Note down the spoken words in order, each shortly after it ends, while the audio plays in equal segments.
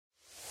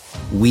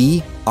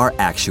We are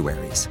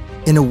actuaries.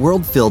 In a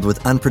world filled with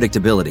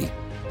unpredictability,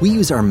 we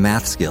use our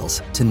math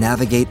skills to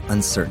navigate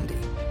uncertainty.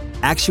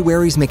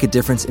 Actuaries make a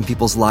difference in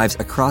people's lives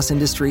across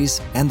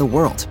industries and the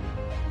world.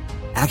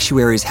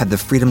 Actuaries have the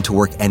freedom to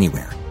work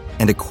anywhere,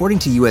 and according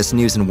to U.S.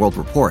 News & World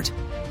Report,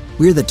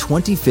 we're the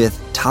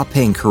 25th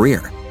top-paying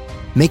career.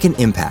 Make an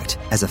impact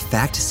as a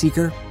fact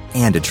seeker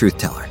and a truth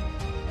teller.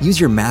 Use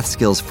your math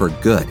skills for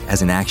good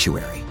as an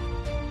actuary.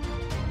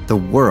 The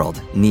world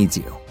needs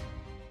you.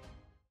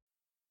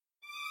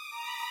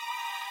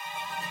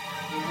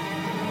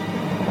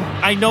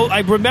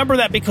 I remember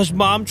that because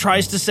Mom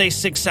tries to say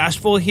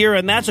successful here,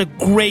 and that's a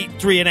great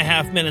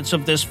 3.5 minutes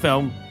of this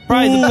film.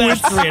 Probably the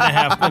best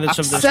 3.5 minutes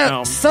of this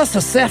film. So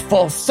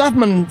successful.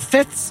 Someone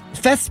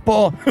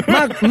festival.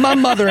 My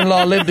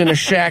mother-in-law lived in a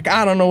shack.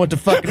 I don't know what to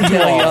fucking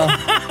tell y'all.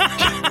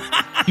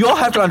 You all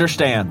have to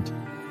understand,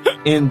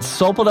 in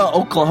Sopoda,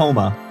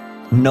 Oklahoma,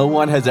 no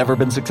one has ever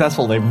been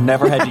successful. They've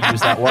never had to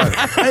use that word.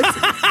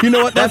 You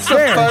know what? That's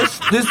fair.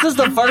 This is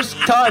the first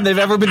time they've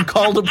ever been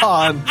called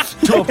upon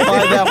to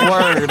apply that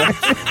word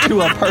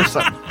to a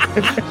person.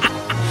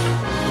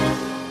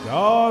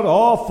 God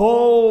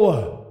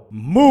awful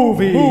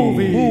movies.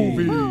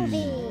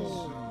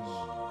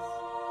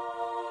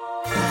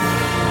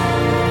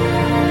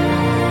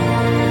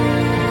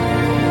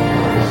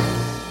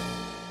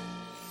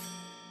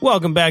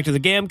 Welcome back to the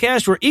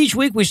Gamcast, where each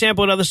week we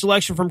sample another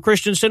selection from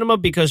Christian cinema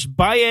because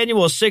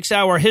biannual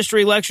 6-hour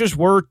history lectures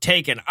were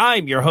taken.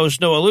 I'm your host,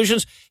 Noah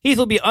Illusions. Heath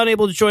will be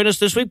unable to join us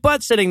this week,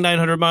 but sitting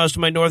 900 miles to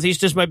my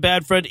northeast is my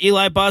bad friend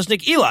Eli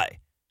Bosnick. Eli,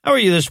 how are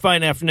you this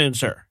fine afternoon,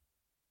 sir?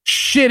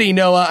 Shitty,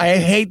 Noah. I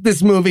hate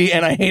this movie,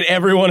 and I hate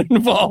everyone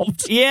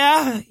involved.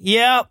 Yeah.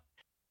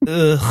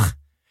 Ugh.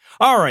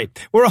 All right.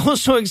 We're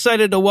also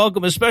excited to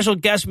welcome a special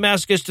guest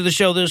masochist to the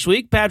show this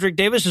week. Patrick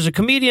Davis is a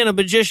comedian, a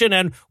magician,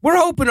 and we're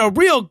hoping a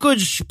real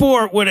good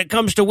sport when it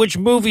comes to which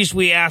movies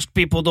we ask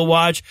people to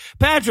watch.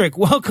 Patrick,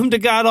 welcome to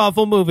God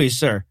Awful Movies,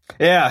 sir.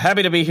 Yeah,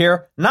 happy to be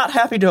here. Not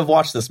happy to have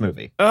watched this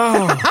movie.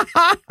 Oh,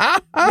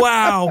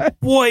 wow.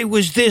 Boy,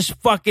 was this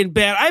fucking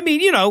bad. I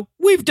mean,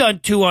 we've done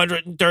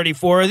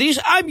 234 of these.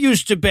 I'm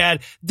used to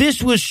bad.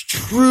 This was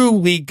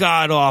truly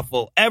God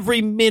awful.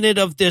 Every minute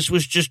of this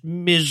was just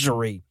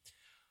misery.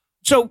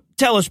 So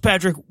tell us,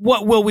 Patrick,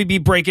 what will we be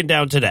breaking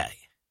down today?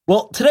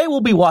 Well, today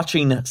we'll be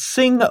watching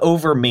Sing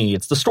Over Me.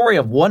 It's the story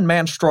of one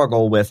man's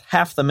struggle with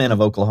half the men of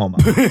Oklahoma.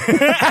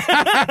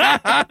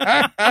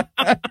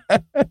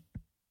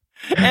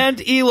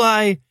 And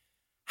Eli,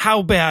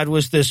 how bad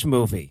was this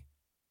movie?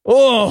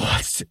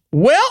 Oh,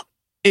 well,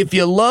 if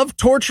you love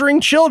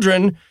torturing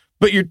children,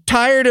 but you're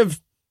tired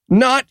of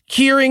not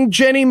hearing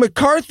Jenny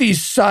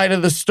McCarthy's side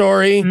of the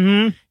story,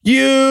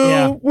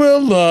 you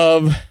will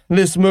love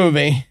this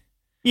movie.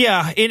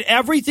 Yeah, in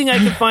everything I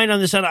could find on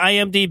this on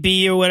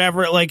IMDb or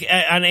whatever, like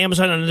on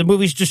Amazon, on the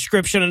movie's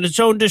description and its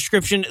own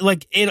description,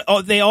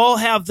 they all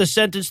have the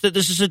sentence that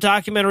this is a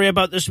documentary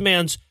about this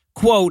man's,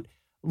 quote,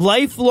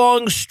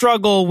 lifelong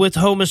struggle with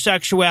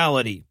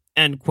homosexuality,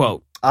 end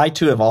quote. I,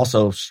 too, have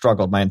also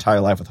struggled my entire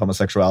life with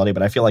homosexuality,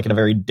 but I feel like in a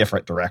very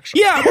different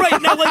direction. Yeah,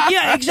 right. Now,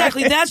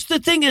 exactly. That's the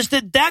thing, is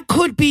that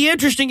could be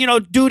interesting.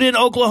 Dude in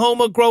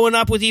Oklahoma growing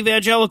up with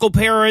evangelical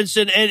parents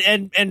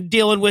and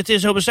dealing with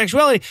his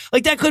homosexuality.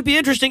 Like, that could be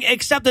interesting,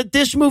 except that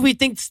this movie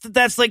thinks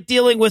that's like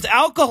dealing with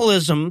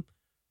alcoholism,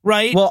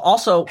 right? Well,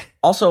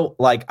 also,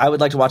 like, I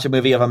would like to watch a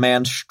movie of a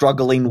man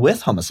struggling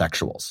with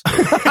homosexuals.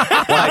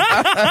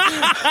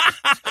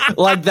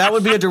 Like, that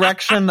would be a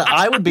direction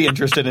I would be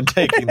interested in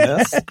taking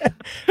this.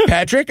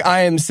 Patrick,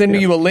 I am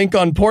sending you a link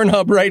on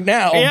Pornhub right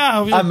now.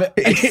 Yeah. I'm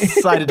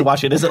excited to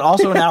watch it. Is it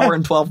also an hour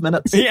and 12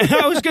 minutes? Yeah,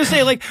 I was going to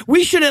say, like,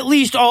 we should at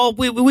least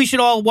we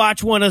should all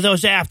watch one of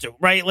those after,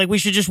 right? Like, we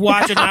should just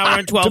watch an hour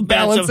and 12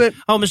 minutes of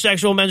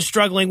homosexual men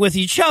struggling with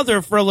each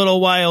other for a little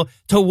while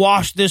to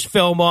wash this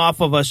film off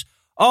of us.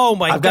 Oh,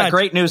 my God. I've got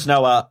great news,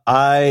 Noah.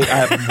 I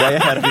am way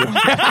ahead of you.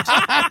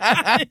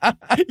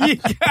 You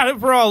got it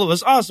for all of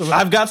us. Awesome.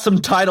 I've got some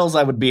titles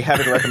I would be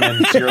happy to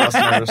recommend to your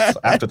listeners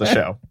after the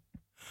show.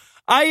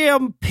 I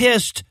am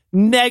pissed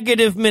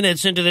negative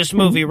minutes into this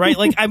movie, right?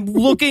 Like, I'm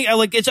looking,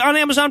 it's on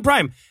Amazon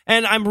Prime,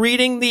 and I'm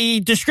reading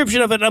the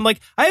description of it, and I'm like,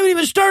 I haven't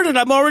even started.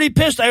 I'm already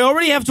pissed. I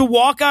already have to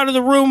walk out of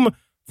the room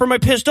for my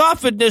pissed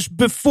offness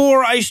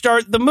before I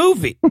start the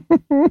movie.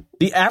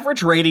 The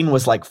average rating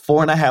was like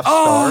 4.5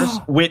 stars,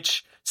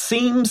 which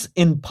seems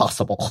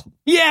impossible.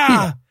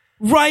 Yeah,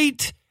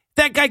 right.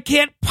 That guy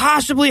can't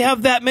possibly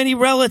have that many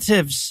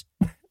relatives.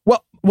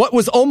 Well, what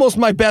was almost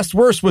my best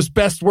worst was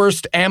best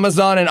worst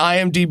Amazon and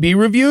IMDb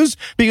reviews,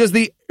 because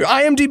the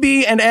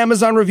IMDb and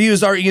Amazon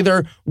reviews are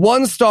either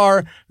 1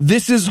 star,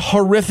 this is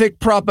horrific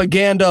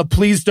propaganda,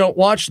 please don't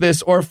watch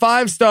this, or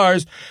 5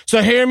 stars,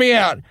 so hear me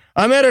out.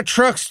 I'm at a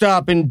truck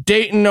stop in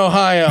Dayton,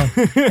 Ohio,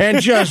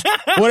 and just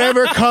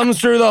whatever comes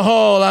through the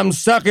hole, I'm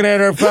sucking it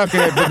or fucking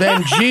it. But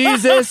then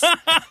Jesus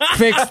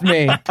fixed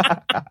me.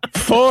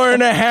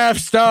 4.5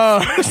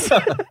 stars.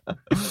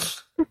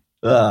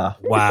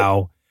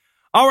 Wow.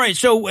 All right,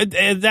 so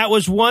that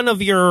was one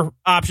of your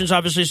options.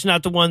 Obviously, it's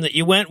not the one that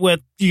you went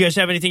with. Do you guys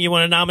have anything you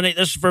want to nominate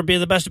this for being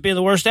the best at being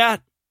the worst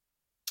at?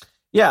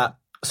 Yeah.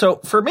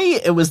 So for me,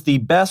 it was the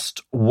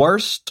best,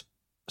 worst,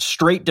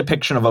 straight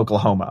depiction of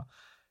Oklahoma.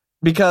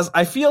 Because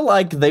I feel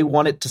like they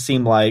want it to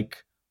seem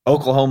like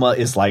Oklahoma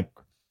is like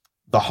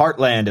the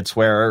heartland. It's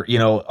where, you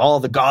know, all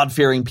the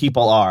God-fearing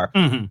people are.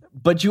 Mm-hmm.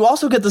 But you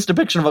also get this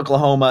depiction of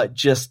Oklahoma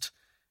just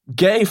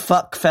gay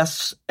fuck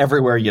fests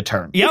everywhere you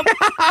turn. Yep.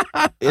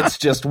 It's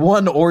just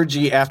one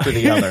orgy after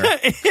the other.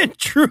 It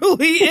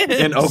truly is.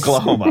 In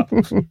Oklahoma.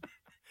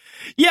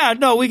 Yeah,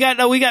 we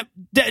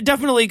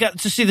definitely got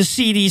to see the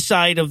seedy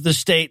side of the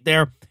state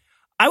there.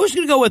 I was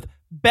going to go with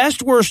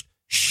best worst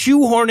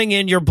shoehorning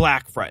in your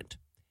black friend.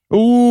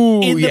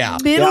 Ooh, in the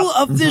middle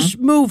of this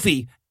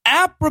movie,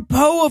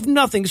 apropos of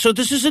nothing. So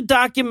this is a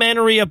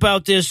documentary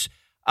about this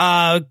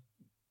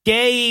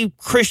gay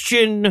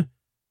Christian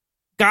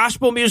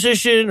gospel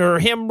musician or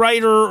hymn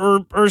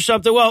writer or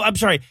something. Well, I'm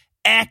sorry,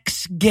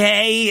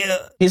 ex-gay.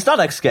 He's not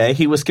ex-gay.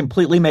 He was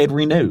completely made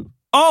renew.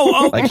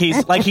 Oh, like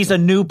he's a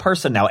new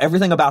person now.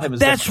 Everything about him is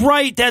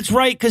different. That's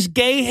right. Because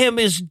gay him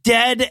is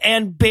dead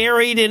and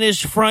buried in his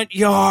front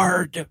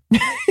yard.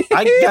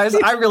 Guys,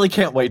 I really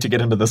can't wait to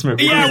get into this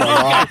movie.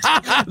 Yeah,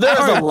 there's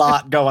a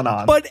lot going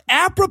on. But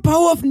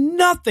apropos of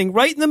nothing,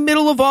 right in the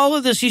middle of all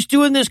of this, he's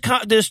doing this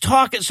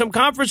talk at some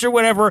conference or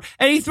whatever,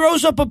 and he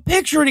throws up a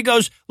picture and he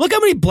goes, "Look how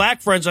many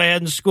black friends I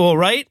had in school,"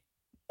 right?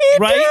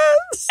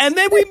 Does. And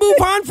then we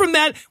move on from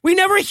that. We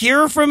never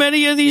hear from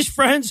any of these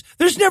friends.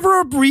 There's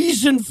never a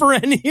reason for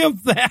any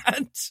of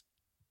that.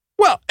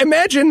 Well,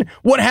 imagine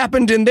what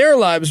happened in their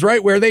lives,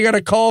 right? Where they got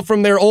a call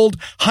from their old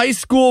high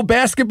school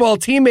basketball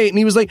teammate, and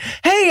he was like,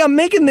 "Hey, I'm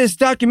making this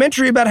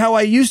documentary about how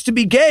I used to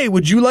be gay.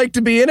 Would you like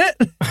to be in it?"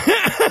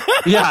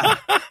 Yeah.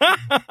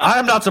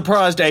 I'm not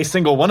surprised a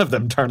single one of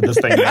them turned this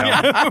thing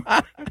down.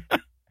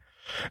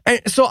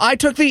 And so I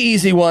took the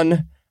easy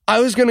one. I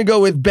was going to go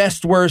with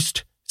best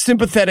worst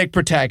sympathetic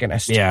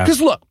protagonist. Yeah. Because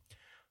look,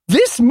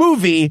 this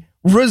movie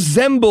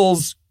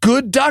resembles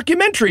good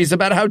documentaries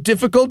about how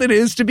difficult it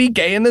is to be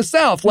gay in the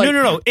South. Like,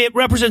 No. It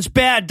represents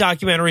bad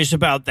documentaries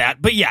about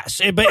that. But yes,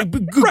 good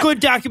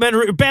bad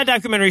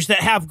documentaries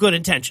that have good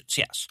intentions.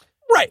 Yes.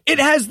 Right. It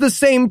has the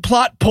same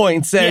plot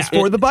points as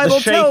For the Bible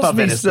the shape Tells of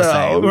Me it is the So.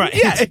 same. Right.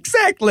 Yeah,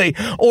 exactly.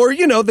 Or,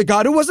 The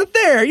God Who Wasn't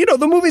There.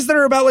 The movies that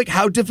are about like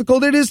how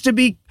difficult it is to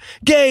be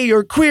gay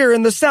or queer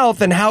in the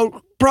South and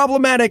how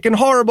problematic and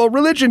horrible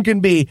religion can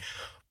be.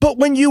 But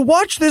when you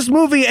watch this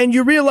movie and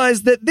you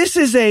realize that this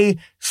is a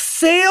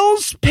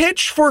sales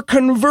pitch for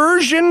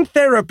conversion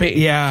therapy.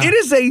 Yeah. It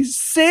is a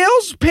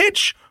sales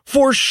pitch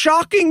for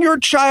shocking your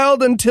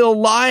child until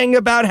lying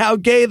about how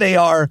gay they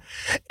are.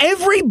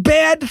 Every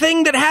bad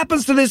thing that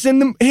happens to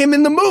him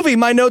in the movie,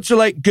 my notes are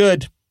like,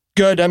 good.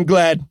 I'm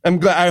glad.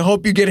 I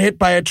hope you get hit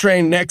by a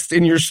train next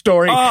in your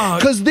story.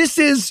 Because this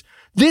is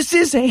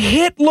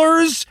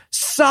Hitler's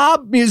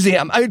sob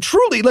museum. I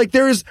truly,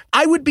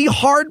 I would be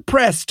hard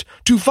pressed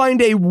to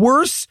find a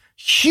worse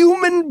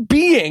human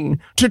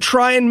being to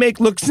try and make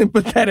look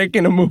sympathetic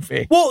in a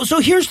movie. Well, so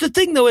here's the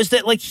thing though, is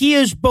that he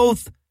is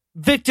both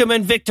victim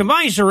and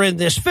victimizer in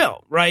this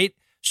film, right?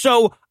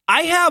 So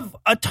I have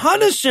a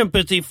ton of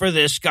sympathy for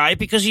this guy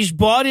because he's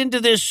bought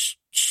into this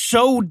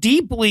so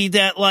deeply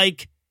that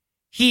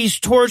he's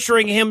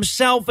torturing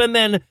himself and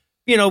then,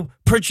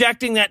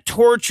 projecting that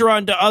torture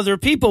onto other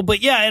people.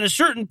 But yeah, at a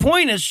certain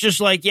point, it's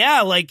just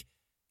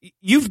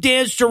you've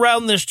danced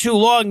around this too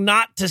long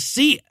not to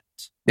see it.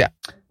 Yeah.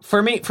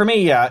 For me,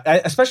 yeah,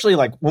 especially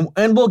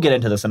and we'll get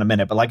into this in a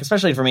minute, but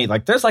especially for me,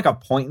 there's a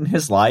point in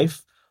his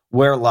life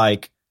where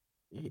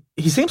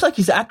he seems like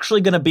he's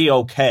actually going to be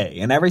okay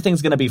and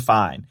everything's going to be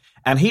fine.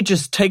 And he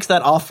just takes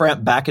that off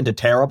ramp back into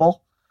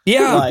terrible.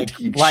 Yeah.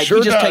 He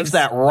just takes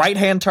that right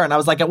hand turn. I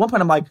was at one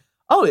point, I'm like,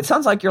 oh, it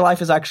sounds like your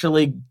life is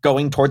actually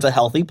going towards a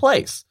healthy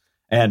place.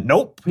 And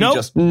nope. He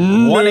just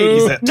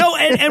 180s it. No,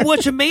 and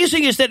what's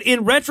amazing is that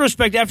in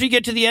retrospect, after you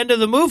get to the end of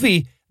the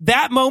movie,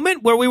 that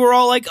moment where we were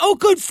all like, oh,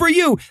 good for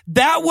you,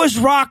 that was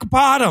rock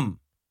bottom.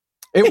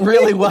 It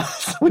really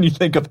was when you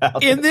think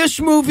about it. In this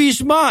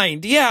movie's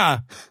mind, yeah.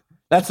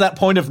 That's that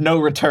point of no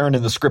return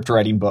in the script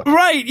writing book.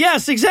 Right,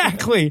 yes,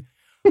 exactly.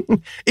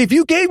 If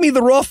you gave me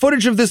the raw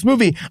footage of this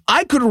movie,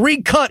 I could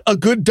recut a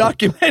good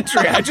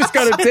documentary. I just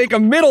got to take a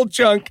middle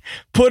chunk,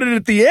 put it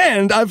at the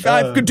end.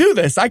 I could do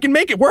this. I can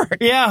make it work.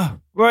 Yeah,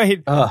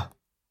 right. All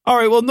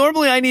right, well,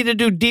 normally I need to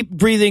do deep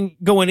breathing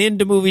going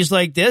into movies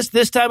like this.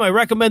 This time I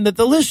recommend that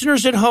the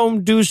listeners at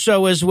home do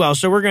so as well.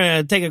 So we're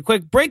going to take a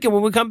quick break, and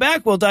when we come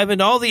back, we'll dive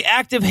into all the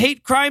active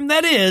hate crime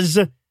that is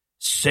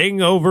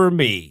Sing Over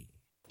Me.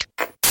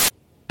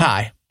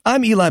 Hi,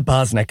 I'm Eli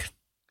Bosnick.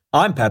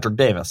 I'm Patrick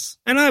Davis.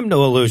 And I'm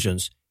No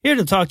Illusions, here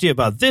to talk to you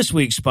about this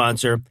week's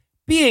sponsor,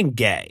 Being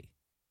Gay.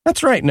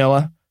 That's right,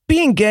 Noah.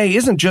 Being gay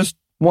isn't just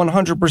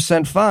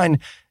 100% fine.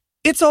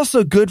 It's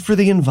also good for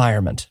the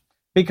environment.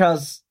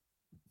 Because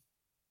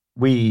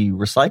we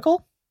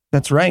recycle?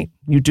 That's right.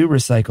 You do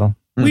recycle.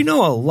 We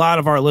know a lot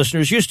of our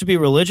listeners used to be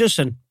religious,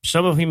 and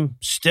some of them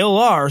still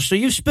are, so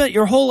you've spent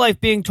your whole life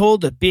being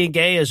told that being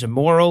gay is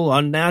immoral,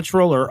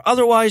 unnatural, or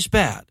otherwise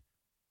bad.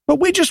 But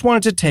we just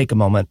wanted to take a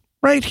moment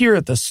right here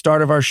at the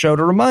start of our show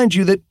to remind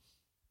you that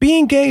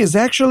being gay is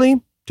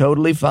actually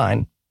totally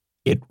fine.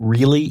 It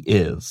really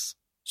is.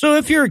 So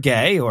if you're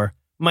gay or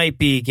might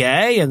be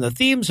gay and the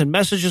themes and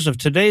messages of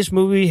today's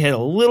movie hit a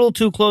little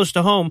too close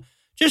to home,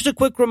 just a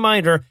quick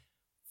reminder,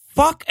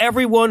 fuck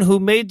everyone who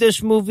made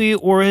this movie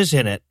or is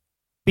in it.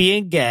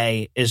 Being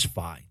gay is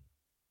fine.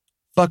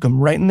 Fuck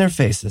them right in their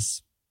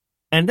faces.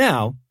 And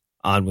now,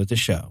 on with the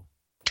show.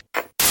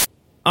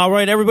 All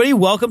right, everybody,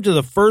 welcome to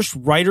the first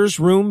writer's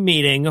room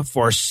meeting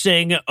for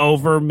Sing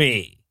Over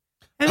Me.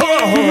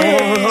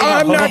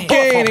 I'm not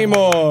gay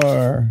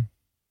anymore.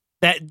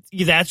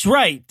 That's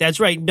right.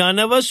 That's right. None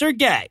of us are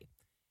gay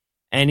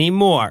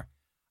anymore.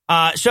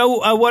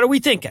 So what are we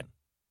thinking?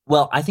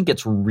 Well, I think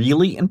it's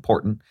really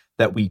important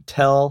that we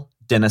tell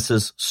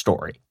Dennis's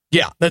story.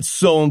 Yeah, that's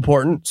so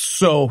important.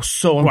 So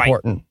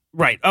important.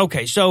 Right.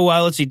 Okay. So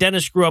let's see.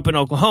 Dennis grew up in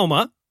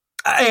Oklahoma.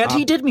 And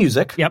he did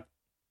music. Yep.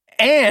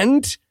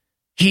 And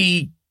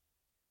he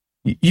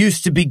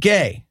used to be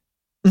gay.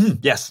 Mm-hmm.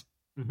 Yes.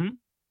 Mm-hmm.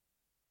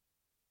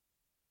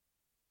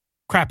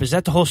 Crap, is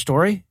that the whole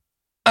story?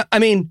 I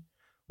mean,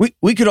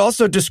 we could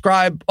also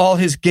describe all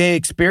his gay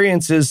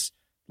experiences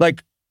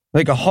like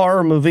a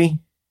horror movie.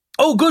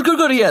 Oh, good.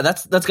 Yeah,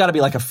 that's got to be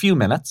like a few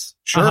minutes.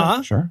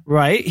 Sure.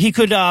 Right. He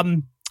could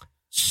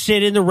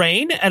sit in the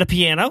rain at a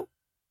piano.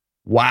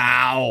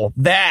 Wow,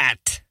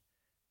 that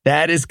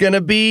is going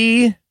to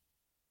be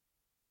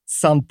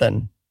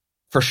something.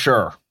 For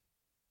sure.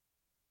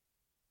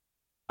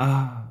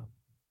 I'm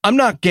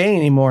not gay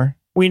anymore.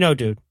 We know,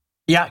 dude.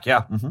 Yeah.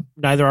 Mm-hmm.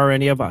 Neither are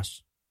any of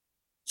us.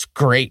 It's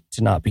great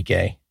to not be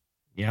gay.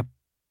 Yep.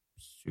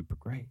 Super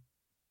great.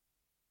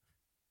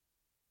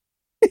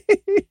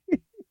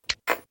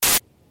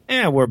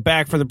 And we're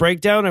back for the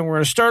breakdown, and we're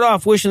going to start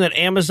off wishing that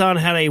Amazon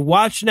had a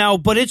watch now,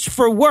 but it's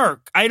for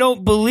work. I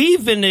don't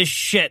believe in this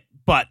shit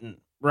button,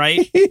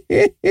 right?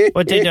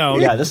 But they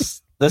don't. Yeah,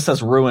 this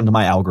has ruined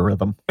my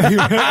algorithm.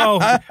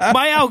 Oh,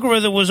 my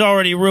algorithm was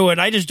already ruined.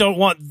 I just don't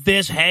want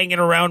this hanging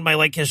around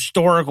my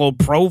historical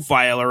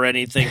profile or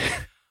anything.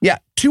 Yeah,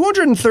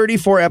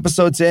 234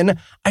 episodes in.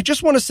 I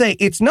just want to say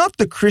it's not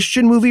the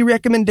Christian movie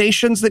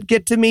recommendations that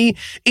get to me.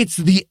 It's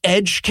the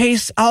edge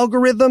case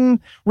algorithm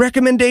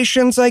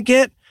recommendations I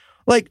get.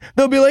 Like,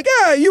 they'll be like,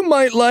 you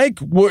might like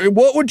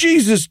What Would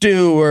Jesus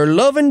Do? Or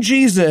Loving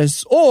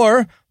Jesus.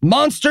 Or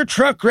Monster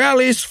Truck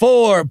Rallies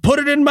 4. Put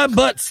it in my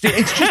butt.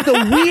 It's just the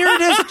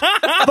weirdest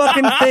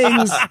fucking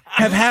things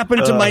have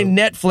happened to my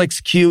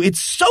Netflix queue.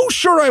 It's so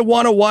sure I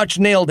want to watch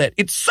Nailed It.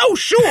 It's so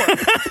sure.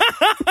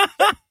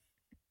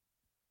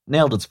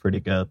 Nailed It's pretty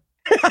good.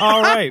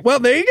 All right. Well,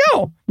 there you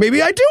go.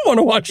 Maybe I do want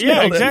to watch Nailed It.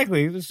 Yeah,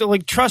 exactly. So,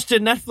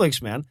 trusted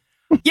Netflix, man.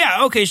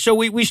 Yeah, okay, so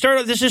we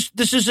started,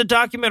 this is a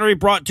documentary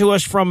brought to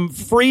us from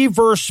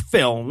Freeverse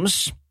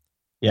Films.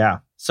 Yeah.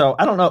 So,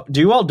 I don't know, do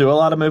you all do a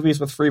lot of movies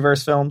with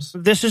Freeverse Films?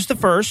 This is the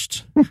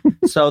first.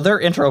 So, their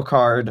intro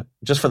card,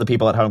 just for the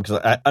people at home,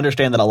 because I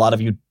understand that a lot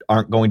of you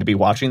aren't going to be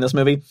watching this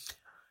movie,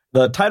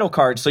 the title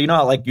card, so you know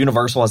how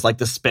Universal has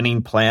the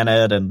spinning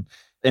planet and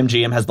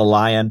MGM has the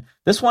lion?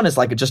 This one is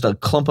just a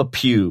clump of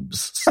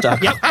pubes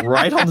stuck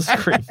right on the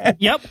screen.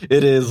 Yep.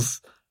 It is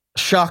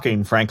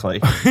shocking, frankly.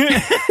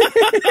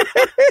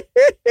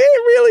 It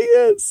really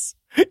is.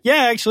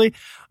 Yeah, actually.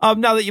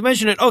 Now that you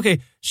mention it, okay,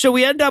 so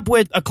we end up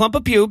with a clump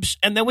of pubes,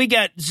 and then we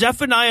got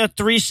Zephaniah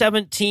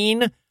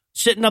 3:17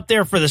 sitting up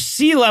there for the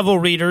sea-level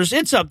readers.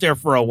 It's up there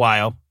for a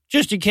while,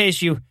 just in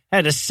case you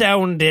had to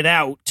sound it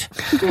out.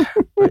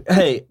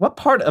 Hey, what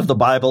part of the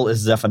Bible is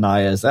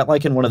Zephaniah? Is that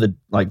in one of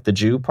the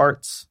Jew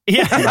parts?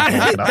 Yeah,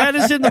 that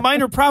is in the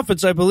Minor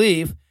Prophets, I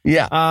believe.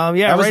 Yeah.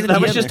 Yeah,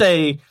 that was just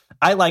there.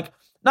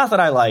 Not that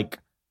I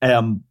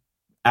am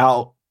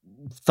out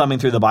thumbing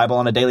through the Bible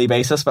on a daily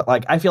basis, but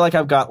I feel like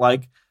I've got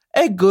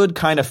a good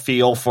kind of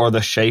feel for the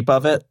shape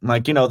of it.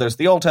 There's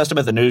the Old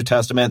Testament, the New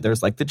Testament. There's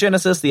the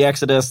Genesis, the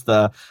Exodus,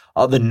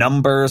 all the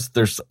Numbers.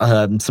 There's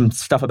some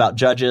stuff about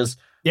Judges.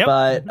 Yep.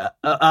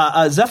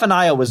 But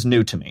Zephaniah was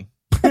new to me.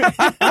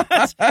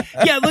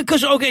 Yeah,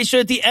 because so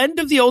at the end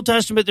of the Old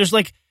Testament, there's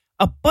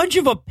a bunch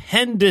of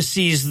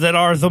appendices that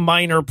are the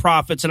Minor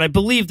Prophets, and I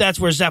believe that's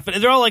where Zephaniah.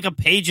 They're all a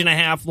page and a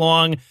half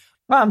long.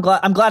 Well,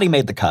 I'm glad he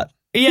made the cut.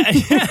 Yeah,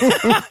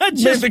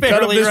 just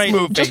barely, right?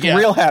 Movie, just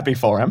real happy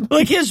for him.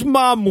 His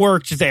mom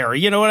worked there,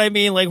 you know what I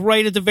mean?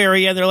 Right at the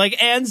very end, they're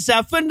and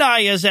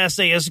Zephaniah's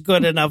essay is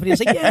good enough, and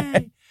he's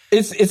yay.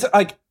 It's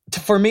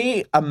for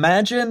me,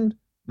 imagine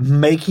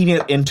making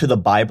it into the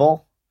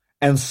Bible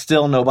and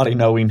still nobody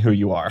knowing who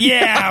you are.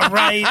 Yeah,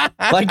 right.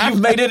 You've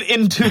made it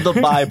into the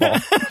Bible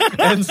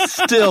and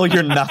still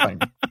you're nothing.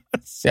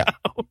 Yeah.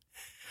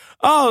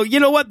 Oh, you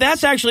know what?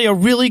 That's actually a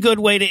really good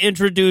way to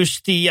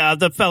introduce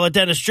the fella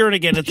Dennis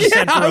Jernigan at the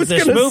center of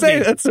this movie. Say,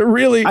 that's a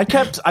really. I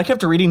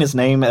kept reading his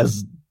name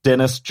as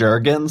Dennis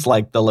Jergens,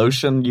 the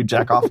lotion you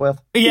jack off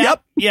with.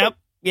 Yep.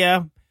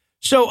 Yeah.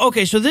 So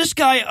this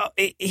guy,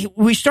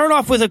 we start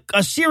off with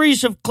a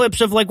series of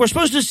clips of, like, we're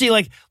supposed to see,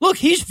 like, look,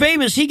 he's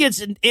famous. He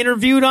gets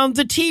interviewed on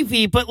the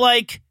TV, but,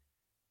 like,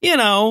 you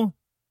know,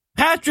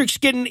 Patrick's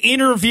getting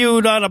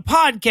interviewed on a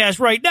podcast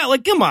right now.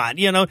 Like, come on,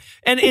 you know,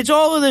 and it's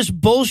all of this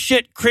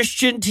bullshit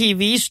Christian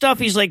TV stuff.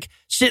 He's like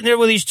sitting there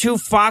with these two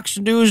Fox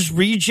News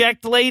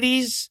reject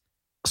ladies.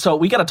 So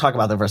we got to talk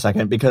about that for a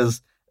second,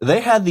 because they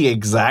had the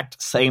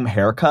exact same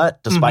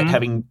haircut despite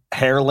having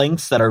hair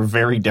lengths that are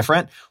very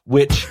different,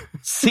 which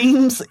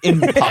seems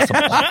impossible.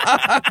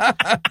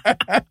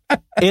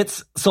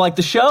 It's so, like,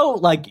 the show,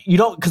 like, you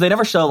don't, because they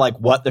never show, like,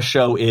 what the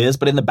show is,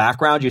 but in the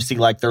background you see,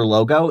 like, their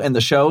logo, and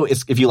the show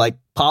is, if you, like,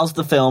 pause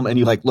the film and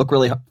you, like, look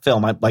really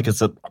film like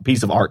it's a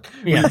piece of art.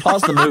 When you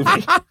pause the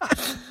movie,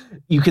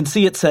 you can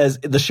see it says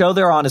the show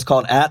they're on is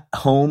called At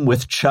Home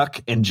with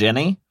Chuck and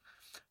Jenny,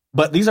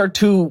 but these are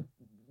two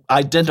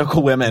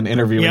identical women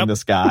interviewing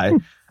this guy.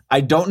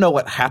 I don't know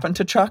what happened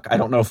to Chuck. I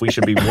don't know if we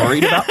should be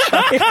worried about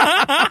Chuck.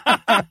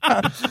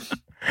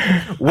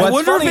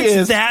 What's funny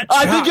is that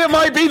I think it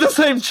might be the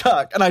same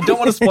Chuck, and I don't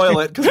want to spoil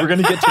it because we're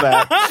going to get to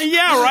that.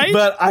 Yeah, right?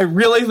 But I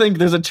really think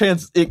there's a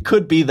chance it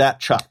could be that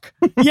Chuck.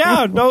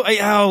 Yeah, no,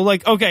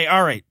 like, okay,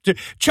 all right.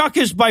 Chuck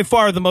is by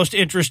far the most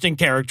interesting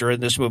character in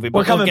this movie. But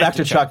we're coming back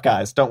to Chuck,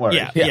 guys. Don't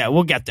worry. Yeah,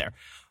 we'll get there.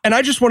 And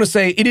I just want to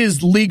say it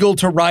is legal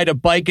to ride a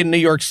bike in New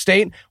York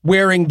State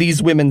wearing these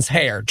women's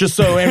hair. Just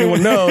so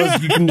everyone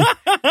knows, you can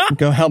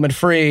go helmet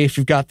free if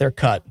you've got their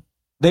cut.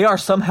 They are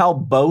somehow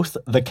both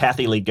the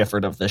Kathy Lee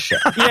Gifford of this show.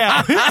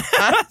 Yeah.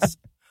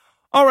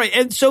 All right.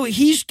 And so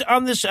he's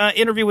on this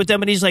interview with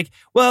them, and he's like,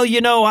 well, you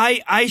know,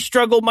 I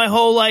struggled my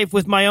whole life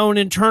with my own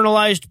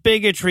internalized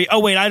bigotry. Oh,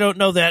 wait, I don't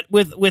know that.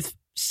 With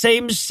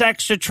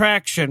same-sex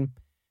attraction.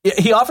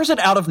 He offers it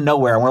out of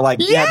nowhere, and we're like,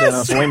 yeah,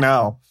 Dennis, we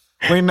know.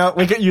 We know.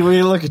 We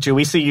look at you.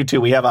 We see you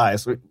too. We have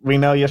eyes. We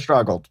know you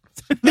struggled.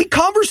 The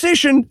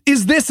conversation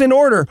is this in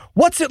order.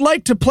 What's it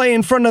like to play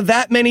in front of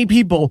that many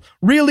people?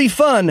 Really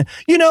fun.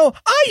 You know,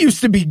 I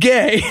used to be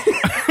gay.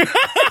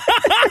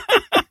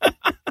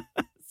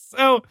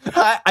 So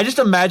I just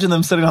imagine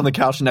them sitting on the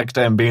couch next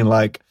to him being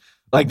like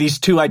these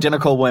two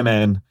identical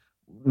women.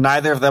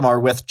 Neither of them are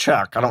with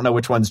Chuck. I don't know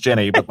which one's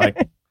Jenny, but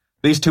like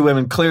these two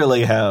women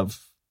clearly have,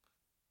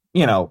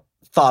 you know,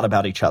 thought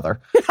about each other.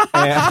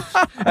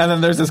 And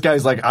then there's this guy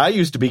who's like, I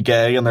used to be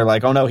gay. And they're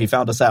like, oh no, he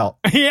found us out.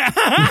 Yeah.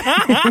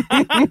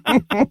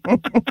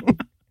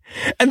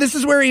 And this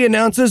is where he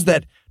announces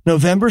that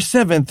November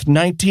 7th,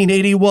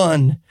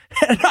 1981.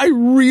 And I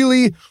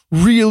really,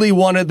 really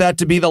wanted that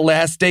to be the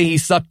last day he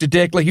sucked a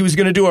dick. Like he was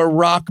going to do a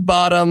rock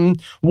bottom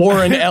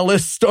Warren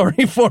Ellis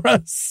story for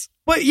us.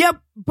 But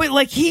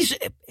like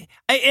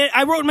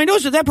I wrote in my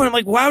notes at that point, I'm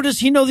like, wow,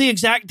 does he know the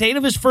exact date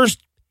of his first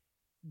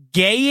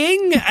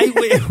gaying?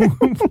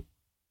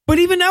 But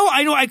even now,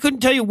 I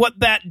couldn't tell you what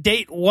that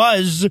date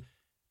was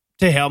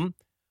to him.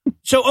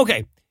 So,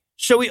 okay.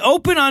 So we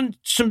open on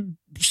some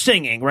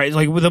singing, right?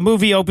 Like when the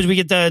movie opens, we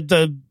get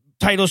the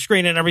title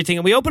screen and everything,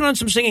 and we open on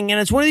some singing, and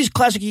it's one of these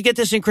classic, you get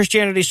this in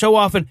Christianity so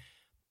often.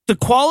 The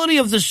quality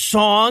of the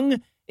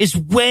song is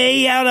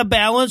way out of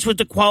balance with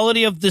the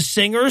quality of the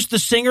singers. The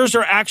singers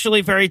are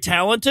actually very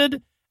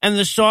talented, and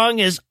the song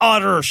is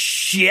utter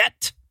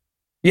shit.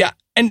 Yeah.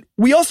 And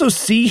we also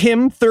see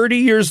him 30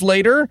 years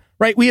later,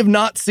 right? We have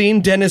not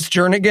seen Dennis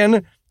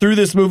Jernigan through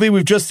this movie.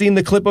 We've just seen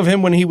the clip of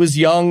him when he was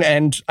young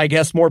and I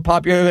guess more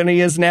popular than he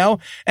is now.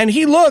 And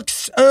he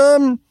looks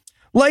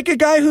like a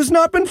guy who's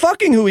not been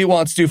fucking who he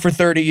wants to for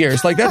 30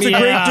 years. Like that's a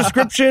great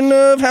description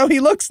of how he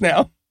looks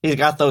now. He's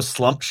got those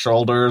slumped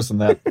shoulders and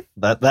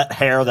that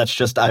hair that's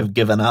just, I've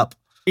given up.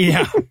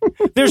 Yeah.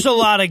 There's a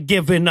lot of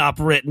giving up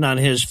written on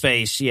his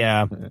face.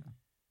 Yeah.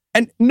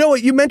 And Noah,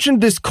 you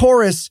mentioned this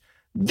chorus.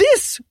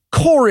 This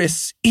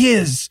chorus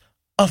is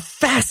a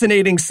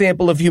fascinating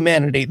sample of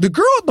humanity. The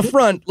girl at the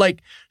front,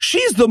 like,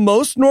 she's the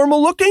most normal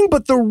looking,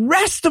 but the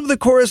rest of the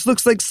chorus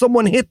looks like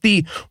someone hit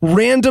the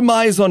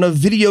randomize on a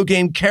video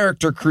game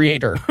character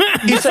creator.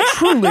 It's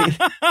truly.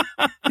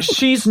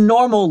 She's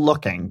normal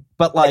looking,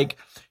 but like,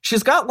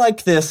 she's got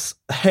like this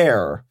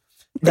hair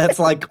that's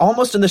like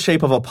almost in the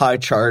shape of a pie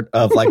chart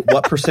of like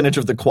what percentage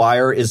of the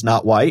choir is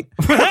not white.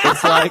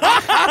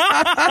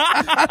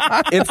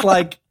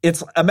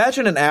 It's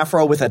imagine an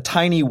afro with a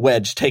tiny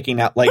wedge taking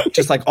out, like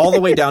just like all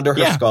the way down to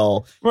her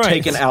skull,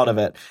 taken out of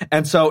it.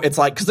 And so it's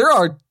like, because there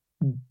are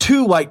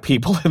 2 white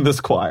people in this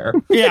choir.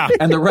 Yeah.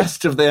 And the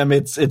rest of them,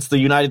 it's the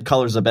United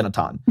Colors of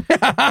Benetton.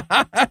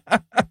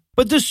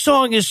 But this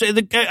song is,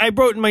 I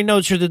wrote in my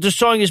notes here that this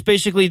song is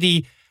basically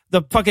the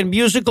fucking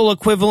musical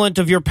equivalent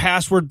of your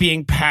password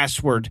being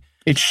password.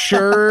 It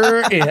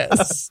sure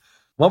is.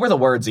 What were the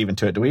words even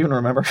to it? Do we even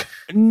remember?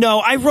 No,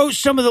 I wrote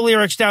some of the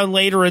lyrics down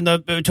later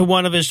to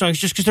one of his songs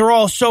just because they're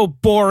all so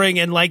boring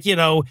and like, you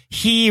know,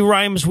 he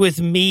rhymes with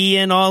me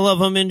and all of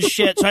them and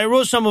shit. So I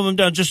wrote some of them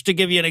down just to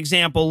give you an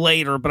example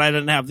later, but I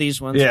didn't have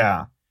these ones.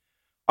 Yeah.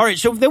 All right,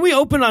 so then we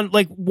open on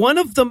like one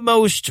of the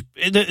most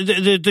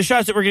the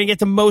shots that we're going to get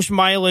the most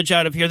mileage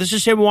out of here. This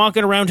is him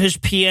walking around his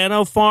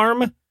piano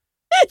farm.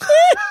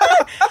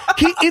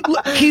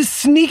 He's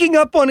sneaking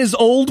up on his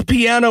old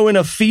piano in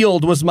a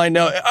field was my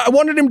note. I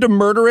wanted him to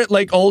murder it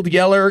like Old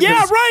Yeller.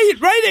 Yeah, right,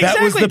 exactly.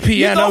 That was the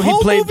piano the whole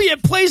he played. movie,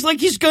 it plays like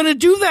he's going to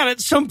do that at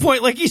some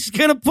point, like he's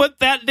going to put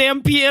that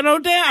damn piano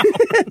down.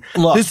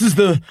 Look, This is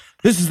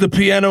the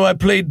piano I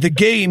played the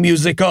gay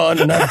music on,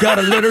 and I've got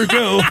to let her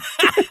go.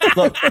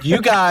 look,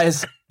 you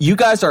guys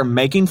are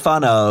making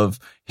fun of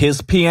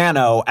his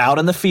piano out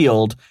in the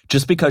field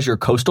just because you're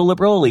coastal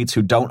liberal elites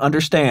who don't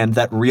understand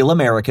that real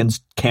Americans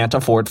can't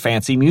afford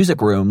fancy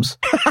music rooms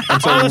and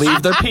so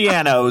leave their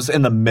pianos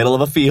in the middle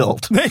of a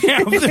field. They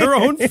have their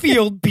own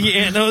field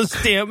pianos,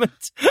 damn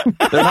it.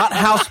 They're not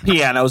house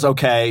pianos,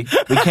 okay?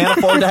 We can't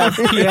afford to have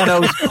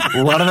pianos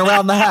running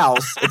around the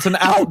house. It's an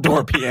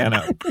outdoor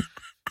piano.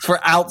 It's for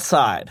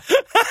outside.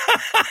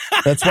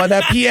 That's why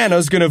that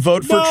piano's going to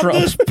vote for Mom, Trump.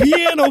 this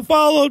piano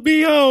followed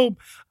me home.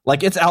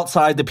 Like, it's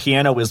outside, the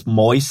piano is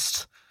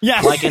moist.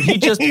 Yeah. Like, and he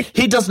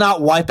does not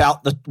wipe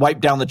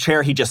down the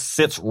chair. He just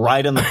sits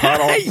right in the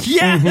puddle.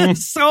 Yeah,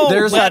 so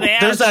There's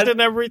wet-assed that- and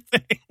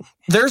everything.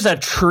 There's a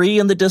tree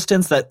in the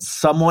distance that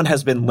someone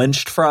has been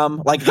lynched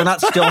from. Like, they're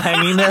not still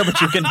hanging there, but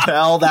you can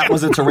tell that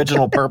was its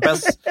original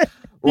purpose.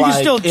 You Like,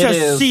 can still it just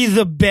is- see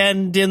the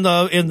bend in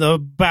the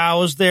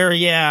boughs there.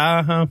 Yeah.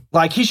 Uh-huh.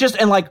 Like, he's just,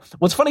 and like,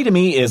 what's funny to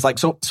me is like,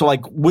 so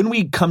like when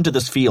we come to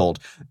this field,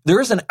 there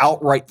is an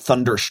outright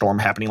thunderstorm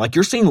happening. Like,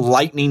 you're seeing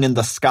lightning in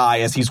the sky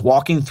as he's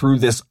walking through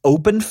this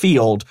open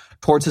field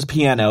towards his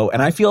piano.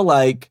 And I feel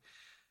like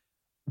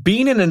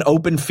being in an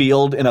open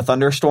field in a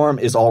thunderstorm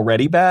is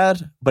already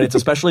bad, but it's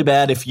especially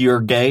bad if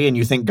you're gay and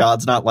you think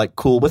God's not like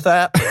cool with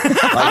that.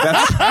 Like,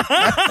 that's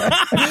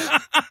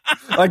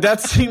like,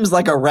 that seems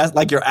like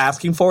like you're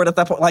asking for it at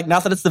that point. Like,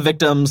 not that it's the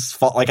victim's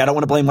fault. Like, I don't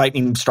want to blame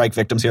lightning strike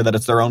victims here, that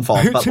it's their own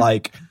fault, but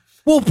like,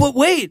 Well, but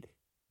wait,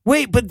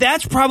 but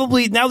that's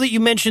probably, now that you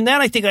mention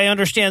that, I think I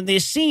understand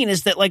this scene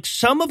is that like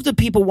some of the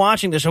people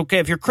watching this, okay,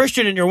 if you're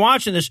Christian and you're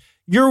watching this,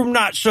 you're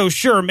not so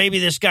sure maybe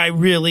this guy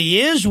really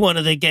is one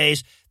of the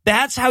gays.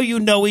 That's how you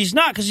know he's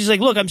not, because he's like,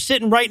 look, I'm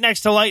sitting right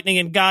next to lightning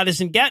and God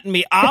isn't getting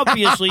me.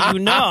 Obviously, you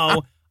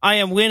know I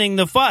am winning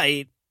the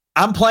fight.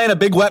 I'm playing a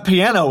big wet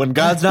piano and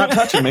God's not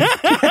touching me.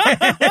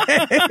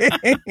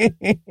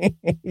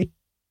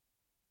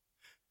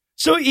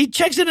 So he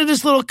checks into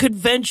this little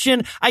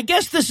convention. I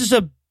guess this is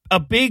a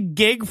big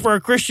gig for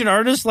a Christian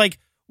artist. Like,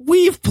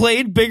 we've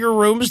played bigger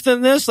rooms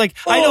than this. Like,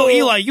 I know,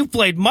 Eli, you've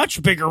played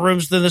much bigger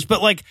rooms than this,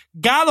 but like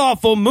God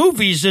Awful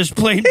Movies has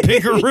played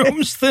bigger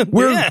rooms than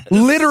We're this.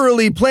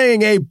 literally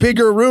playing a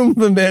bigger room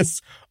than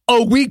this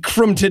a week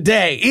from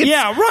today.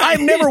 Yeah, right.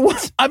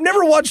 I've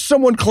never watched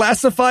someone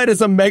classified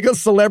as a mega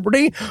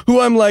celebrity who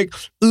I'm like,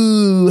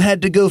 ooh,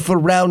 had to go for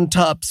round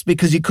tops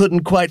because you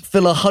couldn't quite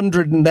fill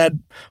 100 in that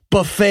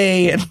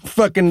buffet and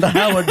fucking the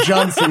Howard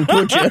Johnson,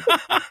 could you?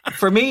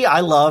 For me, I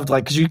loved,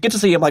 like, because you get to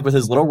see him, like, with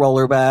his little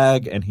roller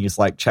bag, and he's,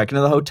 like, checking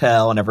into the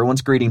hotel, and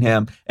everyone's greeting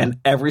him, and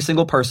every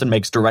single person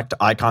makes direct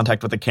eye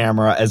contact with the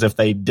camera as if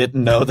they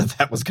didn't know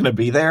that was going to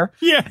be there.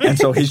 Yeah. And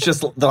so he's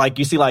just, like,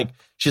 you see, like,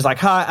 she's like,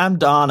 hi, I'm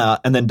Donna,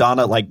 and then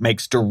Donna, like,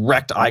 makes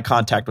direct eye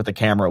contact with the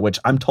camera, which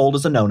I'm told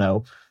is a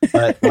no-no,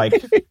 but,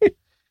 like...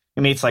 I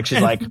mean, it's like, she's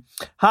like,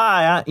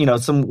 hi,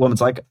 some woman's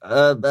like,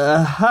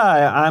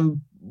 hi,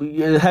 I'm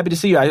happy to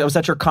see you. I was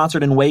at your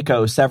concert in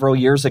Waco several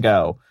years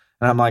ago.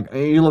 And I'm like,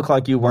 you look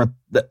like you weren't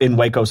in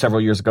Waco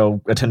several years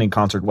ago. Attending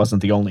concert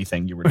wasn't the only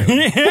thing you were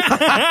doing.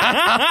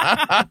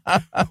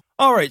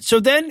 All right. So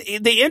then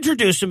they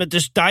introduce him at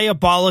this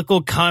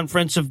diabolical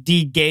conference of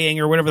de-gaying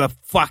or whatever the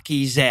fuck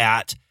he's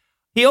at.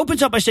 He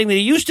opens up by saying that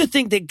he used to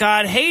think that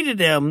God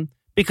hated him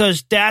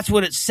because that's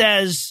what it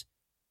says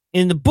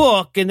in the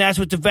book, and that's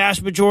what the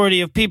vast majority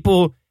of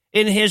people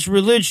in his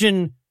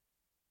religion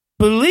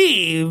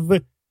believe.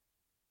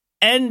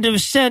 End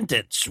of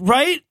sentence,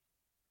 right?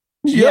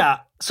 Yeah.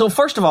 So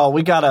first of all,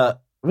 we gotta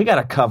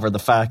cover the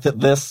fact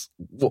that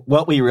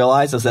what we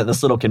realize is that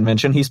this little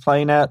convention he's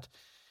playing at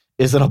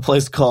is in a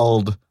place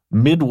called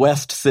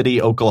Midwest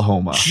City,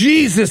 Oklahoma.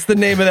 Jesus, the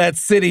name of that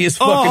city is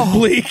fucking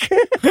bleak.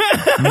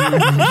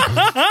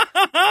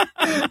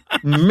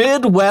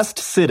 Midwest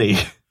City.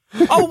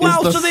 Oh,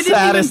 wow. Is the So they didn't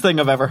saddest thing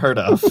I've ever heard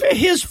of.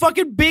 His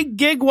fucking big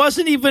gig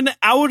wasn't even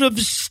out of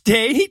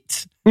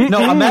state.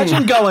 No,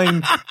 imagine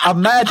going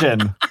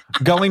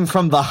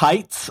from the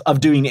heights of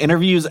doing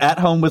interviews at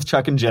home with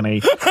Chuck and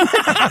Jenny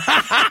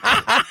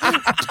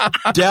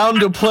down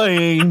to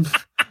playing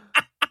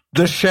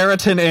the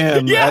Sheraton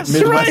Inn at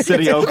Midwest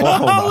City,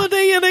 Oklahoma. The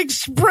Holiday Inn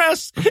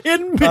Express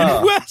in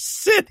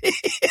Midwest City.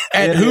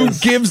 And who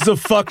gives a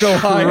fuck,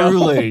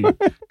 Ohio?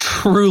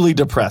 Truly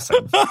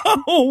depressing.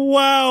 Oh,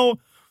 wow.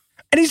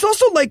 And he's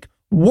also like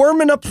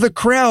warming up the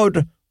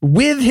crowd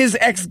with his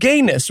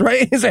ex-gayness,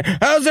 right? He's like,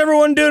 how's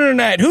everyone doing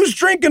tonight? Who's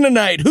drinking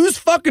tonight? Who's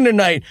fucking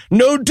tonight?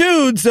 No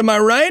dudes, am I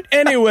right?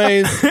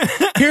 Anyways,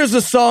 here's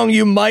a song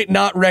you might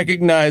not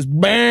recognize.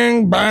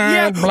 Bang,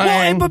 bang,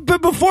 bang. Well,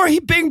 but before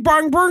he bing,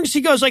 bang, burns, he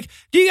goes like,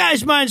 do you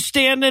guys mind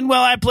standing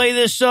while I play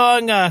this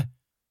song?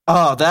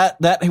 Oh, that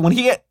when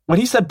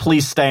he said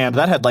please stand,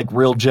 that had like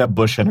real Jeb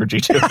Bush energy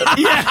to it.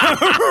 Yeah,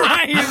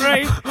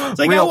 right. It's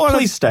like,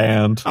 please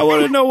stand. I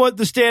want to know what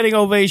the standing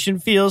ovation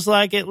feels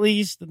like, at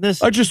least.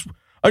 This. I just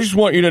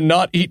want you to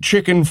not eat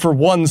chicken for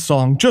one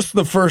song, just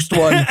the first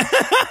one.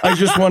 I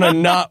just want to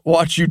not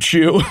watch you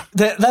chew.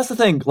 That's the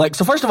thing. Like,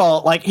 so first of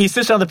all, like he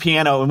sits down the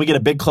piano and we get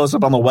a big close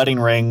up on the wedding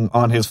ring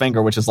on his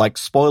finger, which is like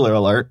spoiler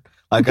alert.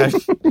 Like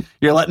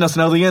you're letting us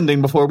know the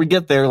ending before we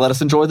get there. Let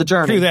us enjoy the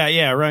journey. True that,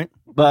 yeah, right.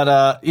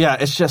 But yeah,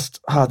 it's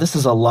just this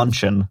is a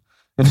luncheon.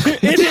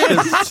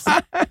 It's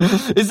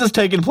just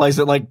taking place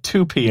at like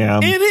 2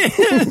 p.m. It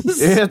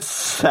is. It's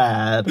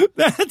sad.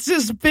 That's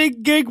his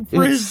big gig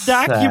for his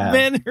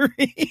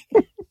documentary.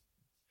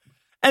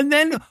 And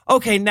then,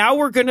 okay, now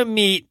we're going to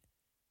meet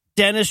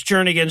Dennis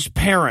Jernigan's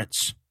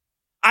parents.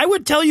 I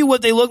would tell you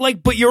what they look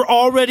like, but you're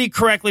already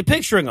correctly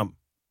picturing them,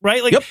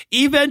 right? Like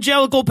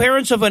evangelical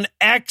parents of an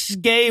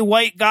ex-gay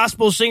white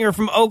gospel singer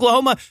from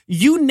Oklahoma.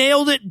 You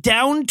nailed it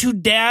down to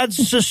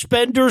dad's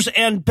suspenders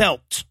and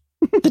belt.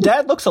 The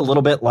dad looks a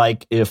little bit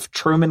like if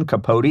Truman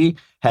Capote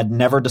had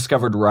never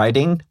discovered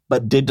writing,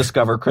 but did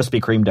discover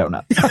Krispy Kreme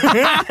donuts.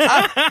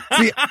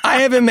 See,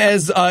 I have him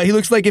as, he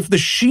looks like if The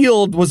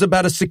Shield was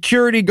about a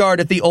security guard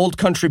at the Old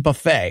Country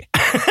Buffet.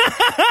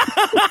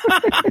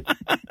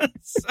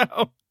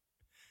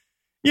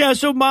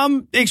 So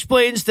mom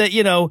explains that,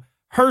 you know,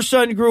 her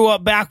son grew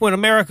up back when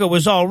America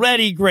was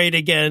already great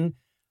again.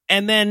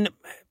 And then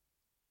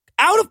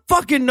out of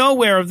fucking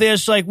nowhere of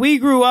this, like we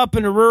grew up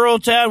in a rural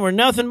town where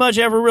nothing much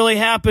ever really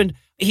happened.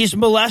 He's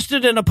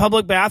molested in a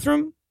public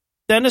bathroom.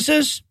 Dennis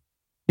is.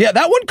 Yeah,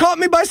 that one caught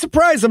me by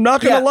surprise. I'm not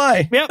going to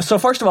lie. Yep. So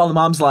first of all, the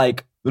mom's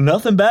like,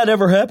 nothing bad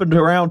ever happened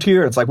around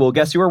here. It's like, well,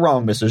 guess you were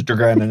wrong, Mrs.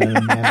 Dugan.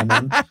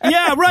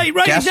 Yeah, right.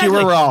 Guess exactly. you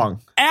were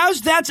wrong.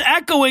 As that's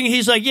echoing,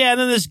 he's like, yeah, and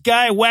then this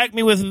guy whacked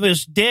me with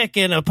his dick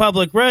in a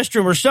public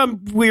restroom or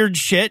some weird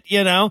shit,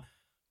 you know?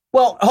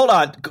 Well, hold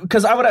on,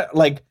 because I would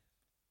like,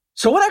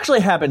 so what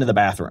actually happened in the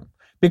bathroom?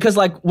 Because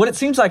like what it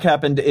seems like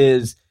happened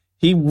is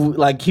he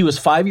was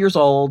 5 years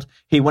old.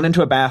 He went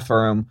into a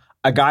bathroom.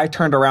 A guy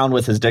turned around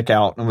with his dick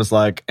out and was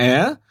like,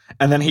 eh?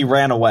 And then he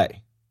ran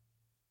away.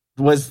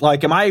 Was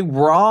like, am I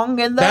wrong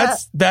in that?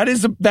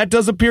 That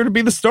does appear to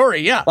be the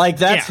story. Yeah. Like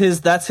that's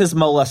his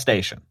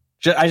molestation.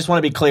 I just want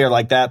to be clear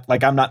like that.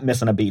 Like I'm not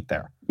missing a beat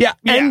there. Yeah.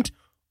 And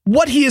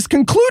what he has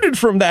concluded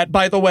from that,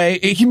 by the way,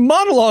 he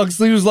monologues.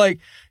 He was like,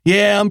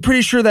 yeah, I'm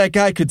pretty sure that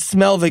guy could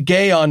smell the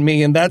gay on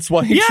me. And that's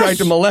why he tried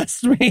to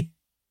molest me.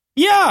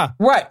 Yeah.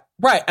 Right.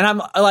 And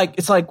I'm like,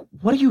 it's like,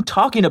 what are you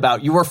talking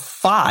about? You were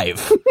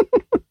 5.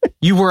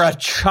 You were a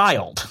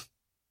child.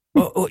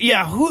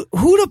 Yeah.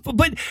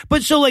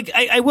 But so like,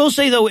 I will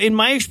say though, in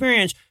my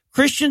experience,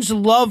 Christians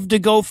love to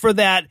go for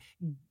that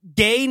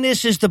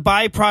gayness is the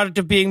byproduct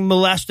of being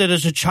molested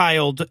as a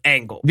child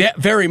angle. Yeah,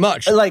 very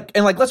much. Like,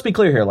 let's be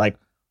clear here. Like,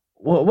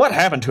 what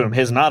happened to him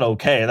is not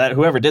okay. That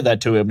whoever did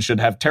that to him should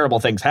have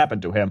terrible things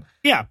happen to him.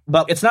 Yeah.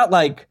 But it's not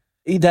like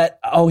that,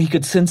 he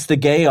could sense the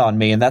gay on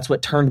me and that's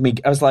what turned me.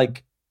 I was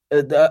like,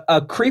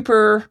 a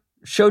creeper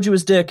showed you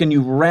his dick and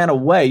you ran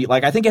away.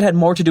 Like, I think it had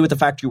more to do with the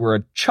fact you were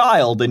a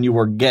child than you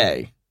were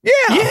gay.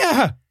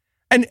 Yeah.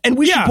 And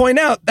we should point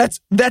out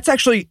that's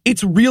actually,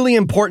 it's really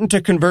important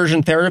to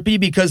conversion therapy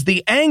because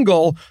the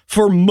angle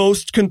for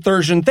most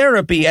conversion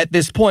therapy at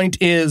this point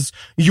is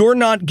you're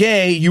not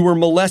gay, you were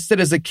molested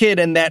as a kid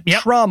and that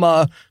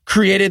trauma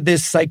created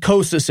this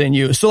psychosis in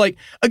you. So like,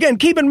 again,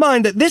 keep in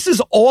mind that this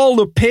is all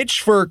a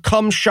pitch for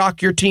come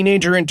shock your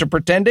teenager into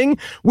pretending,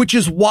 which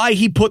is why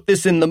he put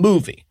this in the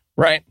movie,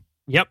 right?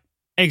 Yep,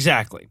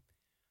 exactly.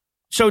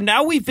 So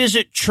now we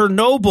visit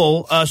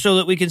Chernobyl so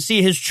that we can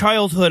see his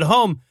childhood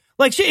home.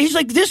 Like, he's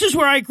like, this is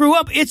where I grew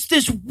up. It's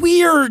this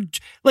weird,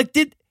 like,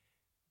 did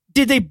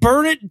they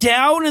burn it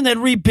down and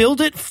then rebuild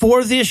it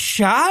for this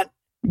shot?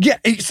 Yeah,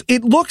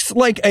 it looks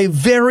like a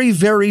very,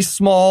 very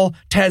small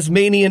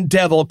Tasmanian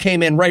devil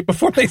came in right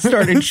before they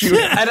started shooting.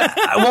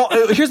 Well,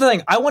 here's the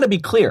thing. I want to be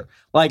clear.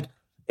 Like,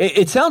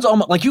 it sounds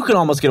almost like you could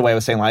almost get away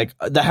with saying, like,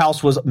 the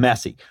house was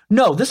messy.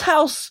 No, this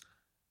house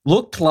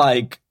looked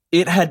like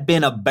it had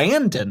been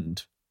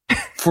abandoned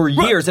for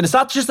years. And it's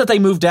not just that they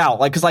moved out,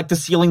 like, because like the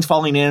ceiling's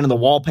falling in and the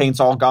wall paint's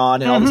all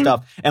gone and all this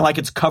stuff, and like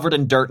it's covered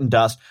in dirt and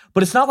dust,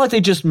 but it's not like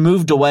they just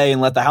moved away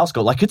and let the house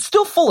go. Like, it's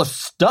still full of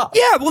stuff.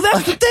 Yeah, well,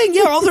 that's the thing.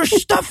 Yeah, all their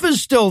stuff is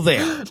still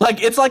there.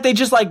 Like, it's like they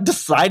just like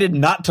decided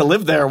not to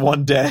live there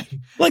one day.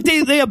 Like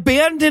they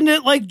abandoned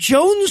it like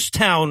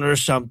Jonestown or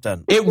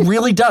something. It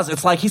really does.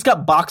 It's like he's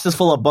got boxes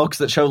full of books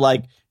that show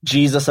like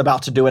Jesus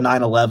about to do a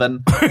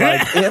 9/11.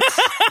 Like,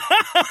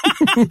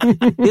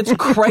 it's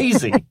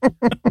crazy.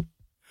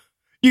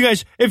 You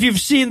guys, if you've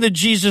seen the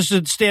Jesus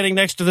that's standing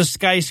next to the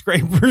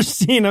skyscraper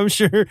scene, I'm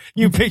sure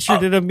you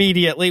pictured it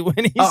immediately when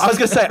he. I was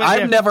going to say,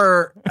 I've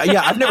never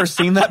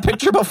seen that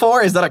picture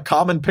before. Is that a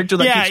common picture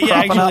that keeps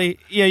cropping up?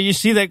 Yeah, you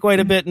see that quite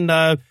a bit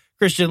in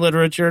Christian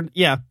literature.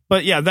 Yeah,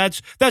 but yeah,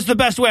 that's the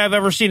best way I've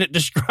ever seen it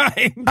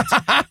described.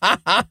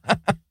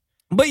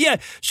 But yeah,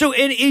 so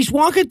and he's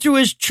walking through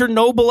his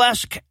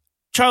Chernobyl-esque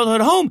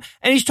childhood home,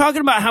 and he's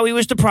talking about how he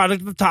was the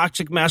product of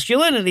toxic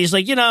masculinity. He's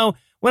like,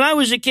 when I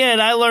was a kid,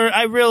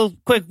 I real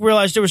quick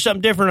realized there was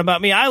something different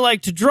about me. I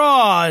like to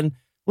draw and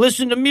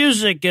listen to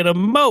music and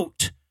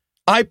emote.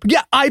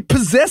 I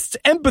possessed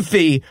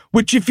empathy,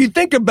 which if you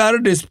think about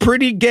it is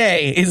pretty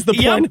gay, is the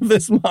point of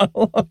this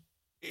monologue.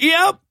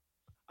 Yep.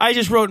 I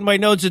just wrote in my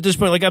notes at this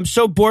point, like, I'm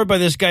so bored by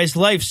this guy's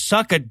life.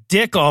 Suck a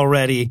dick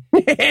already.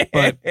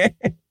 But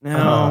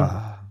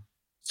no.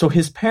 So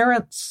his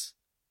parents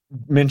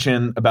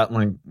mention about,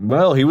 like,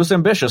 well, he was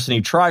ambitious and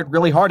he tried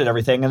really hard at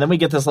everything. And then we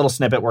get this little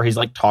snippet where he's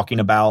like talking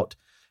about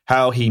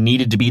how he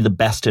needed to be the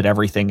best at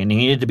everything, and he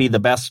needed to be the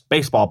best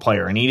baseball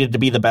player, and he needed to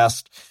be the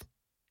best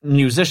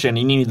musician,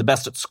 he needed the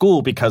best at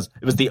school because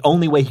it was the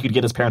only way he could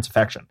get his parents'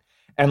 affection.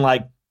 And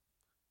like,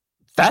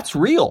 that's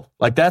real.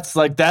 Like that's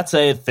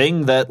a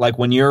thing that, like,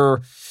 when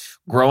you're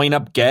growing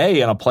up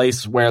gay in a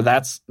place where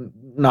that's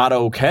not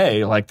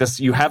okay, like this,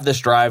 you have this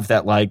drive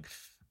that, like,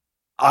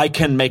 I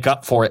can make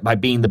up for it by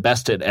being the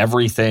best at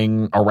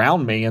everything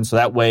around me. And so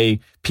that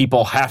way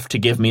people have to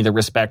give me the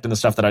respect and the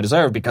stuff that I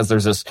deserve, because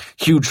there's this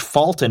huge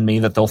fault in me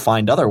that they'll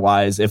find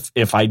otherwise.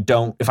 If I'm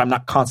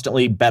not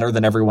constantly better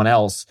than everyone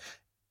else,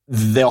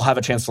 they'll have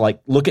a chance to,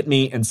 like, look at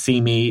me and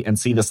see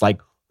this,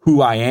 like,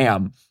 who I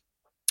am.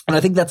 And I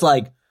think that's,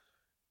 like,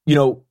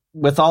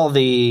 with all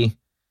the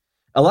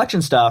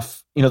election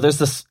stuff, there's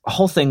this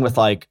whole thing with,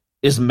 like,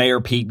 is Mayor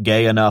Pete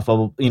gay enough,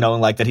 and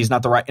like that he's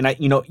not the right, and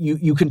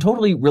you can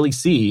totally really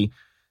see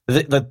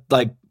that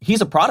like he's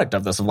a product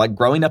of this, of like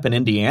growing up in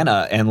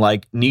Indiana and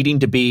like needing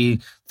to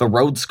be the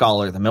Rhodes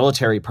Scholar, the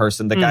military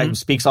person, the guy who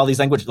speaks all these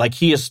languages. Like,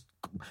 he is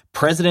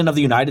president of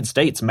the United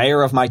States,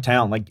 mayor of my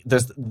town. Like,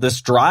 there's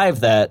this drive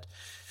that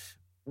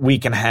we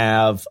can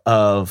have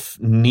of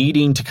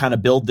needing to kind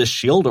of build this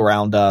shield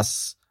around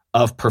us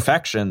of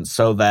perfection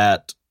so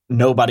that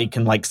nobody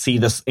can, like, see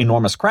this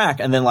enormous crack.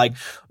 And then, like,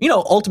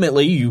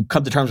 ultimately you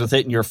come to terms with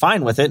it and you're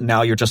fine with it. And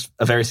now you're just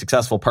a very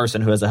successful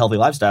person who has a healthy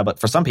lifestyle. But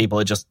for some people,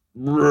 it just,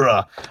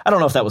 I don't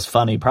know if that was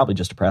funny, probably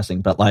just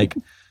depressing, but like.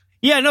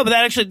 Yeah, no, but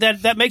that actually,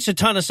 that makes a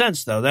ton of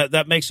sense though.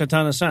 That makes a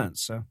ton of sense.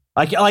 So.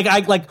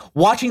 Like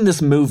watching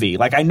this movie,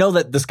 like, I know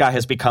that this guy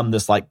has become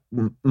this, like,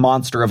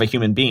 monster of a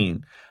human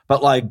being,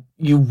 but, like,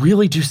 you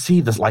really do see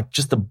this, like,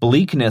 just the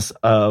bleakness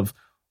of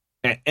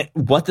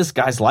what this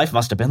guy's life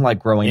must have been like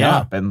growing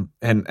up, and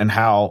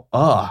how,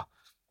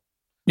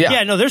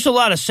 Yeah, no, there's a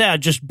lot of sad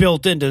just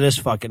built into this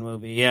fucking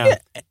movie, yeah.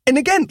 And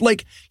again,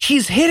 like,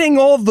 he's hitting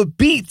all the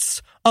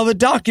beats of a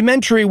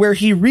documentary where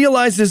he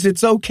realizes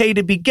it's okay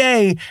to be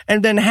gay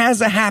and then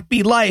has a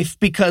happy life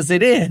because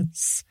it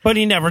is. But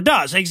he never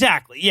does,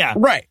 exactly, yeah.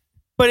 Right.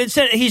 But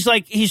instead, he's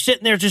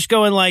sitting there just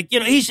going, like,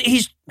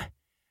 his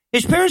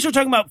parents were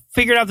talking about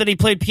figuring out that he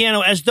played piano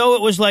as though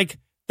it was like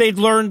they'd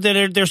learned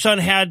that their son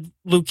had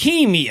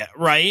leukemia,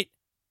 right?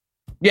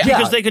 Yeah.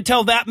 Because they could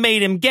tell that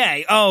made him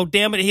gay. Oh,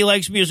 damn it, he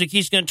likes music.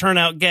 He's going to turn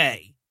out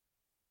gay.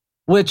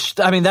 Which,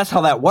 I mean, that's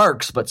how that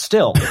works, but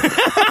still.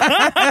 That's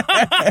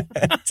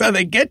how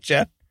they get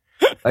you.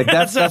 Like,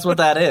 that's what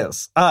that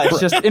is. It's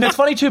just, and it's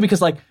funny, too,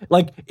 because, like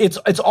it's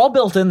all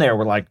built in there.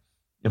 We're like,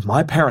 if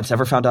my parents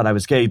ever found out I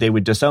was gay, they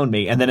would disown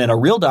me. And then in a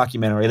real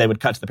documentary, they would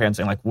cut to the parents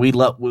saying, like,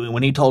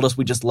 when he told us,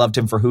 we just loved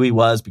him for who he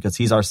was because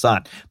he's our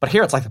son. But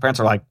here it's like the parents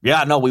are like,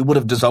 yeah, no, we would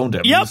have disowned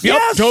him. Yep,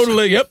 yes.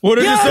 Totally. Yep, would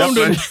have disowned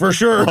him for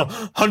sure.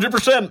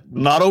 100%.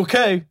 Not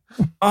okay.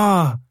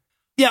 Yeah.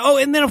 Oh,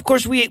 and then, of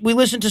course, we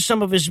listened to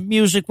some of his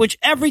music, which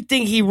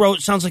everything he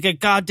wrote sounds like a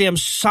goddamn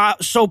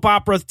soap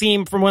opera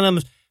theme from one of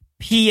them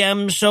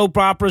PM soap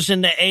operas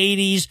in the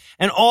 80s,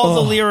 and all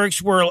the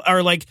lyrics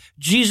are like,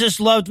 Jesus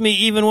loved me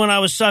even when I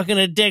was sucking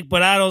a dick,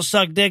 but I don't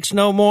suck dicks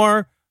no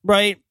more,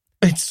 right?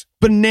 It's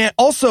banana.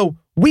 Also,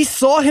 we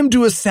saw him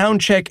do a sound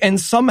check and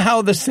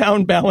somehow the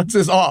sound balance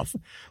is off.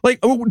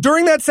 Like,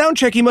 during that sound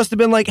check, he must have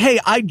been like,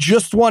 hey, I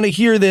just want to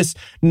hear this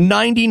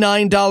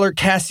 $99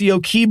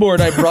 Casio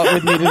keyboard I brought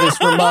with me to this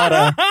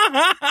Ramada.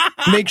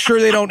 Make sure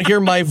they don't hear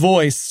my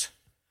voice.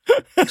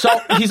 So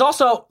he's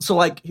also,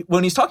 like,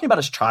 when he's talking about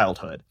his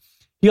childhood,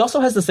 he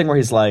also has this thing where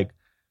he's like,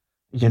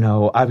 I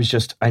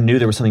knew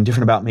there was something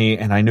different about me,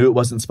 and I knew it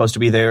wasn't supposed to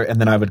be there. And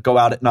then I would go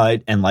out at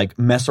night and, like,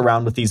 mess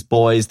around with these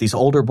boys, these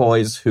older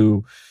boys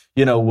who,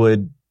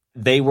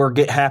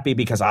 get happy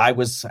because I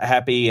was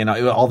happy and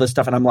all this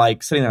stuff. And I'm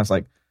like sitting there, I was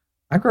like,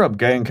 I grew up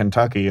gay in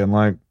Kentucky, and,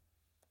 like,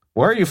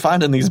 where are you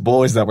finding these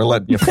boys that were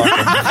letting you fuck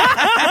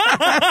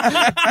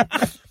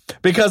them?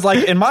 Because,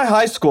 like, in my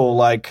high school,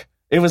 like,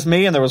 it was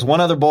me and there was one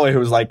other boy who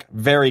was, like,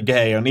 very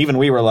gay. And even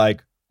we were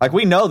like,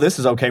 we know this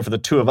is okay for the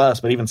two of us,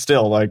 but even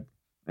still, like,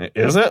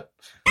 is it?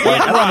 Like,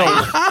 I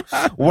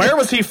don't know. Where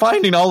was he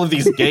finding all of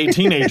these gay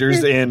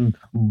teenagers in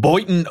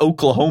Boynton,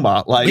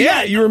 Oklahoma? Like,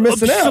 yeah, you were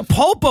missing out.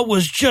 Sepulpa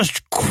was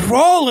just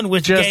crawling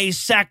with gay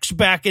sex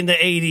back in the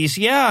 80s.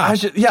 Yeah. I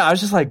was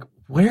just like,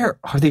 where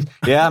are these?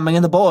 Yeah, me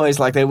and the boys,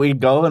 like, we'd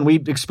go and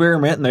we'd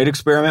experiment, and they'd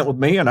experiment with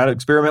me, and I'd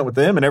experiment with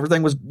them, and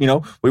everything was,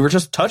 we were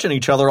just touching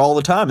each other all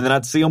the time, and then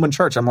I'd see them in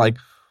church. I'm like,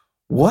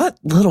 what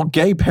little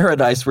gay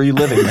paradise were you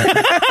living in?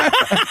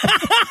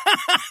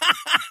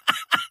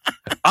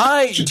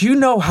 Do you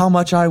know how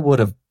much I would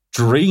have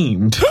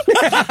dreamed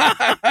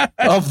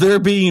of there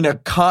being a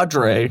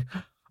cadre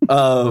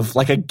of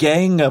like a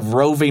gang of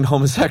roving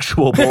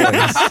homosexual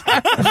boys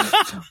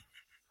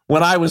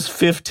when I was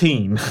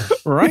 15.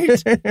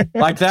 Right.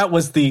 Like that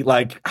was the,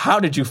 like, how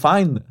did you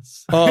find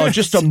this? Oh,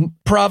 just a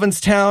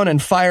Provincetown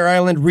and Fire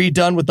Island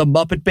redone with the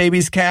Muppet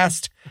Babies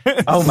cast.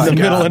 Oh my in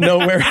the God. middle of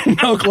nowhere in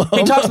Oklahoma.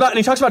 He talks about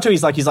too.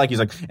 He's like,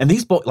 and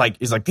these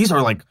these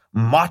are like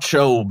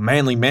macho,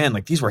 manly men.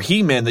 Like these were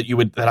he-men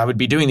that I would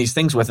be doing these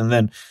things with. And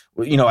then,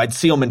 you know, I'd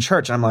see them in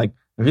church. And I'm like,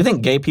 if you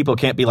think gay people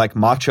can't be like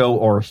macho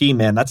or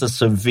he-men, that's a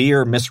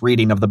severe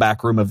misreading of the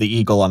back room of the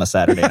Eagle on a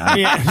Saturday night.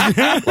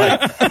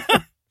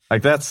 Yeah.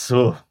 Like that's.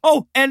 Ugh.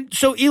 Oh, and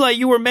so Eli,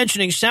 you were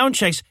mentioning sound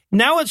checks.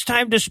 Now it's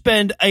time to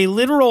spend a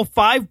literal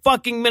 5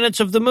 fucking minutes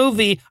of the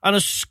movie on a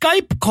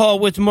Skype call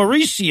with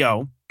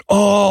Mauricio.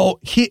 Oh,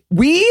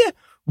 we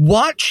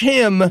watch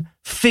him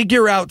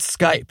figure out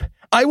Skype.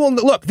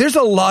 Look, there's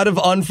a lot of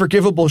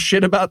unforgivable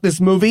shit about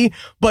this movie,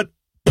 but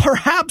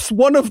perhaps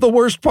one of the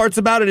worst parts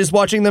about it is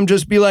watching them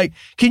just be like,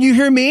 can you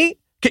hear me?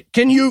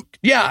 Can you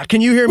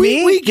hear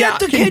me? We get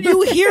the can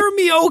you hear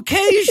me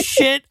okay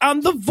shit on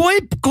the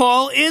VoIP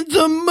call in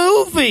the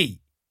movie.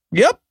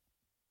 Yep.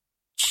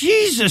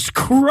 Jesus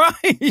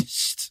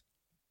Christ.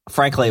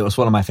 Frankly, it was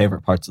one of my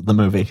favorite parts of the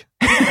movie.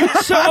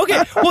 So,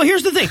 okay. Well,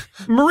 here's the thing.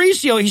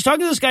 Mauricio, he's talking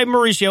to this guy,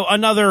 Mauricio,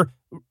 another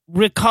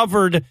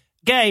recovered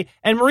gay.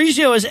 And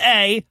Mauricio is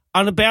A,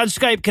 on a bad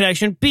Skype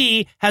connection.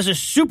 B, has a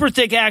super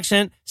thick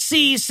accent.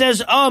 C,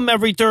 says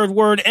every third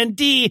word. And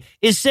D,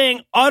 is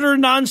saying utter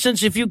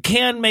nonsense if you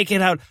can make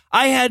it out.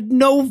 I had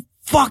no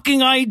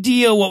fucking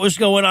idea what was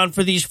going on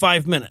for these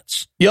 5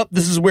 minutes. Yep,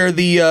 this is where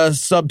the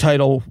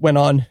subtitle went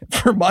on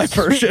for my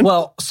version.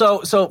 Well,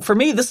 so for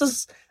me,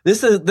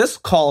 this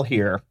call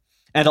here,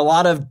 and a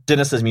lot of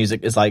Dennis's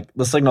music is like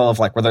the signal of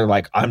like where they're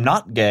like, I'm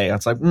not gay. And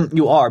it's like,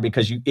 you are,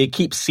 because it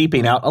keeps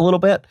seeping out a little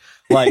bit.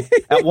 Like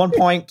at one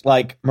point,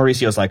 like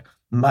Mauricio's like,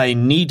 my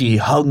needy,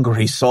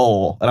 hungry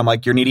soul. And I'm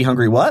like, your needy,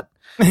 hungry what?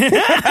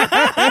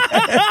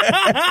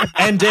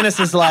 And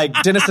Dennis is like,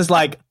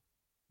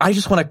 I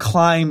just want to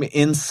climb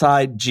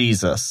inside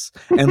Jesus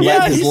and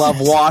let his love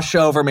wash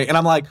over me. And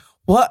I'm like,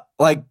 what?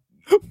 Like,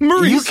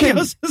 Mauricio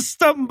says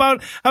something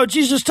about how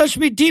Jesus touched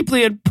me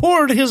deeply and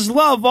poured his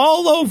love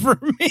all over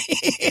me.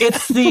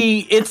 It's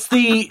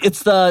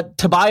the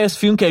Tobias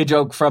Funke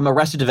joke from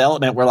Arrested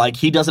Development where like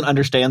he doesn't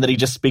understand that he's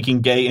just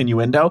speaking gay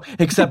innuendo,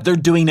 except they're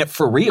doing it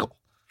for real.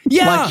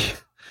 Yeah.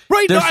 Like,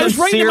 right. No, I was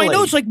writing in my sincerely.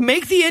 notes like,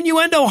 make the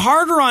innuendo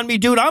harder on me,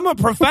 dude. I'm a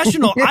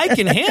professional. I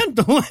can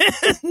handle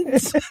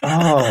it.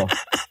 Oh,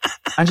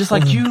 I'm just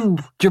like,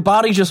 your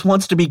body just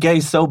wants to be gay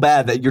so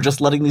bad that you're just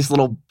letting these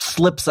little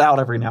slips out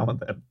every now and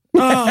then.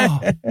 Oh.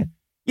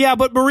 Yeah,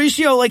 but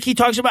Mauricio, like, he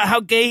talks about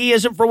how gay he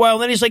isn't for a while,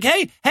 and then he's like,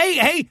 hey,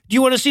 do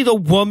you want to see the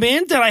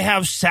woman that I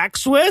have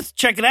sex with?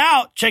 Check it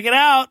out,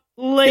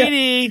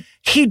 lady. Yeah.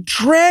 He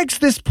drags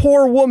this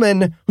poor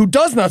woman who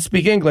does not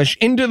speak English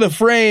into the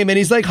frame, and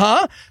he's like,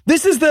 huh?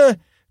 This is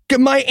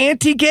my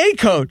anti-gay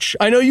coach.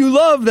 I know you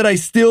love that I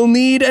still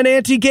need an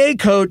anti-gay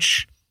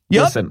coach.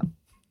 Yep.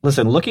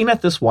 Listen, looking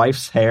at this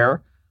wife's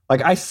hair,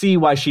 like, I see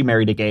why she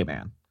married a gay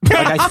man.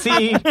 Like I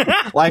see,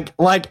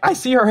 like I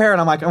see her hair,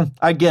 and I'm like, oh,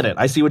 I get it.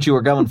 I see what you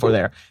were going for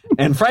there.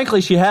 And frankly,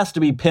 she has to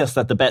be pissed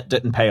that the bet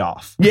didn't pay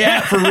off.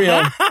 Yeah, for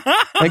real.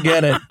 I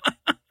get it.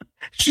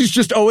 She's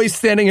just always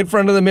standing in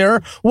front of the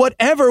mirror.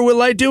 Whatever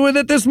will I do with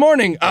it this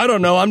morning? I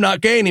don't know. I'm not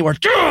gay anymore.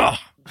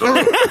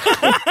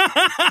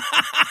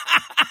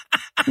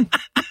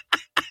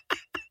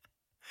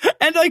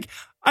 And like,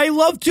 I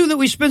love, too, that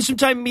we spend some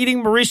time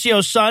meeting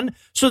Mauricio's son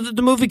so that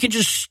the movie can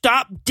just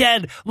stop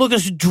dead, look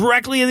us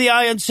directly in the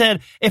eye and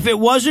said, if it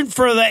wasn't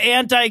for the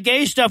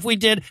anti-gay stuff we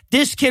did,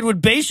 this kid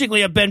would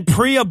basically have been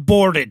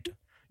pre-aborted.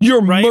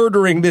 You're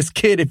murdering this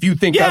kid if you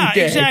think I'm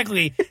gay. Yeah,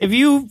 exactly. If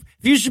you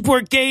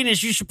support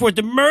gayness, you support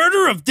the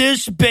murder of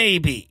this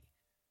baby.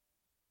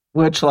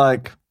 Which,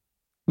 like,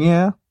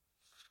 yeah.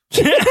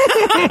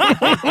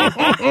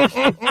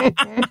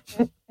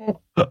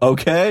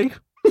 Okay.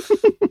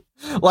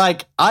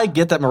 Like, I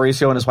get that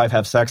Mauricio and his wife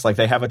have sex, like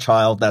they have a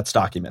child, that's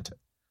documented.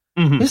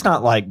 Mm-hmm. He's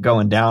not like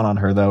going down on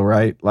her though,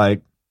 right?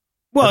 Like,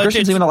 well, are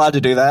Christians even allowed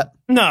to do that?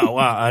 No,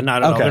 not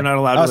at all. They're not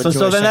allowed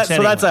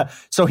to.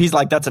 So he's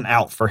like, that's an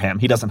out for him.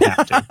 He doesn't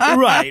have to.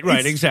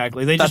 right,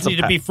 exactly. They just need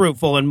to be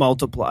fruitful and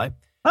multiply.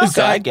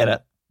 Okay, I get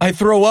it. I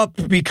throw up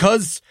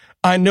because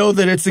I know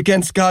that it's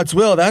against God's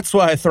will. That's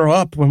why I throw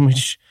up when we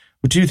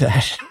do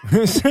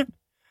that.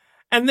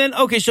 And then,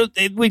 okay, so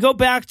we go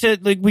back to,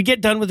 like, we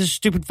get done with this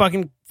stupid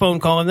fucking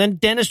phone call, and then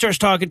Dennis starts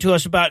talking to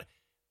us about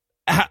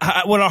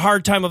what a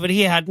hard time of it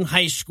he had in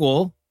high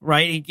school,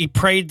 right? He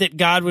prayed that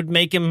God would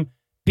make him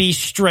be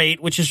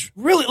straight, which is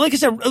really, like I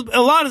said,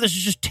 a lot of this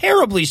is just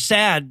terribly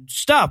sad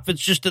stuff.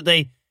 It's just that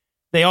they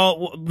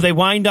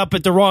wind up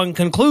at the wrong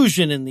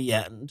conclusion in the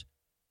end.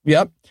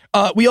 Yep.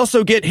 We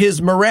also get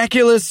his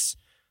miraculous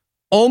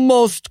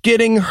almost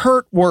getting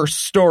hurt worse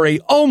story.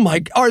 Oh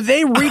my, are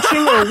they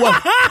reaching or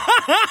what?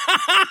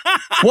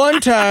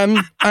 One time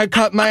I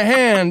cut my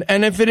hand,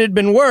 and if it had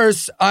been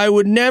worse, I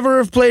would never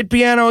have played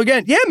piano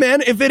again. Yeah,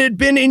 man, if it had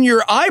been in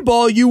your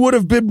eyeball, you would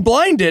have been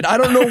blinded. I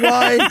don't know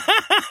why.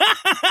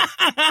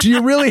 Do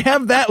you really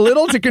have that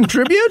little to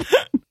contribute?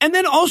 And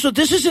then also,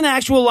 this is an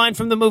actual line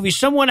from the movie.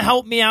 Someone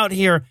help me out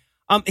here.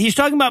 He's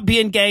talking about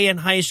being gay in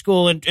high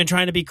school and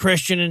trying to be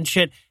Christian and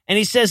shit. And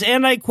he says,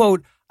 and I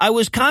quote, I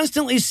was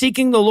constantly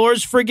seeking the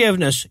Lord's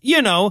forgiveness.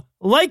 You know,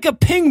 like a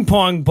ping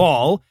pong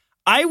ball.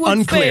 I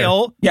would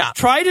fail,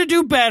 try to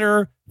do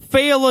better,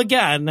 fail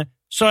again.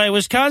 So I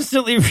was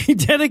constantly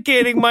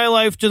rededicating my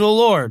life to the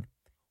Lord.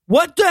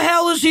 What the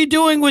hell is he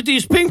doing with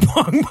these ping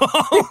pong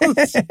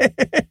balls?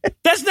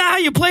 That's not how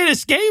you play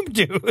this game,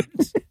 dude.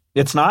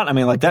 It's not? I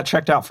mean, like, that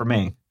checked out for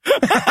me.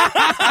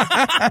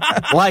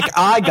 Like,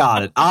 I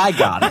got it.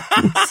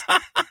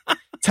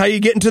 It's how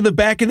you get into the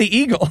back of the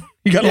eagle.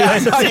 You got to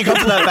that's how you go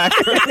to that back.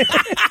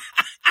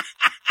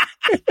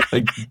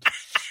 Like,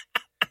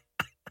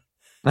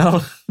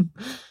 no.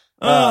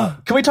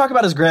 Can we talk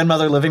about his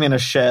grandmother living in a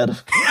shed?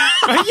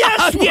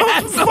 Yes,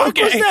 what the fuck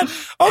was that?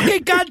 Okay,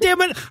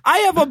 goddammit. I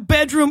have a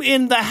bedroom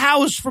in the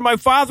house for my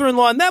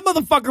father-in-law, and that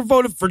motherfucker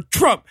voted for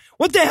Trump.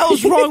 What the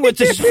hell's wrong with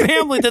this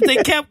family that they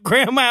kept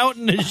grandma out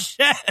in a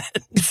shed?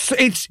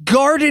 It's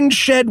garden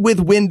shed with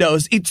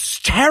windows. It's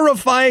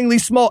terrifyingly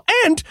small.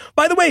 And,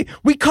 by the way,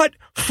 we cut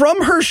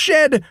from her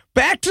shed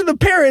back to the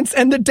parents,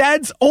 and the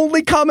dad's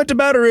only comment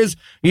about her is,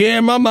 yeah,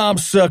 my mom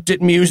sucked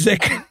at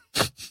music.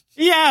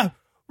 Yeah.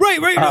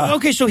 Right.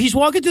 Okay, so he's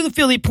walking through the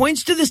field. He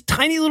points to this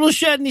tiny little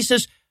shed, and he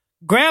says,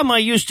 Grandma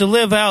used to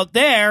live out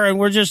there. And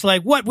we're just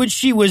like, what, when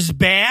she was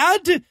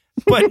bad?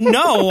 But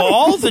no,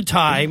 all the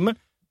time.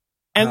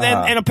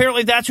 And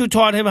apparently that's who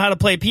taught him how to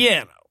play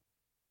piano.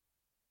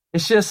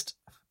 It's just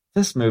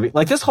this movie,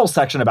 like this whole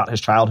section about his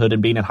childhood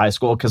and being in high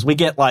school, because we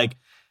get like,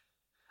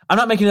 I'm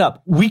not making it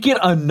up. We get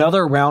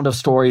another round of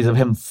stories of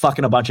him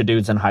fucking a bunch of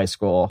dudes in high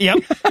school.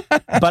 Yep.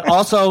 But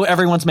also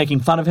everyone's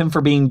making fun of him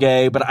for being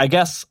gay. But I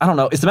guess, I don't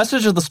know. Is the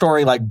message of the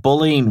story like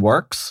bullying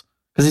works?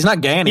 Because he's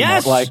not gay anymore.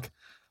 Yes.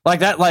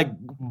 Like that, like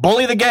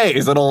bully the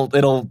gays.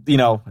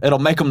 It'll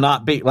make them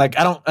not be like,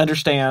 I don't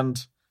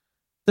understand.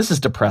 This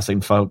is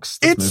depressing, folks.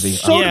 This it's movie.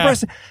 So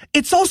depressing.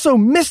 It's also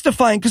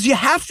mystifying because you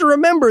have to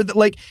remember that,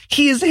 like,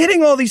 he is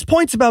hitting all these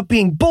points about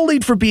being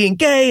bullied for being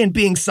gay and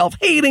being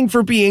self-hating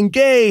for being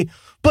gay.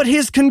 But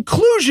his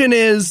conclusion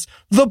is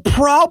the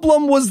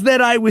problem was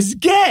that I was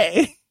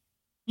gay.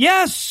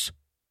 Yes.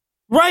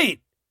 Right.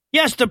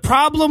 Yes. The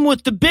problem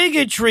with the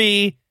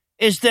bigotry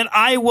is that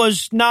I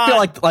was not.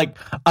 I feel like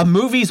a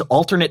movie's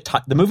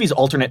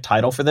alternate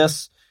title for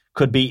this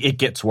could be "It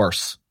Gets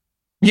Worse."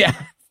 Yeah.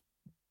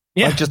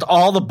 Yeah. Like just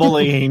all the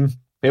bullying.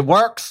 It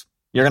works.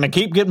 You're going to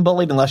keep getting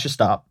bullied unless you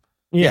stop.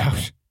 Yeah.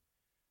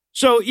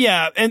 So,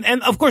 yeah.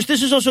 And of course,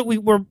 this is also,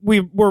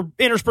 we're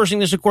interspersing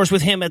this, of course,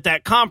 with him at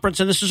that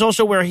conference. And this is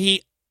also where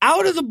he,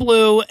 out of the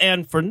blue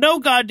and for no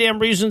goddamn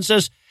reason,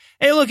 says,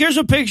 hey, look, here's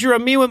a picture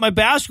of me with my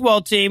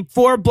basketball team,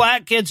 4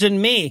 black kids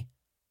and me.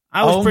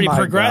 I was pretty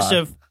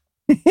progressive.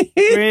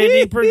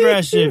 Pretty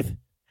progressive.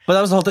 But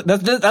that was the whole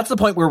thing. That's the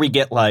point where we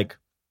get like,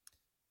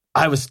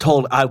 I was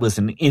told I was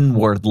an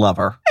inward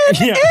lover.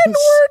 Inward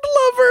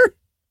lover.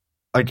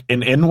 Like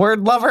an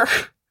inward lover?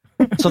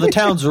 So the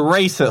town's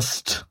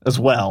racist as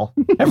well.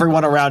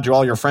 Everyone around you,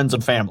 all your friends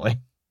and family.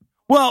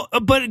 Well,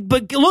 but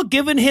look,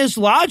 given his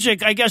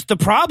logic, I guess the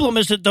problem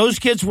is that those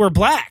kids were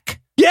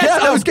black.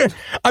 Yes, that was good.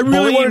 I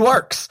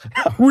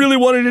really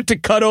wanted it to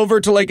cut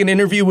over to like an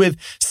interview with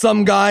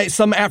some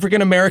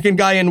African-American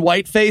guy in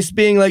whiteface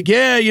being like,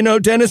 yeah, you know,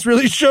 Dennis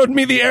really showed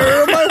me the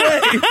error of my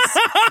ways.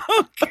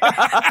 Oh,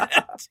 God.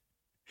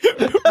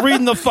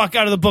 Reading the fuck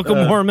out of the Book of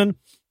Mormon.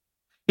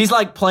 He's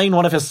like playing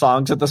one of his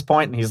songs at this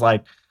point, and he's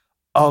like,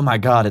 oh my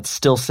God, it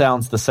still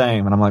sounds the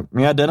same. And I'm like,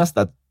 yeah, Dennis,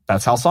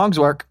 that's how songs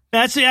work.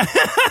 That's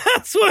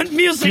what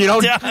music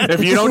does.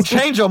 If you don't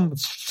change them,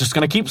 it's just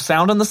going to keep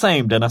sounding the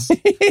same, Dennis.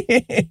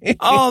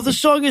 Oh, the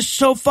song is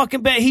so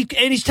fucking bad.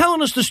 He's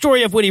telling us the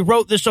story of when he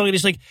wrote this song, and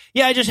he's like,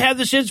 yeah, I just had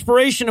this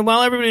inspiration, and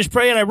while everybody was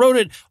praying, I wrote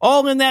it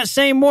all in that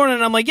same morning.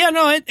 And I'm like, yeah,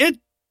 no,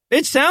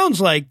 it sounds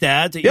like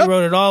that you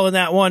wrote it all in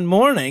that one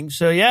morning.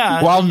 So,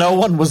 yeah. While no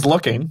one was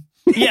looking.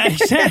 Yeah,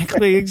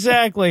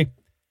 exactly.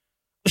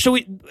 So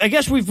I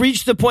guess we've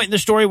reached the point in the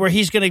story where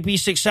he's going to be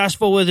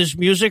successful with his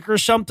music or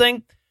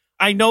something.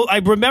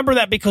 I remember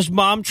that because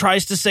Mom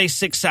tries to say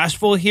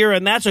successful here,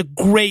 and that's a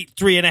great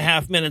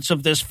 3.5 minutes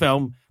of this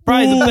film.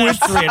 Probably the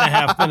best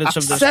 3.5 minutes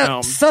of this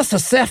film. So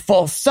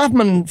successful.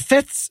 Someone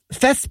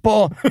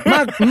festival.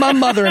 My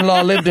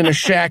mother-in-law lived in a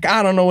shack.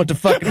 I don't know what to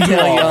fucking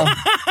tell y'all.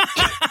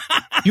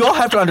 You all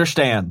have to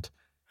understand,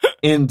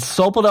 in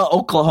Sopoda,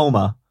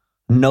 Oklahoma,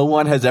 no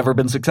one has ever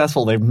been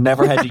successful. They've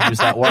never had to use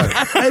that word.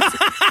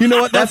 You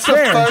know what? That's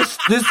fair.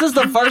 This is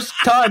the first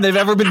time they've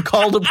ever been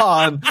called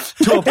upon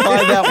to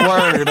apply that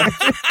word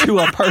to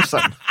a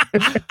person.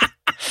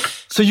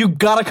 So you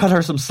gotta cut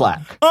her some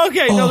slack.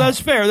 Okay, no,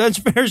 that's fair. That's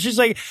fair. She's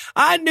like,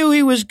 I knew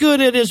he was good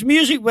at his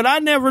music, but I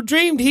never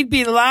dreamed he'd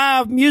be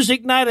live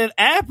music night at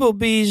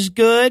Applebee's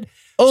good.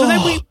 So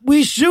then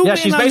we zoom in. Yeah,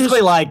 she's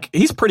basically like,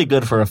 he's pretty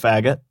good for a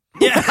faggot.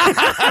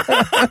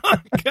 Yeah.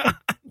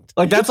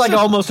 Like, that's like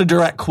almost a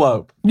direct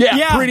quote.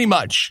 Yeah, pretty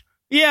much.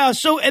 Yeah,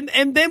 so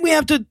and then we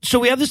have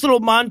this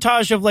little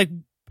montage of like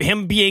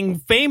him being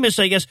famous,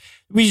 I guess.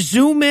 We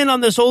zoom in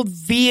on this old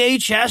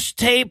VHS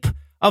tape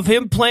of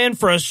him playing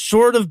for a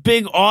sort of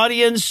big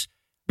audience,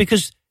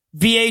 because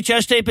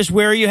VHS tape is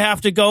where you have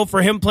to go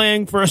for him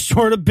playing for a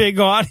sort of big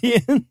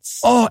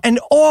audience. Oh, and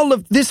all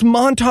of this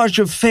montage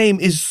of fame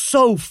is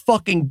so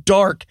fucking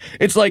dark.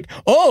 It's like,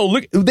 oh,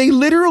 look, they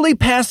literally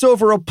pass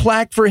over a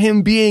plaque for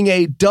him being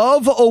a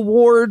Dove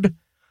Award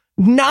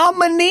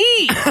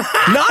nominee.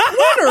 Not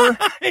winner.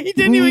 He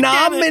didn't even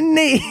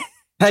nominee. Get it.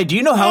 Hey, do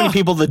you know how many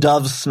people the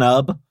Doves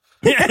snub?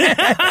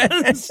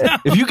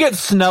 If you get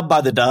snubbed by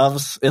the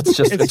Doves,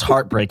 it's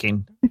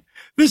heartbreaking.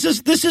 This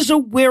is a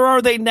where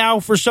are they now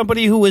for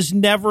somebody who was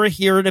never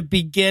here to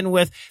begin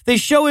with. They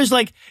show is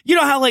like, you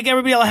know how like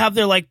everybody will have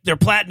their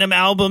platinum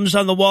albums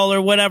on the wall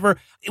or whatever.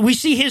 We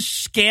see his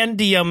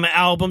Scandium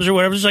albums or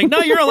whatever. It's like, no,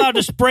 you're allowed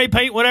to spray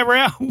paint whatever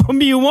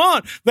album you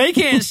want. They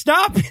can't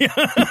stop you.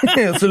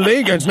 It's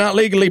illegal. It's not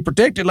legally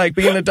protected like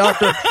being a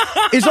doctor.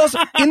 It's also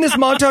in this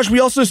montage, we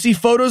also see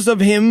photos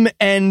of him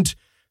and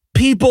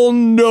people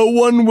no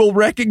one will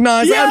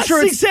recognize. Yes, I'm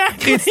sure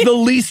it's the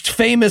least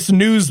famous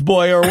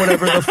newsboy or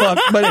whatever the fuck,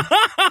 but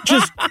it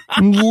just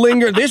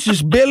linger. This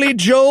is Billy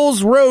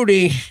Joel's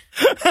roadie.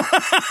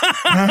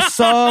 I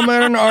saw him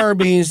at an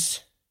Arby's.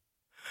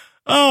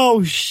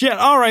 Oh, shit.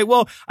 All right.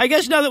 Well, I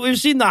guess now that we've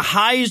seen the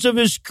highs of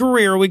his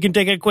career, we can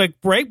take a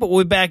quick break, but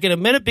we'll be back in a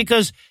minute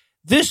because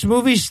this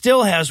movie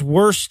still has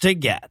worse to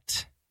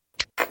get.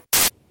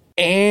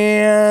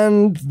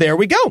 And there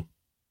we go.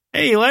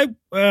 Hey, Eli,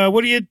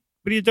 what are you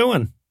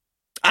doing?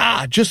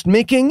 Just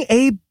making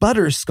a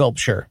butter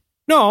sculpture.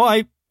 No,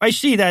 I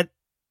see that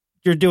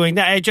you're doing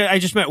that. I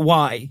just meant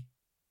why.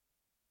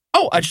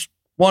 Oh, I just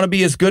want to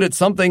be as good at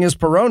something as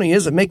Peroni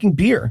is at making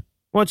beer.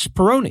 What's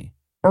Peroni?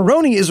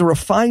 Peroni is a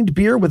refined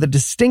beer with a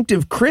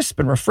distinctive, crisp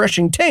and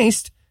refreshing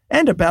taste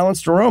and a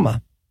balanced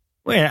aroma.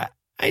 Wait,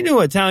 I knew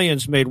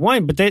Italians made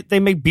wine, but they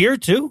make beer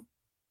too?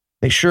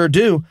 They sure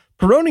do.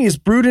 Peroni is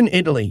brewed in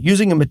Italy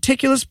using a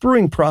meticulous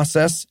brewing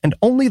process and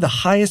only the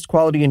highest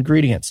quality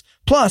ingredients.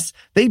 Plus,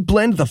 they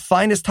blend the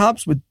finest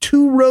hops with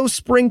 2-row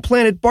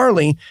spring-planted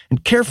barley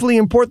and carefully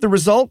import the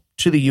result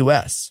to the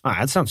U.S. Ah,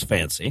 that sounds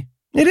fancy.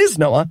 It is,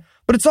 Noah,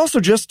 but it's also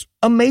just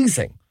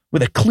amazing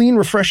with a clean,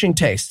 refreshing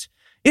taste.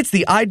 It's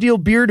the ideal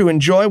beer to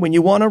enjoy when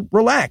you want to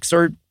relax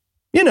or,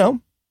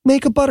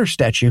 make a butter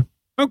statue.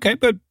 Okay,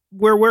 but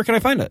where can I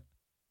find it?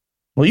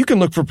 Well, you can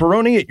look for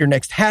Peroni at your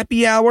next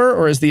happy hour,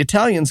 or as the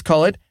Italians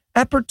call it,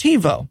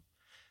 aperitivo.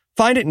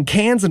 Find it in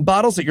cans and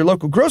bottles at your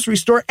local grocery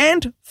store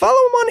and follow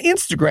them on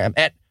Instagram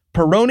at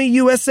Peroni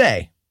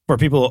USA. For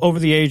people over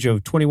the age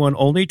of 21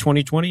 only,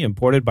 2020,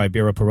 imported by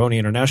Birra Peroni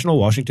International,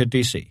 Washington,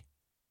 D.C.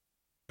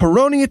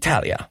 Peroni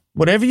Italia.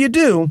 Whatever you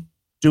do,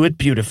 do it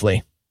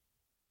beautifully.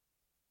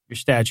 Your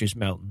statue's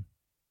melting.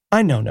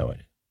 I know, Noah.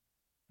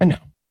 I know.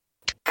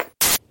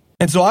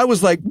 And so I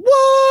was like,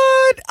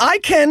 what? I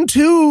can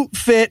too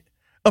fit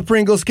a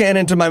Pringles can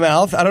into my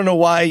mouth. I don't know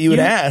why you would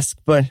ask,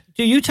 but...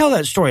 Do you tell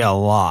that story a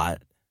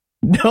lot?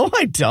 No,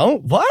 I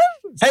don't. What?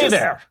 Hey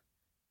there,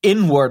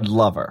 inward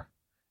lover.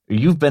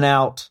 You've been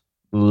out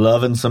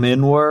loving some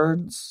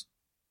inwards?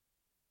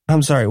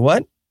 I'm sorry,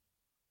 what?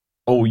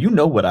 Oh, you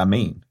know what I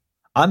mean.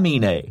 I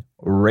mean a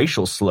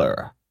racial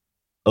slur.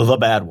 The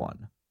bad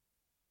one.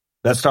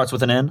 That starts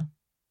with an N?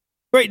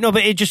 Right, no,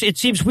 but it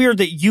seems weird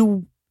that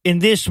you, in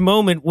this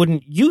moment,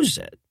 wouldn't use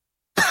it.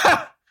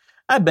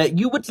 I bet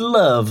you would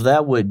love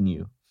that, wouldn't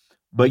you?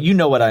 But you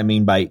know what I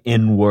mean by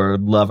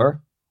inward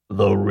lover.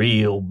 The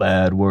real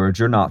bad words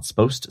you're not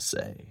supposed to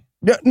say.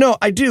 No,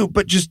 I do,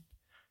 but just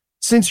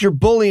since you're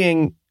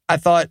bullying, I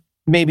thought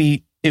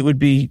maybe it would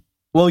be...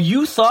 Well,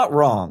 you thought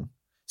wrong.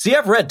 See,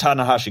 I've read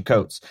Ta-Nehisi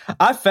Coates.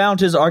 I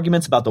found his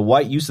arguments about the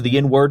white use of the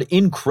N-word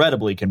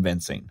incredibly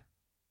convincing.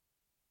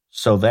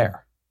 So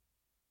there.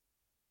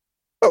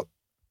 Oh,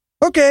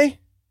 okay.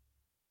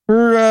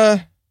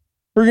 We're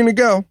gonna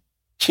go.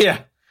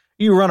 Yeah,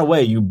 you run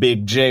away, you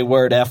big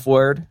J-word,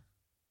 F-word.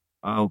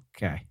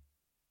 Okay.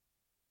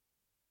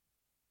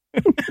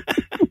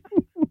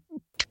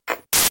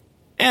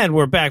 And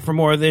we're back for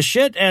more of this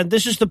shit. And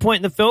this is the point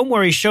in the film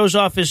where he shows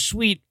off his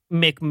sweet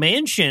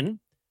McMansion.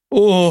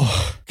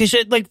 Oh, He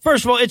said, like,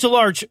 first of all, it's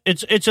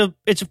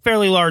a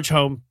fairly large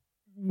home.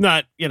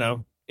 Not,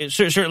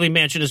 certainly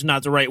mansion is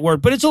not the right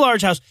word, but it's a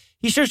large house.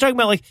 He starts talking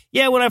about, like,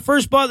 yeah, when I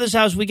first bought this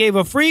house, we gave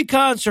a free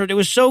concert. It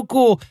was so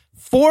cool.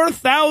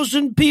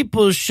 4,000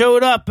 people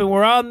showed up and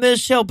were on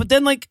this hill. But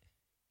then, like,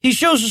 he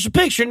shows us a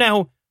picture.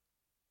 Now,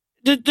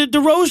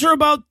 The rows are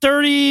about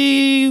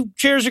 30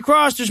 chairs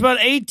across. There's about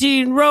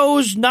 18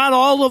 rows. Not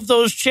all of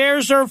those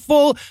chairs are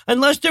full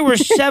unless there were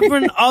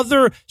 7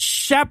 other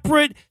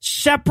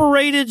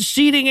separated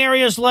seating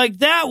areas like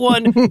that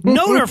one.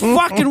 No, there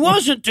fucking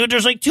wasn't, dude.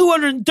 There's like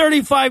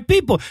 235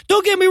 people.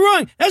 Don't get me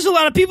wrong. That's a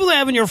lot of people to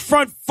have in your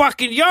front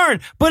fucking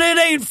yard, but it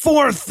ain't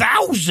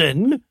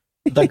 4,000.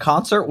 The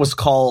concert was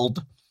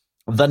called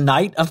The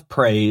Night of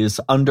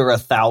Praise Under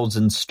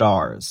 1,000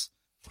 Stars.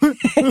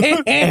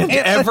 And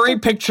every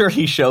picture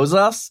he shows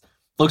us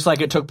looks like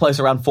it took place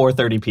around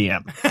 4:30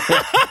 p.m.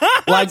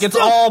 Like it's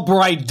all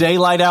bright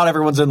daylight out.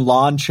 Everyone's in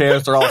lawn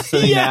chairs. They're all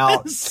sitting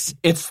out.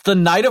 It's the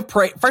night of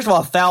praise. First of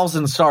all,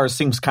 1,000 stars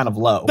seems kind of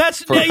low.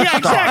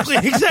 Exactly.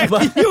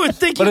 But, you would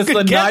think, but you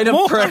could get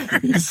more.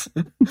 But it's the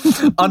night of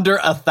praise under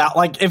 1,000.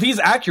 Like if he's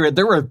accurate,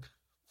 there were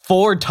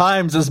 4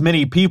 times as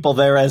many people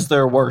there as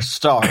there were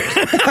stars.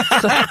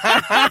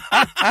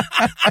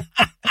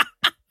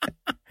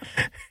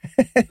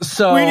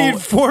 So we need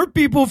 4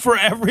 people for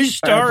every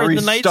star in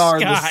the night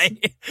sky.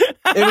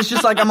 It was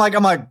just like, I'm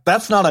like,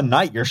 that's not a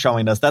night you're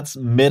showing us. That's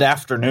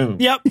mid-afternoon.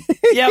 Yep.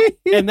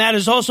 And that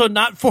is also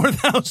not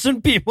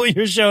 4,000 people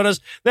you're showing us.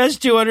 That's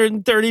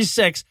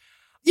 236.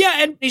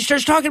 Yeah, and he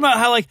starts talking about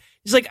how, like,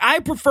 he's like, I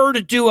prefer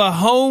to do a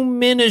home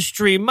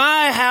ministry.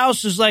 My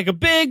house is like a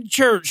big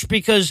church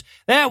because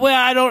that way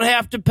I don't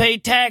have to pay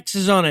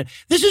taxes on it.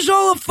 This is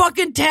all a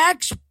fucking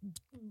tax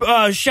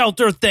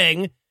shelter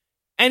thing.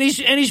 And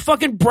he's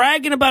fucking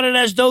bragging about it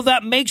as though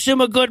that makes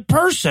him a good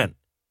person.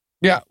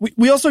 Yeah,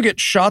 we also get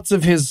shots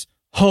of his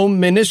home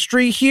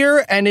ministry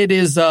here, and it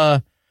is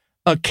a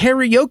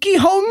karaoke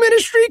home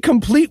ministry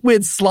complete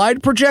with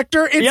slide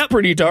projector. It's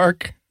pretty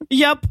dark.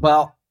 Yep.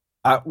 Well,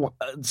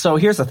 so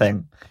here's the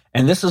thing,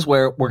 and this is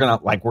where we're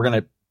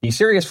gonna be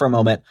serious for a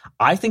moment.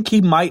 I think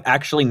he might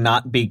actually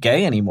not be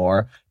gay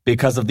anymore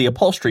because of the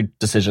upholstery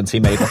decisions he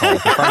made with all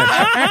of the furniture.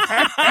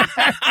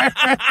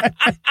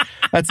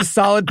 That's a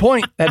solid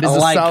point. That is a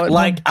solid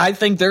point. I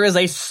think there is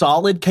a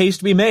solid case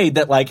to be made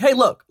that, like, hey,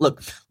 look,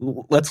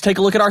 let's take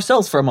a look at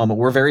ourselves for a moment.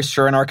 We're very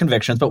sure in our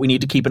convictions, but we need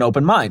to keep an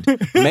open mind.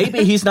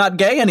 Maybe he's not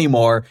gay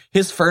anymore.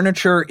 His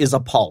furniture is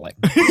appalling.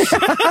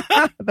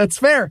 That's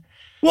fair.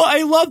 Well,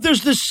 I love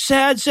there's this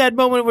sad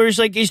moment where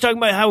he's talking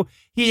about how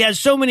he has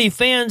so many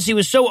fans. He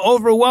was so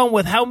overwhelmed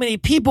with how many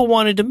people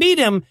wanted to meet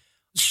him.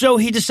 So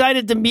he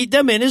decided to meet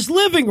them in his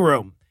living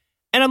room.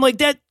 And I'm like,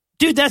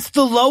 dude, that's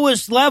the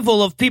lowest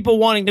level of people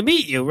wanting to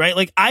meet you, right?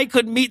 Like, I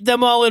could meet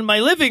them all in my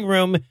living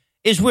room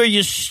is where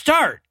you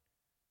start.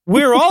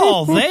 We're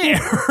all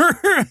there.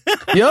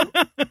 Yep.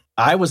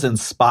 I was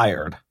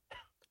inspired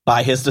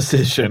by his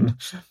decision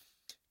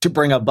to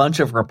bring a bunch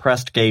of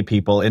repressed gay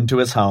people into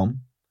his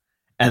home.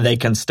 And they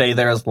can stay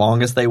there as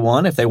long as they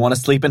want. If they want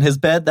to sleep in his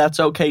bed, that's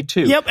okay,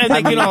 too. Yep, and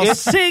they can all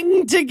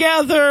sing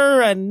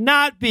together and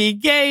not be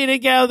gay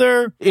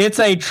together. It's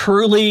a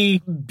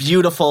truly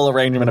beautiful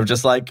arrangement of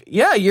just like,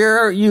 yeah,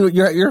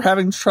 you're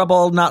having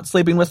trouble not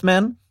sleeping with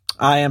men?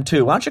 I am,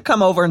 too. Why don't you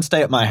come over and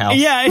stay at my house?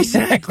 Yeah,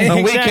 exactly.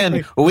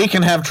 We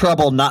can have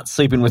trouble not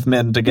sleeping with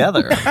men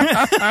together.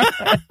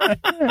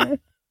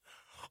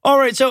 All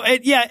right, so,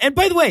 and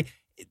by the way,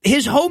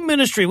 his home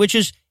ministry, which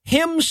is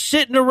him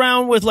sitting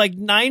around with like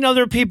 9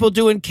 other people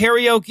doing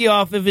karaoke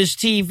off of his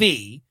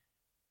TV.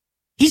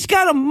 He's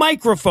got a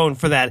microphone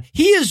for that.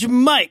 He is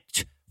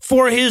mic'd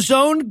for his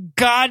own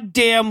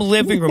goddamn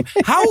living room.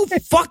 How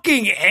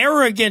fucking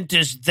arrogant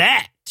is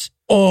that?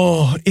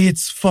 Oh,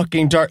 it's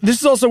fucking dark.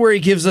 This is also where he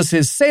gives us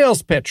his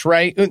sales pitch,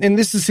 right? And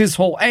this is his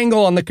whole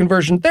angle on the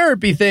conversion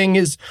therapy thing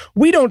is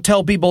we don't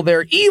tell people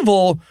they're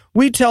evil.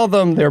 We tell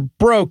them they're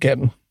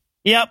broken.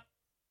 Yep.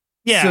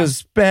 Yeah. This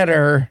is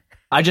better.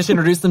 I just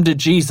introduced them to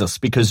Jesus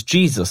because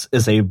Jesus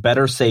is a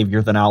better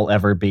savior than I'll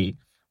ever be.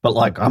 But,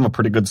 like, I'm a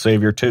pretty good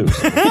savior, too.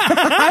 So.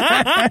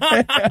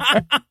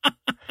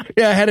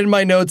 Yeah, I had in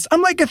my notes,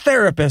 I'm like a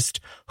therapist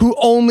who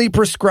only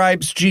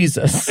prescribes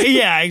Jesus.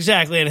 Yeah,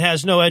 exactly. It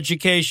has no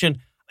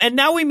education. And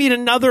now we meet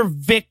another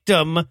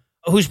victim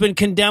who's been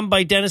condemned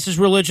by Dennis's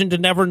religion to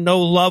never know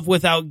love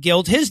without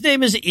guilt. His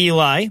name is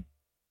Eli.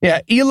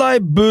 Yeah, Eli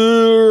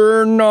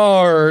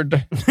Bernard.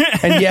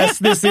 And yes,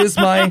 this is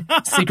my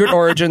secret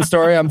origin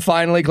story. I'm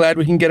finally glad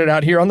we can get it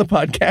out here on the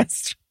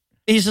podcast.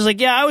 He says,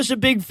 like, yeah, I was a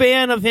big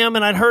fan of him,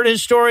 and I'd heard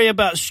his story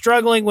about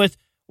struggling with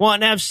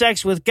wanting to have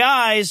sex with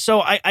guys,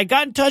 so I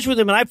got in touch with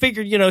him, and I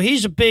figured,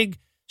 he's a big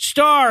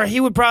star. He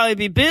would probably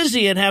be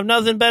busy and have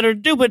nothing better to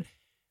do, but,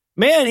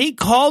 man, he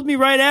called me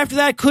right after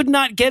that, could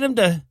not get him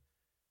to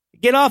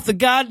get off the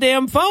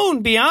goddamn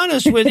phone, be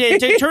honest with you.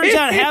 It turns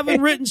out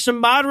having written some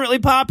moderately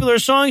popular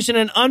songs in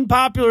an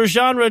unpopular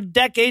genre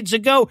decades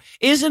ago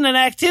isn't an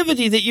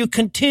activity that you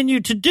continue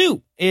to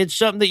do. It's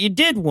something that you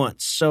did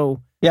once, so...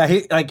 Yeah,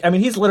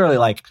 he's literally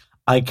like,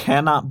 I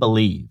cannot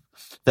believe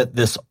that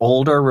this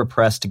older,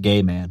 repressed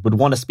gay man would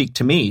want to speak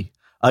to me,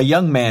 a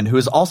young man who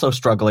is also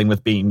struggling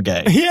with being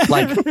gay. Yeah.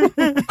 Like,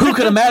 who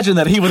could imagine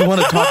that he would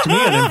want to talk to me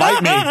and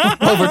invite me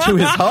over to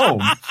his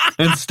home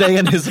and stay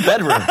in his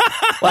bedroom?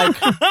 Like,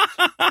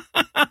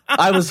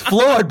 I was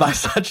floored by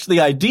such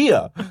the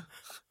idea.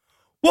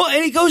 Well,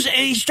 and he goes and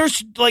he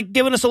starts like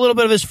giving us a little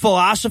bit of his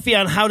philosophy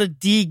on how to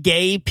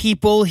de-gay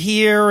people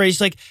here. He's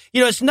like,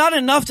 it's not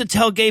enough to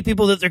tell gay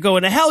people that they're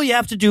going to hell. You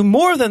have to do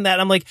more than that.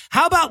 I'm like,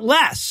 how about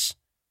less?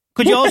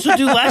 Could you also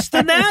do less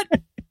than that?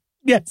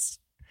 Yes.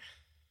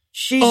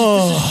 Jesus,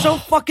 this is so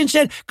fucking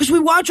sad. Because we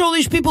watch all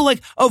these people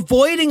like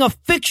avoiding a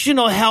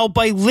fictional hell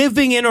by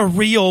living in a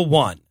real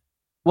one.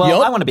 Well,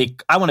 Yep.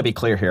 I want to be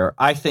clear here.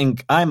 I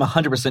think I'm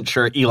 100%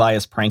 sure Eli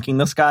is pranking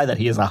this guy, that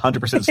he is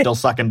 100% still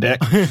sucking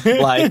dick.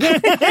 like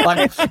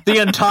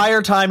the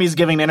entire time he's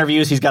giving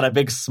interviews, he's got a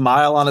big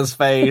smile on his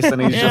face and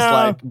he's just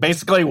like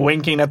basically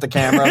winking at the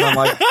camera. And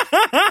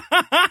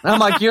I'm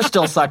like, you're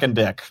still sucking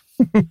dick.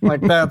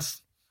 Like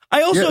this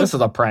is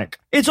a prank.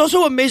 It's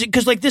also amazing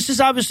because like this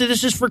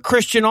is for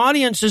Christian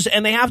audiences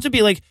and they have to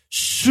be like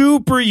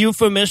super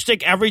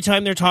euphemistic every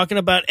time they're talking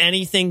about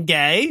anything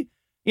gay.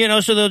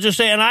 So they'll just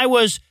say, and I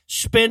was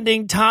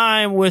spending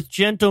time with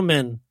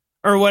gentlemen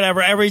or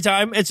whatever every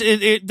time.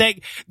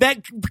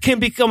 That can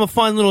become a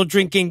fun little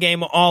drinking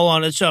game all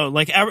on its own.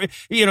 Like,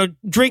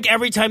 drink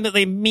every time that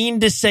they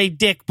mean to say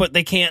dick, but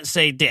they can't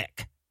say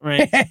dick,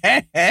 right?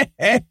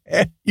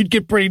 You'd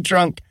get pretty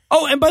drunk.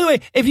 Oh, and by the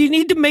way, if you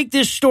need to make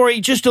this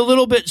story just a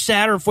little bit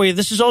sadder for you,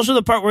 this is also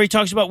the part where he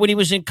talks about when he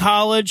was in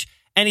college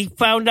and he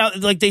found out,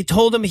 like, they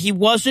told him he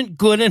wasn't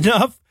good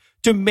enough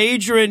to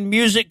major in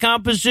music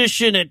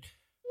composition at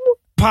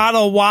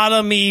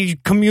Potawatomi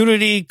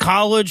Community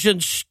College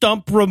and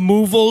Stump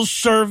Removal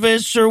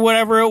Service or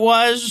whatever it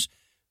was.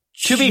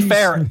 To be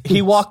fair,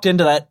 he walked in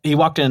there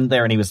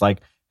and he was like,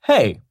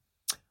 hey,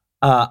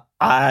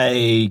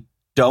 I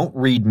don't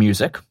read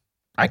music.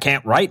 I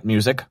can't write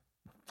music.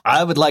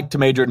 I would like to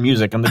major in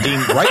music. And the dean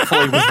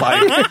rightfully was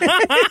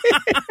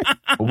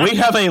like, we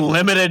have a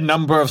limited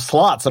number of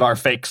slots at our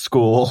fake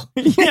school.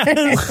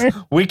 Yes.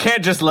 We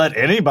can't just let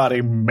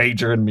anybody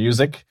major in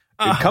music.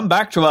 Come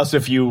back to us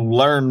if you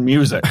learn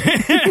music.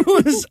 It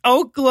was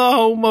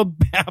Oklahoma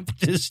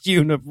Baptist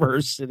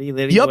University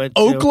that he went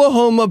to.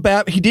 Oklahoma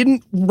Baptist. He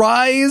didn't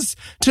rise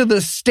to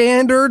the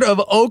standard of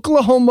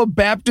Oklahoma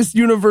Baptist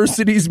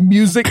University's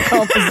music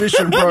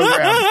composition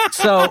program.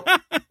 So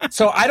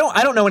I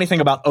don't know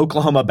anything about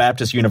Oklahoma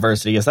Baptist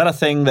University. Is that a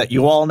thing that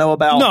you all know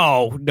about?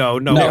 No.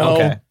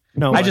 Okay.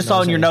 No. I just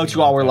saw in your notes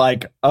you all were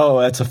like, "Oh,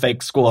 that's a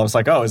fake school." I was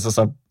like, "Oh, is this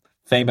a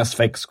famous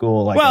fake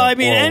school?" Like, well, I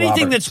mean,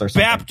 anything that's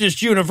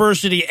Baptist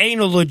University ain't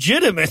a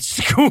legitimate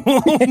school,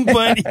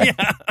 but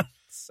yeah.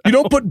 You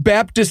don't put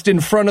Baptist in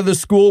front of the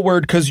school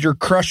word because you're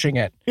crushing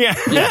it. Yeah.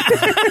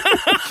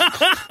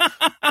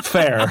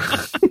 Fair.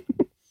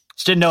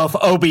 Just didn't know if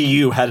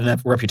OBU had a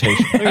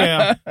reputation.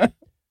 Yeah.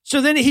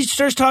 So then he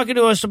starts talking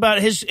to us about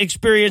his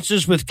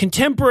experiences with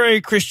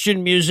contemporary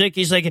Christian music.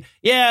 He's like,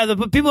 yeah, the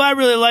people I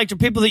really liked are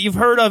people that you've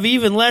heard of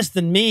even less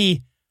than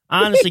me.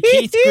 Honestly,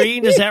 Keith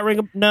Green, does that ring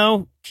up?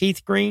 No,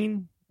 Keith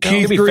Green. No.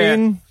 Keith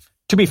Green.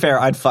 To be fair,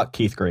 I'd fuck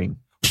Keith Green.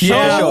 So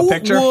show a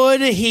picture.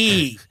 Would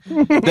he?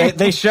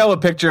 They show a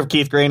picture of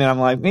Keith Green, and I'm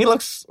like, he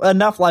looks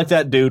enough like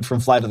that dude from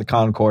Flight of the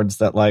Conchords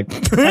that, like,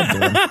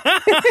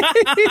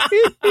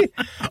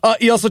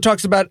 he also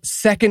talks about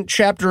second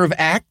chapter of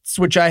Acts,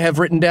 which I have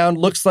written down.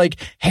 Looks like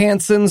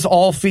Hanson's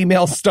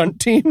all-female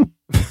stunt team.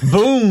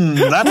 Boom,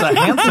 that's a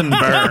Hanson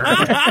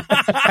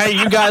burn. Hey,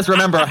 you guys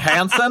remember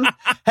Hanson?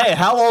 Hey,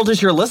 how old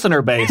is your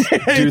listener base?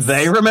 Do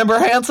they remember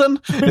Hanson?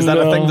 Is that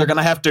a thing they're going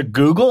to have to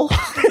Google?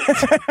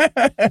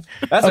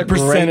 That's a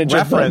percentage great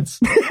reference.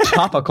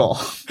 Topical.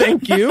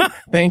 Thank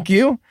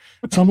you.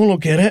 Someone will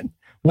get it.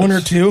 One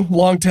or two,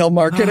 long tail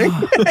marketing.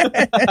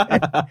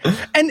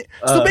 And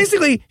so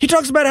basically, he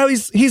talks about how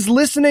he's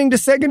listening to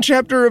second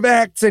chapter of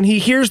Acts and he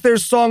hears their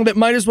song that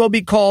might as well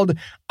be called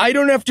I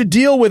Don't Have to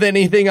Deal with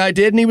Anything I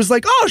Did. And he was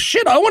like, oh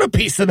shit, I want a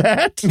piece of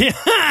that.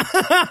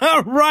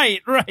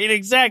 Right,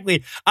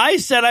 exactly. I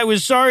said I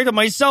was sorry to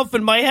myself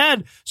in my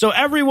head, so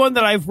everyone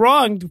that I've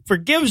wronged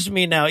forgives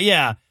me now.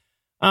 Yeah.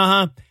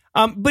 But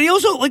he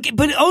also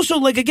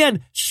like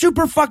again,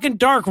 super fucking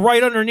dark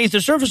right underneath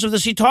the surface of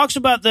this. He talks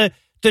about the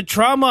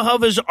trauma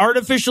of his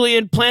artificially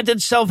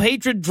implanted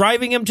self-hatred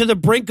driving him to the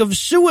brink of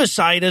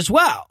suicide as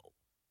well.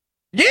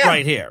 Yeah.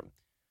 Right here.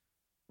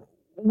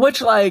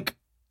 Which, like,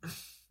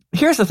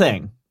 here's the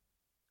thing.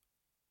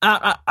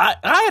 I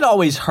had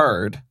always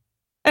heard,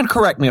 and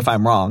correct me if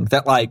I'm wrong,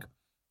 that, like,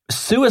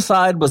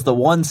 suicide was the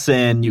one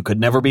sin you could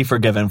never be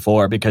forgiven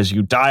for because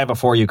you die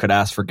before you could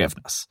ask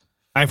forgiveness.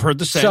 I've heard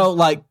the same. So,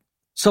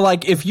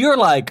 like, if you're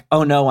like,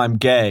 oh, no, I'm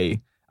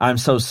gay, I'm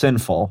so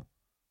sinful,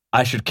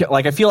 I should kill.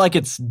 Like, I feel like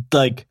it's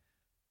like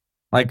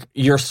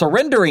you're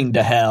surrendering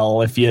to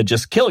hell if you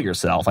just kill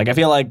yourself. Like, I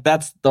feel like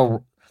that's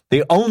the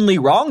only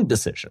wrong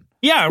decision.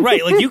 Yeah,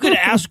 right. Like, you could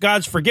ask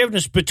God's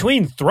forgiveness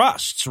between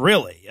thrusts,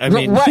 really. I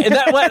mean, right.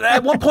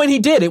 At one point he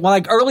did it.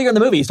 Like earlier in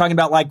the movie, he's talking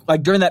about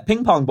like during that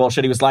ping pong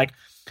bullshit. He was like,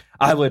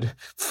 I would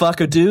fuck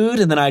a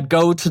dude and then I'd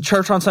go to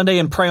church on Sunday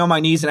and pray on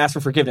my knees and ask for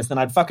forgiveness. Then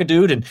I'd fuck a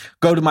dude and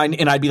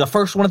and I'd be the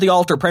first one at the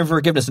altar praying for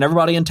forgiveness. And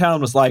everybody in town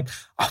was like,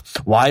 oh,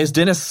 why is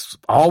Dennis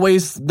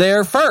always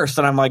there first?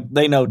 And I'm like,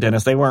 they know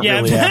Dennis. They weren't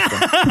really asking.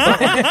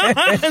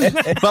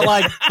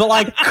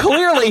 but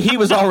clearly he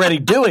was already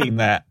doing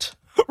that.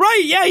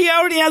 Right, yeah, he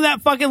already had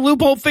that fucking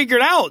loophole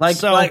figured out.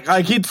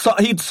 Like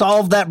he'd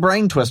solved that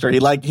brain twister.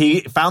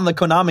 He found the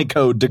Konami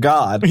code to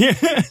God.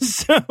 Yeah,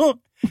 so...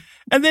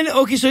 And then,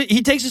 okay, so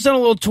he takes us on a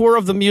little tour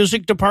of the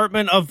music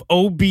department of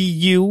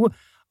OBU.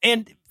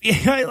 And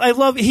I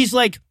love, he's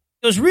like,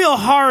 it was real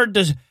hard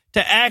to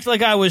act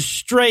like I was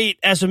straight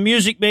as a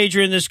music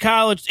major in this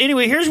college.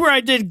 Anyway, here's where I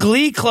did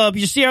Glee Club.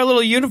 You see our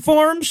little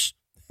uniforms?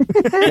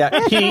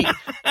 Yeah,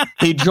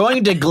 he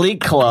joined a Glee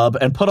Club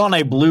and put on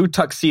a blue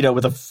tuxedo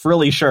with a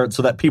frilly shirt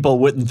so that people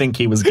wouldn't think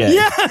he was gay.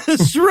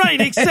 Yes, right,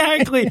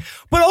 exactly.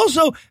 But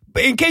also,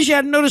 in case you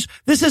hadn't noticed,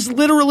 this has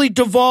literally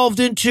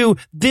devolved into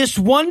This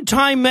One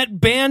Time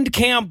at Band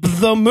Camp,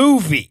 the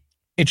movie.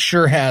 It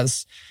sure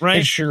has.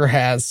 Right? It sure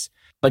has.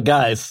 But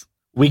guys,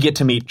 we get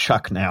to meet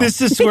Chuck now. This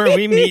is where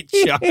we meet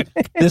Chuck.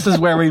 This is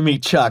where we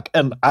meet Chuck,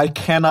 and I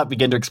cannot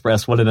begin to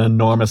express what an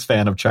enormous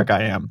fan of Chuck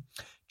I am.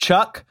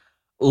 Chuck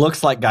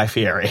looks like Guy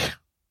Fieri.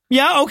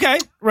 Yeah, okay,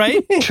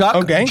 right.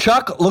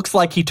 Chuck looks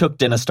like he took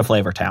Dennis to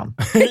Flavortown.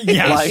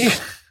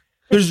 Yes.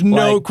 There's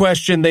no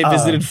question they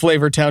visited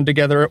Flavortown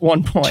together at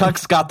one point.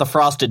 Chuck's got the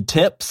frosted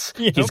tips.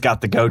 Yep. He's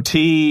got the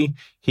goatee.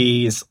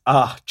 He's,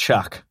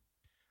 Chuck.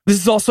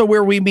 This is also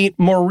where we meet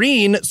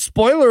Maureen.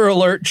 Spoiler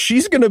alert,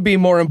 she's going to be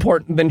more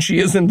important than she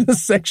is in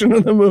this section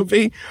of the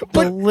movie.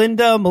 But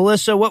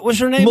Melissa, what was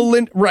her name?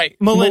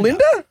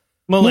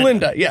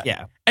 Melinda,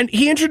 yeah. And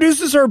he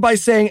introduces her by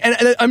saying,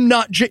 and I'm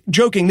not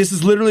joking, this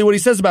is literally what he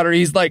says about her.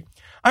 He's like,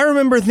 I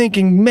remember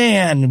thinking,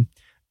 man,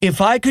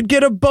 if I could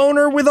get a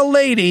boner with a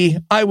lady,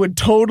 I would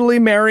totally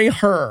marry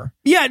her.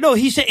 Yeah, no,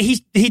 he said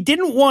he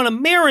didn't want to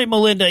marry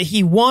Melinda.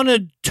 He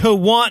wanted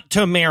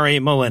to marry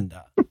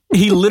Melinda.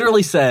 He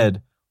literally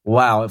said,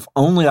 wow, if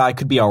only I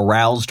could be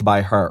aroused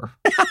by her.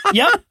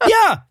 Yeah,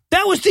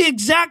 that was the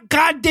exact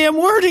goddamn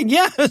wording,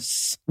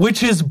 yes.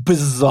 Which is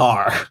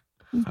bizarre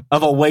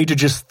of a way to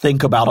just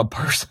think about a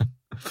person.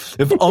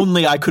 If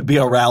only I could be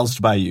aroused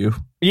by you.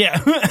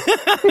 Yeah.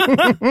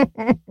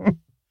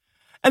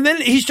 And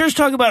then he starts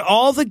talking about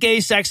all the gay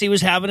sex he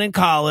was having in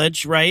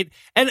college, right?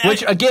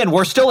 Which, again,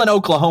 we're still in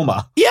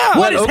Oklahoma. Yeah,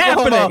 what is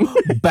happening?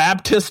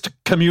 Baptist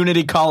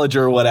Community College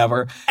or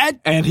whatever.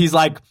 And he's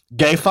like,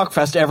 gay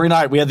fuckfest every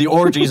night. We had the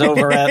orgies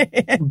over at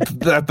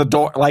the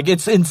door. Like,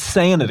 it's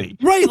insanity.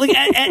 Right. Like,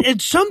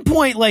 at some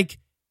point, like,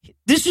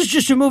 this is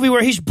just a movie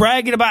where he's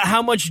bragging about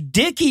how much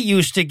dick he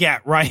used to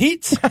get,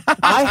 right?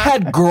 I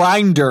had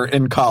Grindr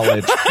in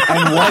college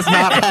and was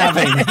not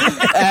having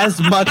as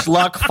much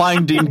luck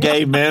finding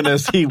gay men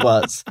as he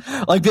was.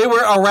 Like, they were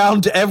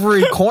around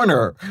every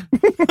corner.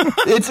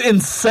 It's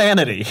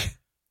insanity.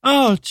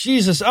 Oh,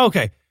 Jesus.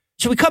 Okay.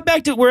 So we cut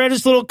back to, we're at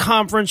his little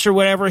conference or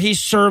whatever. He's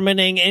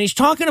sermoning, and he's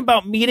talking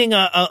about meeting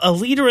a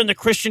leader in the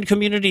Christian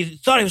community who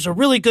thought he was a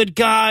really good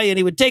guy, and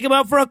he would take him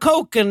out for a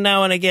Coke and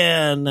now and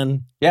again.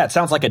 And yeah, it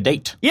sounds like a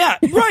date. Yeah,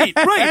 right.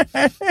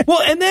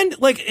 Well, and then,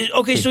 like,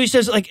 okay, so he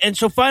says, like, and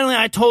so finally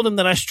I told him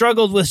that I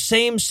struggled with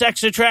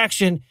same-sex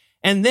attraction,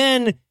 and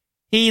then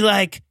he,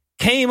 like,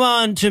 came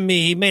on to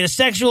me, he made a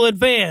sexual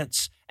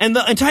advance, and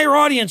the entire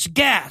audience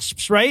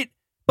gasps, right?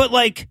 But,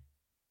 like,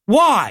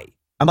 why?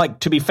 I'm like,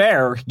 to be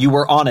fair, you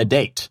were on a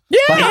date.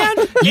 Yeah,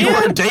 like, you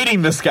were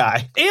dating this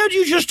guy. And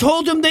you just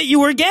told him that you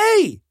were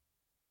gay.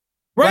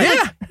 Right?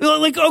 Yeah.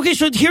 Like, okay,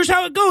 so here's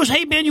how it goes.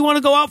 Hey, man, you want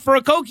to go out for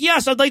a Coke?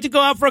 Yes, I'd like to go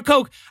out for a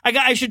Coke.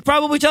 I should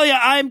probably tell you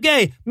I'm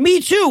gay.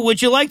 Me too.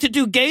 Would you like to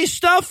do gay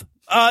stuff?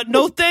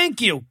 No, thank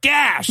you.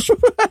 Gasp.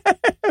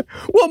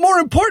 Well, more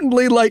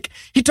importantly, like,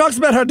 he talks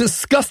about how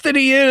disgusted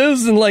he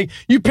is, and, like,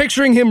 you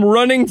picturing him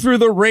running through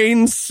the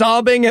rain,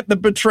 sobbing at the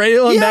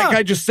betrayal, and that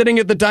guy just sitting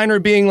at the diner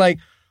being like,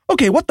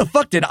 okay, what the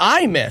fuck did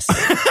I miss?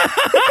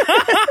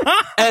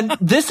 And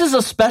this is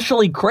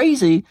especially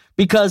crazy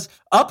because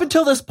up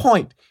until this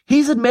point,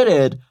 he's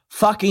admitted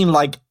fucking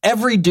like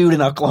every dude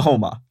in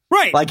Oklahoma.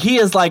 Right. Like he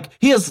has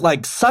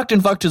sucked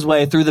and fucked his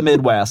way through the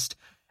Midwest.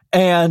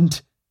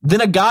 And then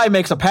a guy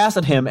makes a pass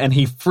at him and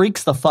he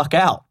freaks the fuck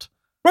out.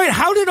 Right.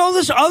 How did all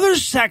this other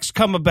sex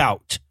come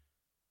about?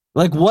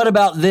 Like, what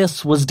about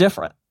this was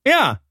different?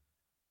 Yeah.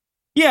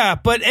 Yeah.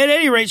 But at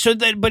any rate,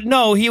 but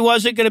no, he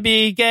wasn't going to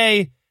be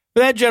gay. For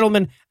that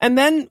gentleman. And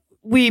then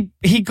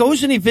he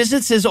goes and he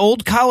visits his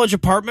old college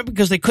apartment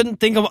because they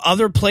couldn't think of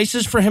other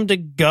places for him to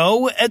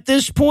go at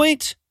this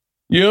point.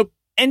 Yep.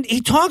 And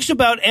he talks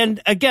about, and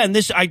again,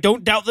 this, I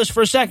don't doubt this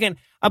for a second,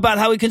 about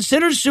how he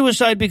considered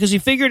suicide because he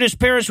figured his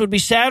parents would be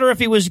sadder if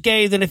he was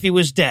gay than if he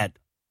was dead.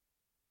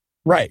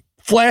 Right.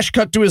 Flash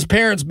cut to his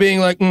parents being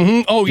like,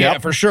 oh yeah,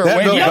 for sure.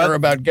 Way better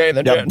about gay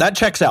than dead. That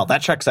checks out.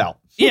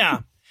 Yeah.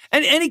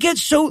 And he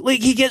gets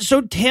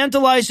so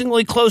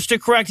tantalizingly close to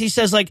correct. He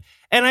says, like,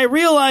 and I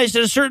realized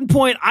at a certain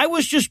point I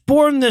was just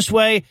born this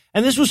way,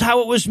 and this was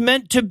how it was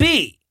meant to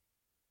be.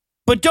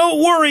 But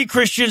don't worry,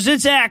 Christians,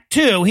 it's Act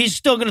 2. He's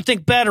still going to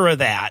think better of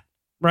that,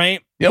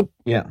 right? Yep.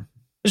 Yeah.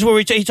 This is where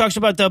he talks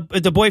about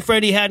the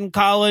boyfriend he had in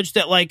college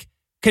that, like,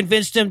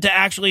 convinced him to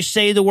actually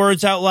say the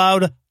words out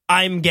loud,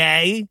 I'm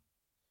gay.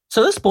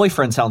 So this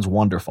boyfriend sounds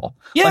wonderful.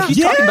 Yeah. Like,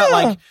 he's talking about,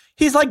 like,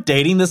 he's, like,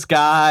 dating this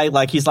guy.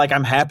 Like, he's like,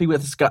 I'm happy with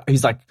this guy.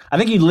 He's like, I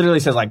think he literally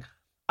says, like,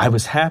 I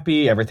was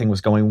happy, everything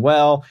was going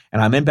well,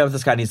 and I'm in bed with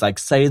this guy, and he's like,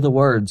 say the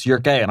words, you're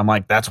gay. And I'm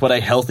like, that's what a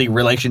healthy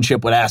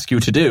relationship would ask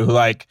you to do,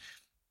 like,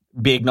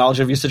 be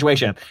acknowledged of your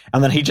situation.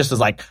 And then he just is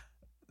like,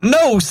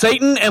 no,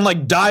 Satan, and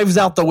like dives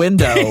out the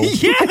window.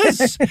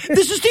 Yes!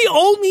 This is the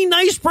only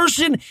nice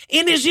person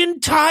in his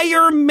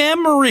entire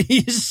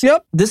memories.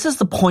 Yep. This is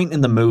the point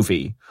in the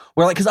movie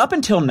where, like, because up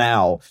until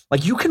now,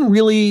 like, you can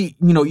really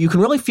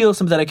feel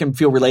sympathetic and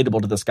feel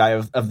relatable to this guy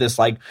of this,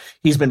 like,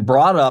 he's been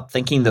brought up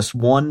thinking this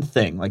one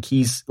thing. Like,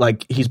 he's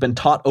been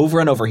taught over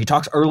and over. He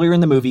talks earlier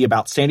in the movie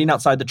about standing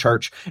outside the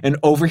church and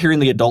overhearing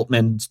the adult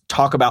men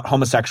talk about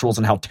homosexuals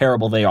and how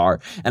terrible they are,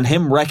 and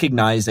him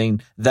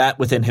recognizing that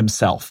within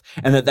himself,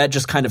 and that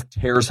just kind of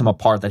tears him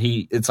apart. That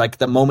it's like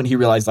the moment he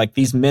realized, like,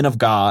 these men of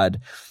God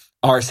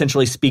are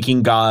essentially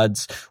speaking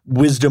God's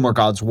wisdom or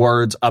God's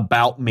words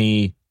about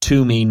me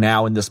to me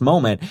now in this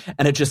moment.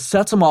 And it just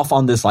sets him off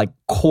on this like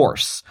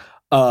course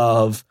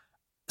of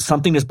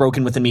something is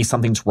broken within me,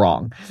 something's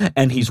wrong.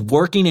 And he's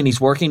working and he's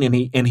finding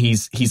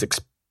these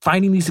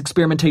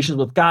experimentations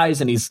with guys,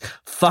 and he's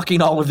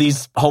fucking all of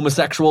these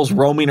homosexuals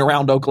roaming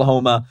around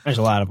Oklahoma. There's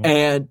a lot of them.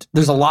 And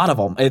there's a lot of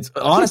them. It's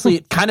honestly,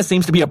 it kind of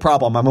seems to be a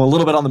problem. I'm a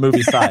little bit on the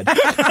movie side.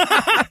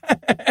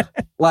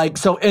 Like,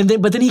 so,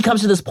 but then he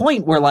comes to this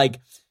point where like,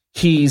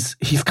 he's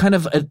kind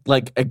of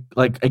like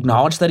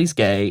acknowledged that he's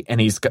gay,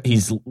 and he's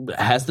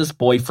has this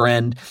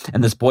boyfriend,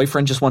 and this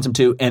boyfriend just wants him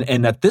to,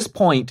 and at this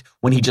point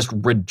when he just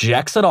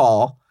rejects it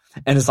all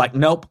and is like,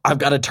 nope, I've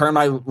got to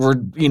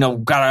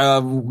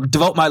gotta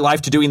devote my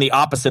life to doing the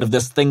opposite of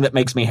this thing that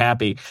makes me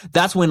happy.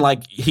 That's when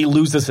like he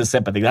loses his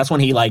sympathy. That's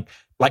when he like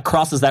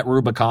crosses that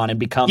Rubicon and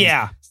becomes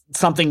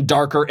something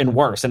darker and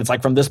worse. And it's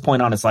like from this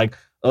point on, it's like,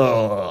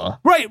 ugh.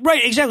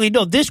 Right, exactly.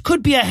 No, this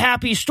could be a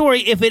happy story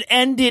if it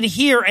ended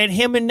here and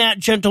him and that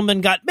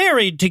gentleman got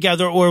married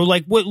together, or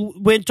like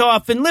went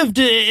off and lived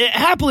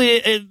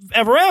happily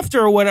ever after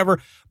or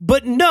whatever.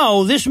 But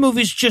no, this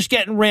movie's just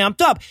getting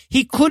ramped up.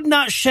 He could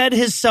not shed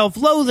his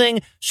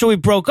self-loathing, so he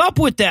broke up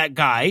with that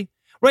guy.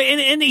 Right,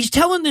 and he's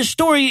telling this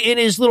story in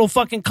his little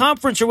fucking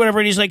conference or whatever,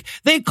 and he's like,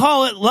 they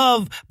call it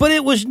love, but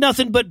it was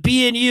nothing but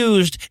being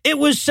used. It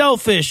was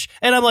selfish.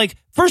 And I'm like,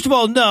 first of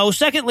all, no.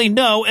 Secondly,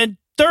 no. And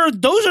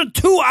third, those are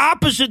two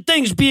opposite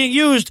things, being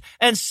used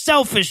and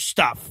selfish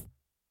stuff.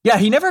 Yeah,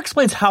 he never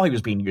explains how he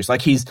was being used.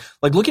 Like, he's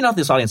like looking out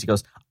this audience, he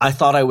goes, I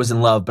thought I was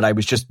in love, but I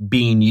was just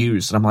being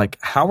used. And I'm like,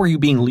 how were you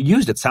being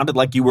used? It sounded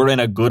like you were in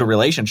a good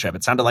relationship.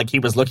 It sounded like he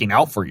was looking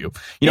out for you.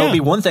 You know, it'd be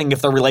one thing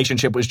if the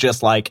relationship was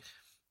just like,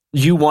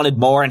 you wanted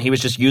more and he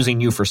was just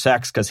using you for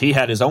sex because he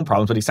had his own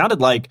problems, but he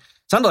sounded like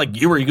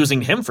you were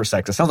using him for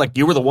sex. It sounds like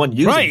you were the one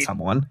using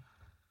someone.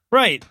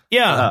 Right.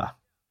 Yeah.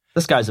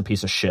 This guy's a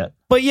piece of shit.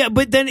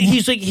 But then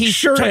he's like,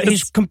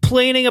 he's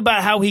complaining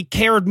about how he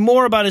cared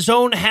more about his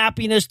own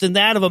happiness than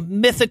that of a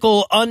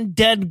mythical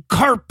undead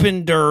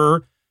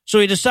carpenter. So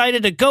he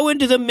decided to go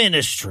into the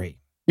ministry.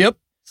 Yep.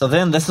 So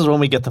then this is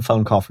when we get the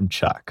phone call from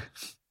Chuck.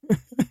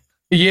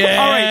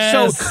 Yeah. All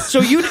right.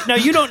 So you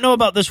don't know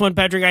about this one,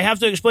 Patrick. I have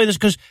to explain this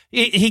because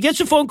he gets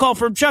a phone call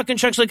from Chuck, and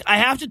Chuck's like, I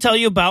have to tell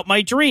you about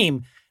my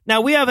dream.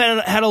 Now, we have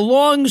had a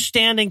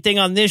long-standing thing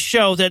on this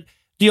show that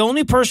the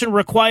only person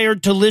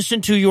required to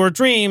listen to your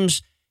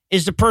dreams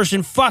is the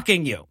person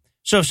fucking you.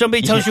 So if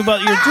somebody tells you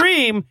about your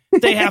dream,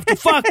 they have to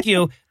fuck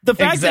you. The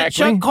fact that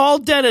Chuck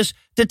called Dennis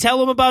to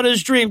tell him about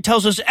his dream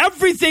tells us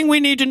everything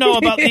we need to know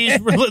about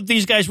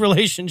these guys'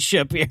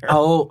 relationship here.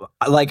 Oh,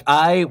 like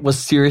I was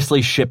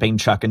seriously shipping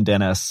Chuck and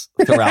Dennis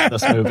throughout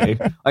this movie.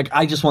 Like,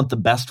 I just want the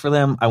best for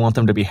them. I want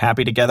them to be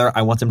happy together.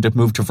 I want them to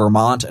move to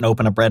Vermont and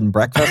open a bread and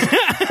breakfast.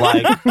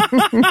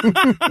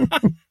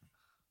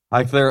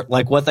 Like they're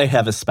like, what they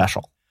have is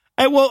special.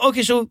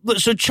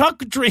 So Chuck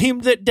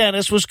dreamed that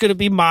Dennis was going to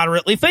be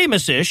moderately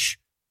famous-ish.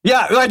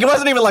 Yeah, like it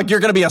wasn't even like you're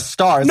going to be a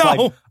star. It's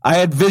like, I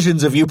had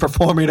visions of you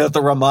performing at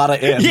the Ramada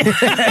Inn.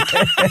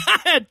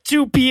 At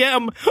 2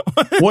 p.m.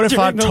 What if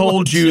I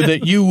told you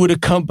that you would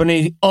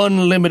accompany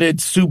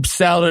unlimited soup,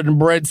 salad, and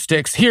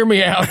breadsticks? Hear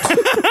me out.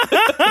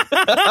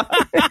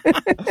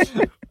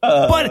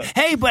 But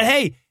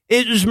hey,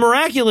 it was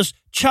miraculous.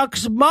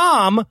 Chuck's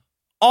mom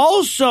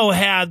also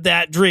had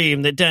that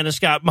dream that Dennis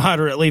got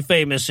moderately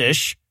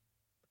famous-ish.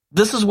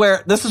 This is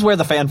where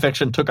the fan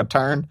fiction took a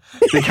turn,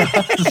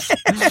 because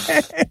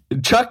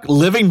Chuck,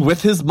 living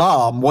with his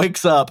mom,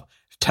 wakes up,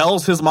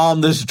 tells his mom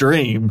this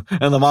dream,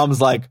 and the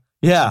mom's like,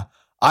 yeah,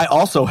 I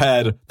also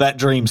had that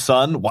dream,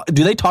 son.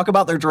 Do they talk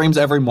about their dreams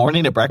every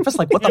morning at breakfast?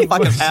 Like, what the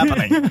fuck is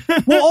happening?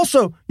 Well,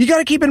 also, you got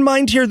to keep in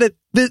mind here that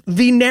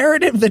the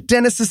narrative that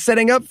Dennis is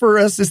setting up for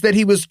us is that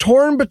he was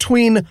torn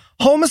between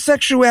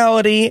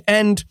homosexuality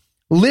and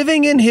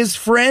living in his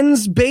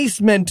friend's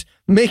basement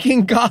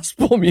making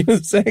gospel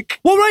music.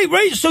 Well,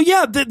 right. So,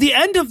 yeah, the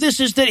end of this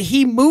is that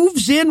he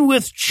moves in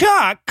with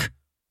Chuck,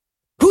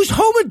 whose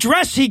home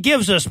address he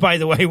gives us, by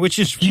the way, which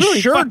is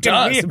really fucking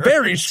weird.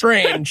 Very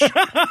strange.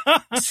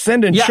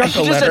 Sending Chuck a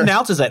letter. He just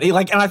announces it.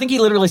 And I think he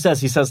literally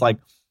says,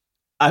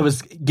 I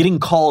was getting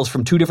calls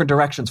from two different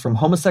directions, from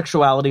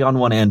homosexuality on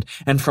one end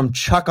and from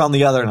Chuck on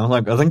the other. And I'm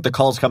like, I think the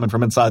call's coming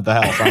from inside the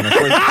house,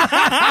 honestly.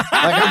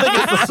 I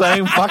think it's the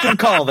same fucking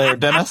call there,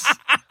 Dennis.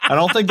 I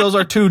don't think those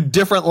are two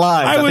different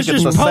lines. I think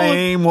it's the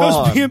same one. I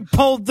was being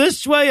pulled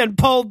this way and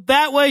pulled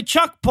that way.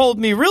 Chuck pulled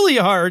me really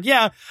hard.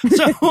 Yeah.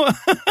 So,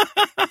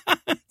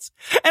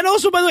 and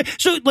also, by the way,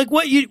 so like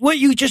what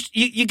you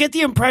get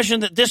the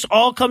impression that this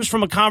all comes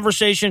from a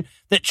conversation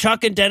that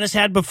Chuck and Dennis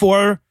had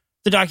before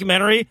the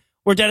documentary,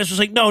 where Dennis was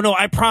like, no,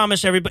 I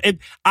promise everybody,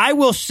 I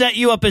will set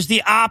you up as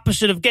the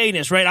opposite of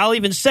gayness, right? I'll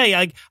even say,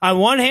 like, on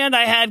one hand,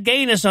 I had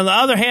gayness. On the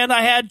other hand,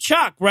 I had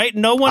Chuck, right?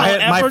 No one will ever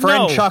know. My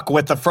friend Chuck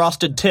with the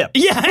frosted tip.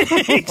 Yeah,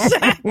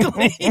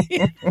 exactly.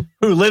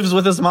 Who lives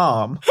with his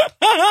mom.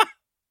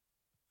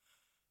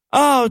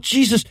 Oh,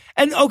 Jesus.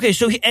 And okay,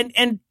 so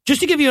and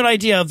just to give you an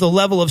idea of the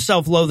level of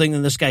self-loathing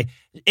in this guy,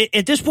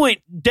 at this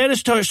point, Dennis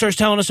starts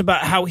telling us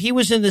about how he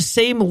was in the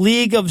same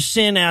league of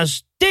sin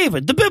as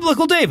David, the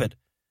biblical David.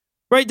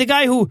 Right, the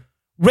guy who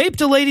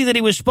raped a lady that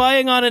he was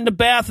spying on in the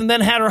bath and then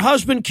had her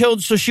husband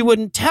killed so she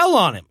wouldn't tell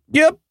on him.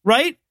 Yep.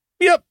 Right?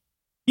 Yep.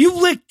 You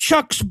licked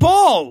Chuck's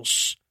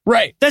balls.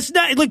 Right. That's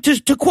not, like,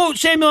 to quote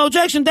Samuel L.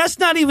 Jackson, that's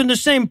not even the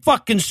same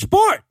fucking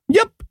sport.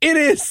 Yep. It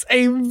is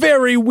a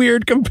very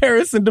weird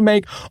comparison to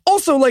make.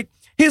 Also, like,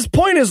 his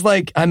point is,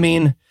 like, I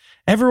mean,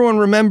 everyone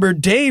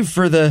remembered Dave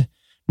for the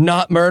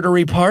not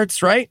murdery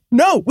parts, right?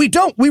 No, we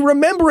don't. We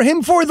remember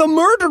him for the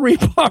murdery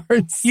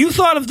parts. You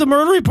thought of the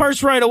murdery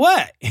parts right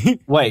away.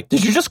 Wait,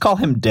 did you just call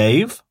him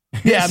Dave?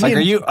 Yeah, like, are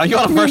you on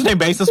a first name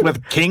basis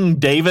with King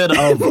David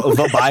of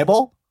the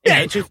Bible?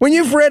 Yeah, when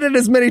you've read it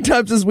as many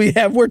times as we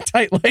have, we're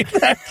tight like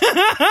that.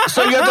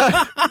 So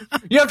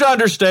you have to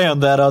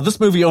understand that this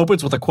movie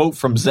opens with a quote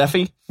from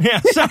Zephy.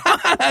 Yeah,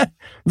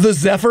 the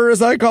Zephyr,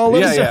 as I call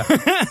him. Yeah.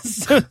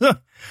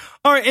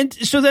 All right, and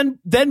so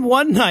then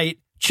one night,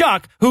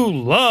 Chuck, who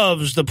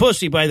loves the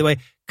pussy, by the way,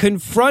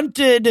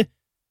 confronted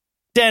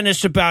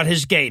Dennis about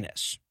his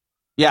gayness.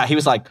 Yeah, he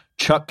was like,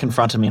 Chuck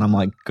confronted me, and I'm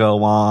like,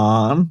 go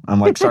on. I'm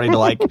like starting to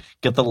like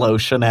get the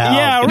lotion out.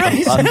 Yeah,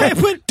 right.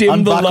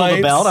 Unbuckle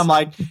the belt. I'm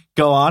like,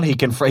 go on. He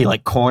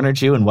like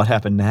cornered you, and what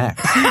happened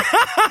next?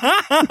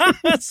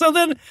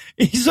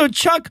 So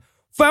Chuck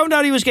found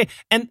out he was gay,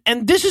 and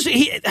this is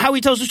how he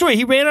tells the story.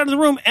 He ran out of the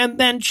room, and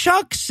then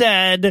Chuck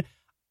said,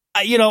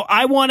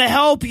 I want to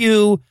help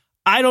you.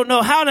 I don't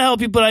know how to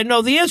help you, but I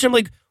know the answer. I'm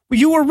like,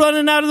 you were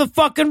running out of the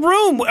fucking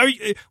room.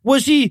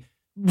 Was he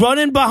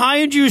running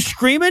behind you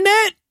screaming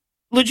it?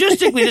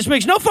 Logistically, this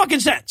makes no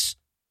fucking sense.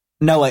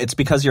 Noah, it's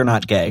because you're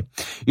not gay.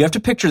 You have to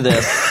picture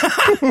this.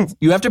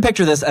 You have to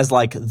picture this as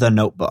like The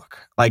Notebook.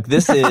 Like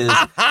this is,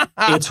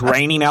 it's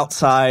raining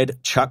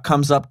outside. Chuck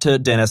comes up to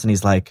Dennis and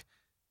he's like,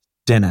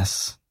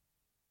 Dennis,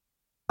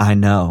 I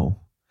know.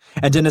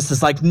 And Dennis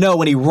is like,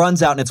 no, and he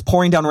runs out and it's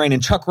pouring down rain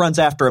and Chuck runs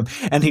after him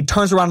and he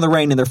turns around in the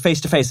rain and they're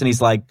face to face and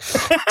he's like,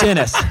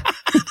 Dennis,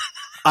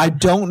 I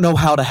don't know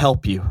how to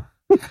help you.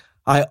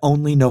 I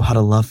only know how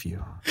to love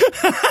you.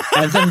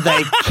 And then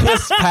they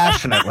kiss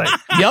passionately.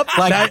 Yep.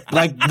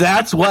 Like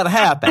that's what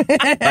happened.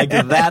 Like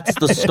that's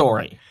the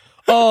story.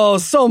 Oh,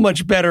 so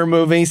much better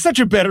movie. Such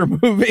a better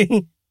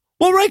movie.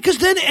 Well, right, because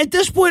then at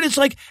this point, it's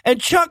like,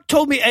 and Chuck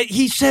told me,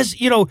 he says,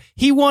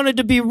 he wanted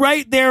to be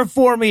right there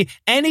for me.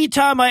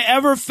 Anytime I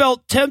ever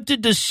felt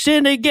tempted to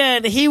sin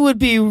again, he would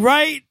be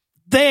right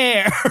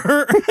there.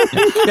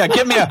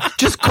 Yeah,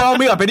 just call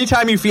me up.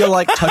 Anytime you feel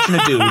like touching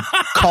a dude,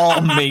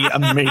 call me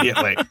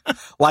immediately.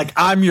 Like,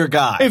 I'm your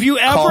guy. If you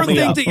ever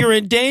think that you're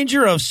in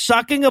danger of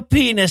sucking a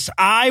penis,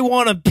 I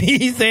want to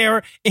be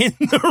there in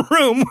the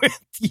room with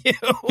you.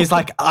 He's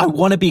like, I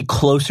want to be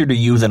closer to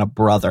you than a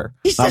brother.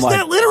 He says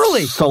that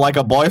literally. So like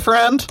a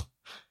boyfriend?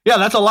 Yeah,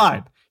 that's a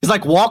line. He's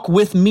like, walk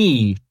with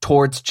me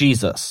towards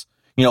Jesus.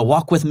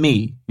 Walk with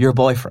me, your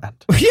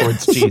boyfriend,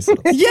 towards Jesus.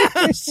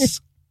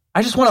 Yes.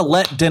 I just want to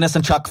let Dennis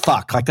and Chuck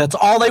fuck. Like, that's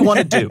all they want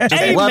to do. Just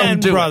Amen, let them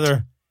do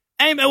brother.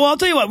 it. Amen. Well, I'll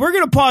tell you what. We're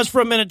going to pause for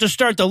a minute to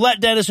start the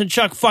Let Dennis and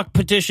Chuck Fuck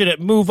petition at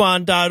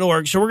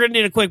MoveOn.org. So we're going to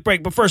need a quick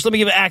break. But first, let me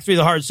give Act 3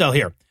 the hard sell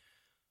here.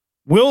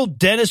 Will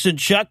Dennis and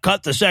Chuck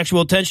cut the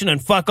sexual tension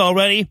and fuck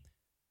already?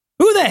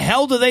 Who the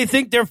hell do they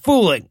think they're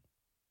fooling?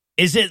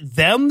 Is it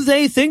them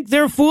they think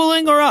they're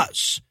fooling or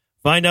us?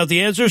 Find out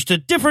the answers to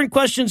different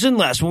questions and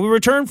less when we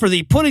return for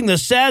the putting the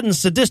sad and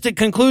sadistic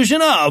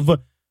conclusion of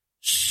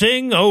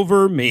Sing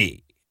Over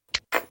Me.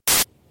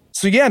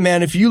 So yeah,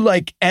 man, if you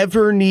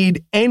ever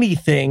need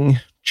anything,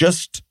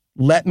 just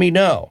let me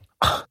know.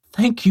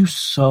 Thank you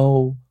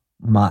so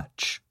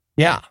much.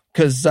 Yeah,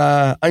 because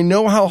I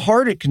know how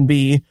hard it can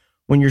be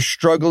when you're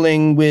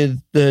struggling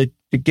with the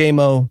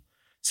gaymo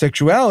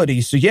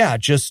sexuality. So yeah,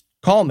 just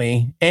call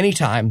me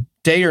anytime,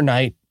 day or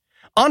night.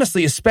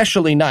 Honestly,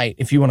 especially night,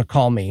 if you want to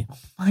call me. Oh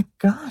my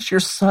gosh, you're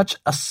such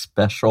a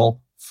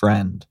special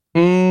friend.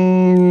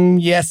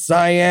 Yes,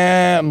 I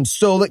am.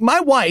 So,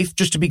 my wife,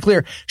 just to be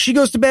clear, she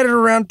goes to bed at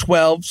around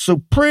 12, so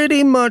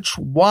pretty much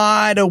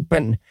wide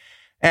open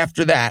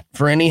after that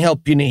for any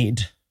help you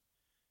need.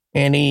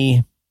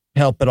 Any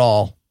help at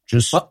all.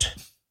 Just... Well,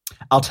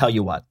 I'll tell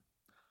you what.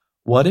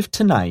 What if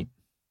tonight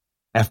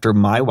after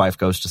my wife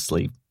goes to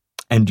sleep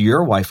and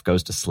your wife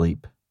goes to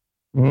sleep,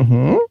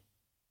 Mm-hmm.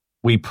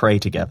 we pray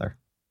together.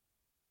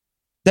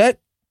 That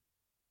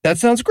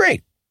sounds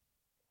great.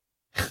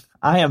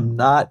 I am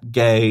not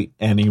gay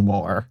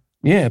anymore.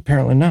 Yeah,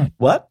 apparently not.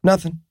 What?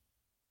 Nothing.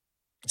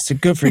 I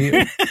said good for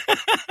you.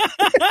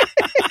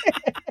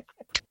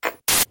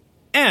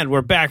 And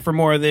we're back for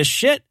more of this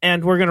shit,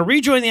 and we're going to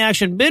rejoin the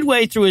action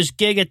midway through his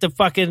gig at the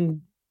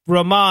fucking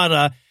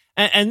Ramada.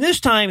 And this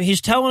time,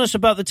 he's telling us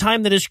about the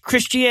time that his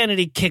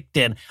Christianity kicked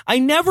in. I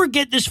never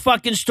get this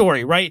fucking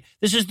story, right?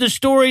 This is the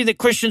story that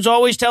Christians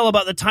always tell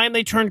about the time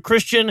they turned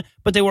Christian,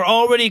 but they were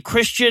already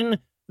Christian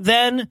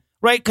then,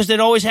 right? Because it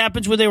always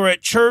happens when they were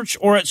at church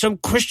or at some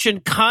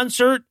Christian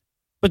concert.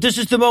 But this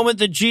is the moment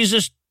that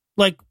Jesus,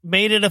 like,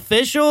 made it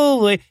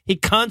official. Like, he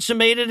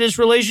consummated his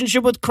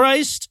relationship with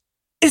Christ.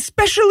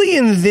 Especially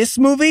in this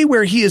movie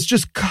where he is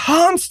just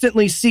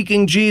constantly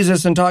seeking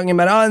Jesus and talking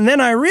about, and then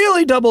I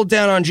really doubled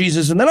down on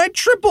Jesus, and then I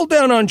tripled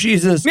down on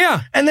Jesus.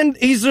 Yeah. And then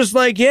he's just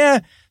like,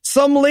 yeah,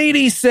 some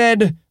lady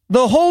said,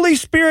 the Holy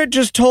Spirit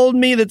just told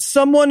me that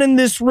someone in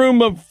this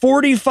room of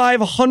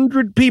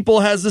 4,500 people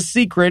has a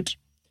secret.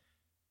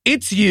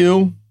 It's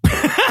you.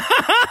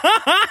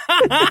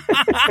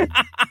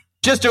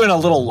 Just doing a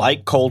little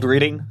light cold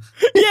reading.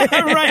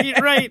 Yeah,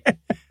 right.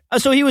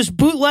 So he was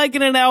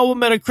bootlegging an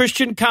album at a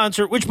Christian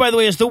concert, which, by the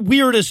way, is the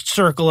weirdest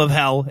circle of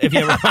hell, if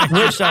you ever find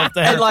yourself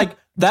there. And, like,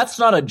 that's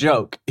not a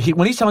joke.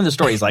 When he's telling the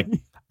story, he's like,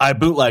 I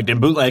bootlegged, and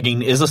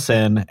bootlegging is a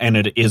sin, and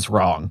it is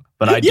wrong.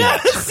 But I did.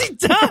 Yes, he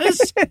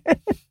does.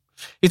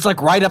 It's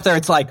like right up there.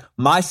 It's like,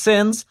 my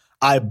sins,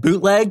 I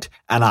bootlegged,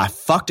 and I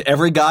fucked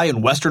every guy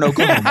in Western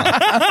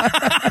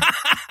Oklahoma.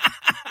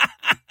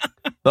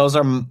 Those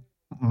are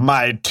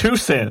my two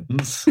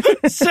sins.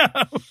 So...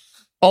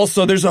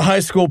 Also, there's a high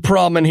school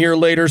prom in here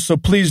later, so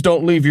please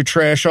don't leave your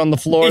trash on the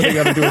floor. They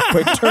got to do a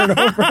quick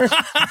turnover.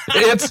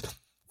 It's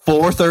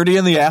 4:30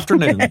 in the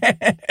afternoon.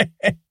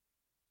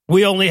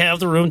 We only have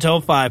the room till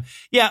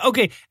 5. Yeah,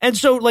 okay. And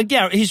so, like,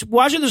 yeah, he's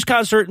watching this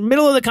concert. In the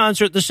middle of the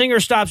concert, the singer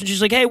stops, and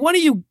she's like, hey, one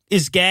of you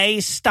is gay.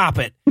 Stop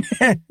it.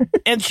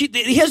 And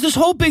he has this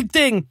whole big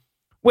thing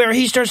where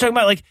he starts talking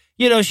about, like,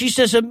 you know, she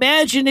says,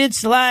 imagine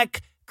it's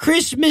like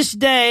Christmas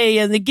Day,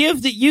 and the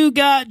gift that you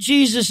got,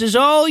 Jesus, is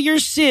all your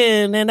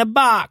sin in a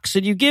box,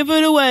 and you give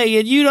it away,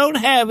 and you don't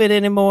have it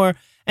anymore.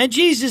 And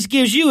Jesus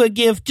gives you a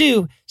gift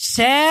too,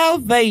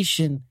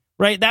 salvation.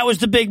 Right? That was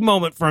the big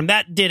moment for him.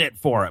 That did it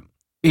for him.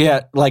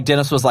 Yeah, like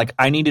Dennis was like,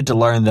 I needed to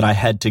learn that I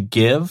had to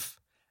give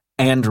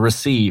and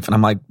receive. And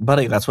I'm like,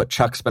 buddy, that's what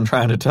Chuck's been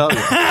trying to tell you.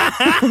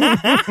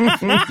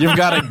 You've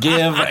got to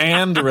give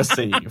and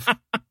receive.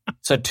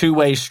 It's a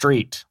two-way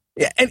street.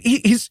 Yeah, and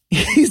he's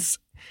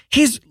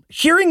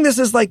hearing this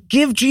as like,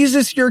 give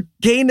Jesus your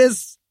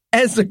gayness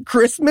as a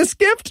Christmas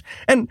gift.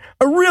 And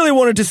I really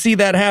wanted to see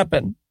that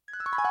happen.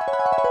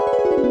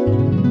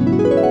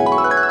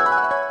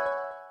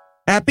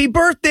 Happy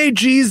birthday,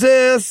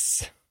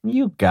 Jesus.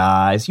 You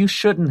guys, you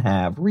shouldn't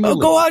have. Really.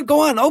 Oh,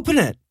 go on. Open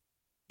it.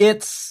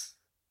 It's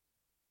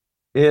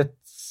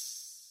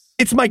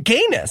my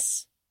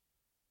gayness.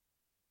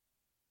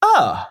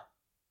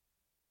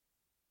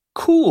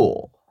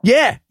 Cool.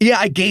 Yeah,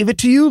 I gave it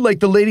to you like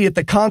the lady at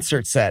the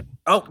concert said.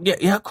 Oh,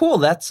 yeah, cool.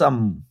 That's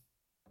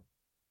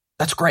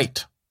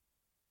great.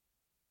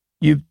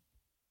 You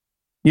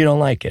don't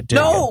like it, do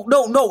you?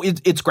 No,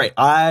 it's great.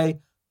 I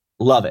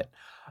love it.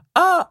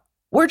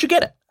 Where'd you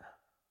get it?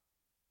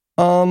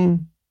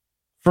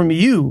 From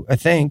you, I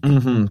think.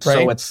 Mm-hmm.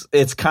 Right? So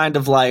it's kind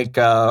of like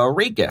a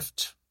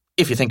regift,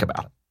 if you think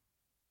about it.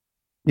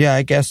 Yeah,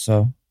 I guess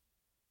so.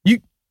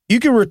 You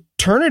can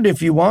return it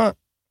if you want.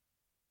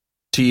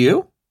 To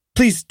you?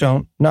 Please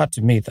don't. Not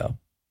to me, though.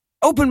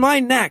 Open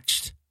mine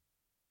next.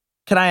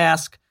 Can I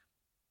ask,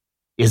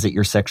 is it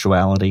your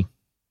sexuality?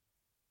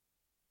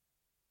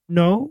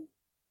 No.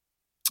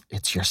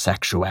 It's your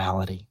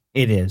sexuality.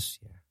 It is.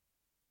 Yeah.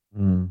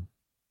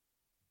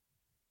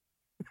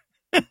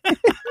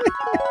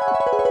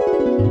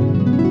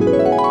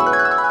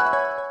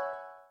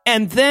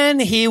 And then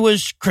he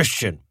was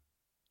Christian,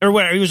 or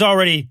whatever. He was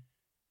already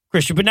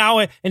Christian, but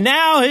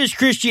now his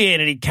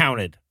Christianity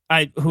counted.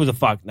 Who the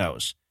fuck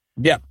knows?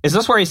 Yeah. Is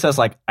this where he says,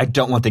 like, I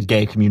don't want the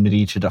gay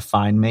community to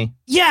define me?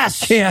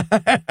 Yes. Yeah.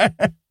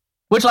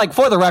 Which, like,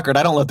 for the record,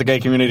 I don't let the gay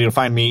community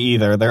define me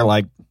either. They're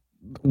like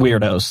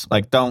weirdos.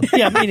 Like, don't.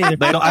 Yeah, me neither.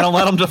 I don't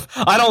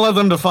let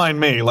them define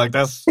me. Like,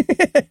 that's.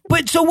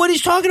 But so what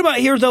he's talking about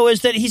here, though,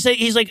 is that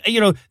he's like, you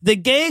know, the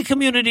gay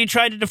community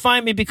tried to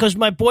define me because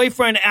my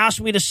boyfriend asked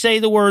me to say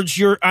the words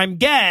 "I'm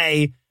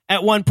gay"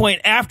 at one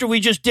point after we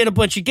just did a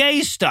bunch of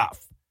gay stuff.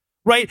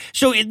 Right.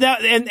 So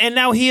and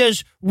now he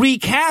has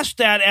recast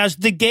that as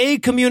the gay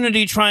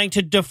community trying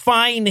to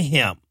define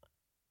him.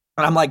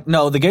 And I'm like,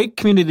 no, the gay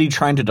community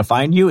trying to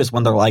define you is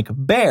when they're like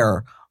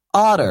bear,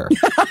 otter,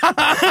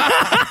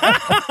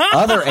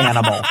 other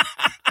animal.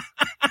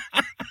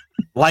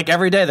 Like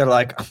every day they're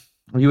like,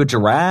 are you a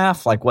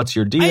giraffe? Like, what's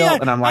your deal?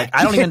 And I'm like,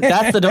 I don't even,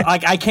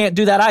 I can't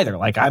do that either.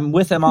 Like, I'm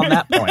with him on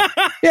that point.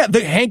 Yeah.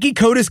 The hanky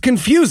coat is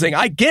confusing.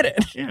 I get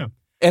it. Yeah.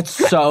 It's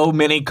so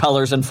many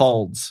colors and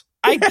folds.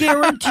 I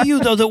guarantee you,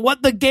 though, that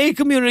what the gay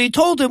community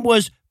told him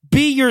was,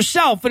 be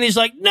yourself. And he's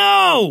like,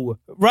 no,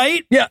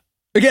 right? Yeah.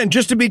 Again,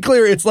 just to be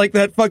clear, it's like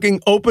that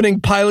fucking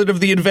opening pilot of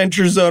the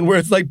Adventure Zone where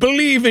it's like,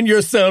 believe in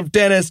yourself,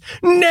 Dennis.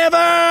 Never!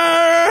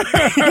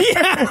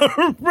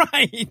 Yeah,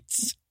 right.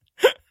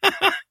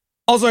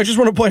 Also, I just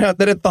want to point out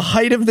that at the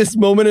height of this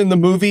moment in the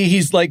movie,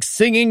 he's like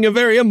singing a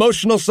very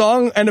emotional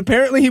song, and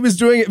apparently he was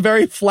doing it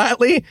very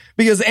flatly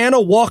because Anna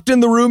walked in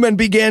the room and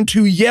began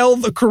to yell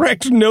the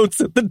correct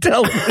notes at the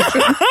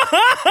television.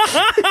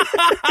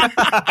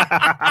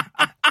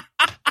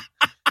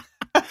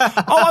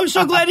 Oh, I'm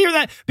so glad to hear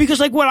that, because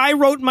like what I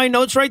wrote in my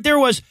notes right there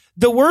was,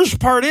 the worst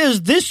part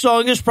is this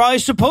song is probably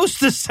supposed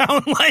to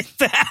sound like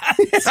that.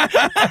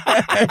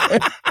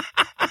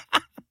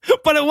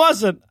 But it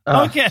wasn't.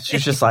 Okay.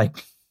 She's just like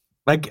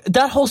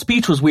that whole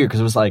speech was weird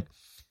because it was like,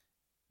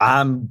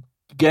 I'm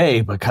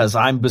gay because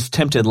I was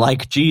tempted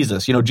like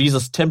Jesus. You know,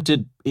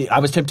 I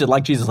was tempted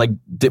like Jesus. Like,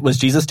 was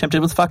Jesus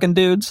tempted with fucking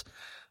dudes?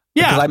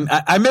 Yeah.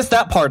 Because I missed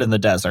that part in the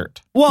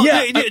desert. Well,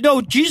 yeah.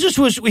 no, Jesus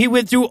he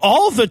went through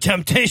all the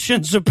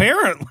temptations,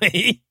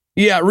 apparently.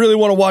 Yeah, I really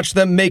want to watch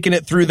them making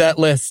it through that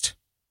list.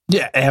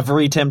 Yeah,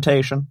 every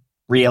temptation.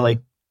 Really?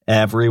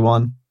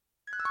 Everyone.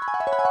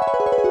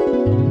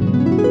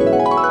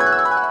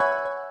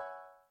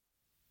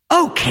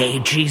 Okay,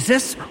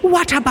 Jesus,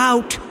 what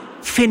about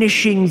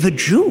finishing the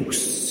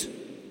juice?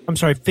 I'm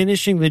sorry,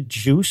 finishing the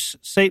juice,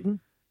 Satan?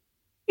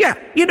 Yeah,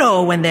 you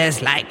know, when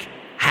there's like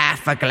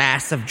half a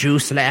glass of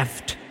juice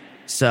left.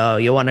 So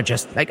you want to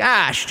just like,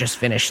 I should just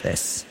finish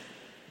this.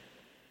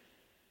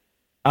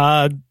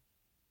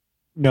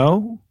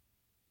 No.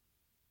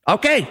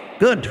 Okay,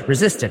 good.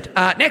 Resisted.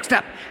 Next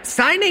up,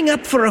 signing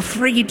up for a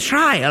free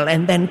trial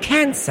and then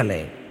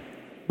canceling.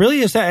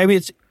 Really? Is that, I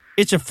mean,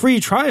 it's a free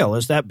trial.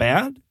 Is that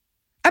bad?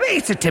 I mean,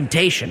 it's a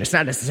temptation. It's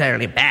not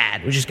necessarily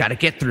bad. We just got to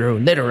get through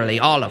literally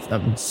all of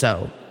them.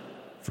 So,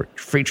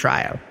 free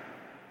trial.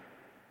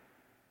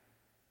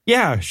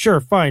 Yeah, sure,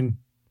 fine.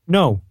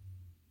 No.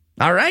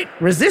 All right,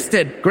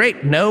 resisted.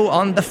 Great. No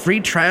on the free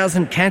trials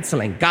and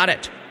canceling. Got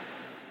it.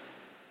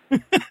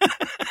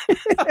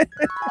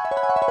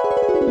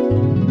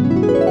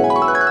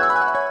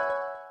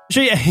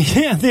 So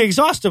yeah, the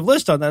exhaustive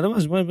list on that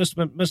must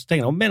have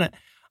taken a minute.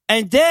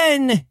 And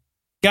then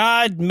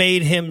God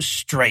made him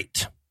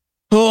straight.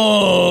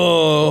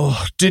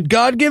 Oh, did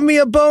God give me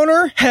a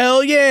boner?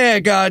 Hell yeah,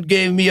 God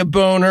gave me a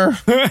boner.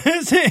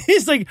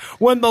 He's like,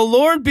 when the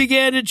Lord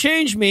began to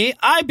change me,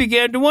 I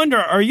began to wonder,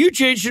 are you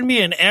changing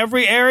me in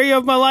every area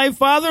of my life,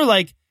 Father?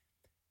 Like,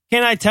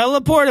 can I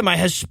teleport? Am I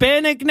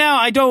Hispanic now?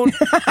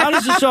 How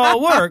does this all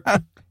work?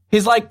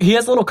 He's like, he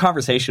has a little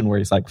conversation where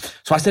he's like,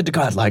 so I said to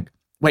God, like,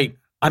 wait,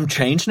 I'm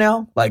changed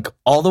now? Like,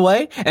 all the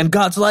way? And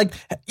God's like,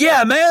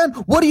 yeah, man,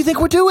 what do you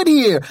think we're doing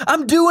here?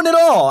 I'm doing it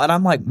all. And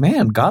I'm like,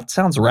 man, God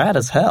sounds rad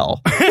as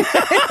hell.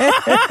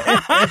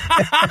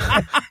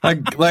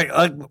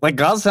 like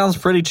God sounds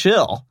pretty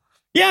chill.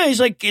 Yeah,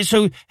 he's like,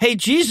 so, hey,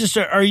 Jesus,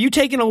 are you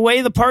taking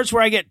away the parts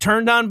where I get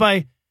turned on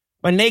by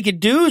naked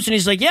dudes? And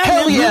he's like, yeah,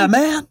 hell yeah,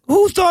 man.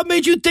 Who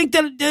made you think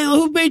that,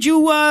 who made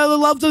you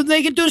love the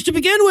naked dudes to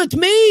begin with?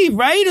 Me,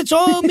 right? It's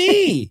all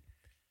me.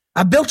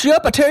 I built you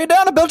up, I tear you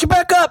down, I built you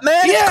back up,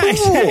 man. Yeah,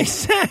 cool.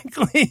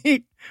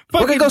 Exactly.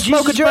 We're gonna go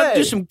smoke a J.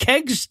 Do some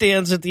keg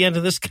stands at the end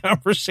of this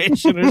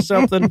conversation or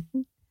something.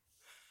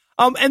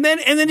 And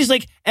then he's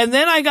like, and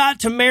then I got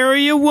to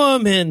marry a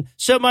woman,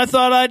 something I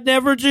thought I'd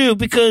never do,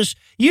 because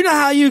you know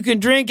how you can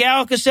drink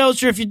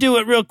Alka-Seltzer if you do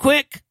it real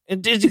quick?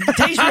 It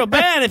tastes real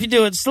bad if you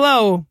do it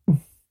slow.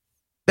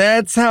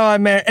 That's how I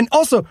married. And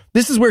also,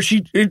 this is where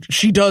she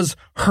does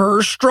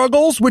her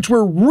struggles, which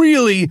were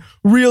really,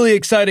 really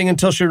exciting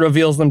until she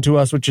reveals them to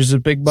us, which is a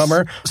big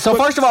bummer. So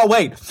first of all,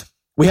 wait.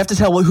 We have to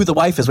tell who the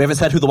wife is. We haven't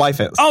said who the wife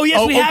is. Oh,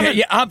 yes, we haven't.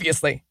 Yeah,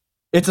 obviously.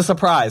 It's a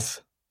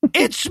surprise.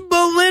 It's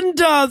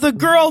Melinda, the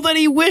girl that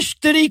he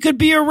wished that he could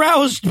be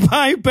aroused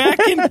by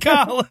back in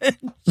college.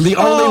 The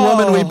only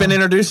woman we've been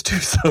introduced to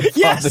so far.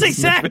 Yes,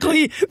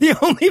 exactly. The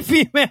only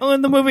female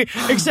in the movie,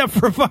 except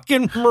for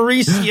fucking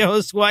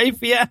Mauricio's wife,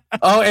 yeah.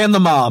 Oh, and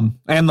the mom.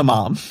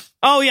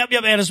 Oh, yep,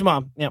 and his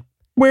mom, yep.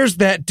 Where's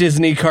that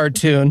Disney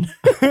cartoon?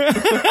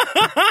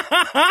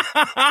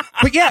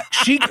 But yeah,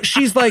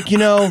 she's like, you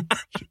know,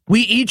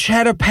 we each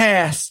had a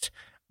past.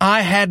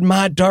 I had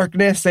my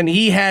darkness and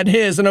he had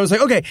his. And I was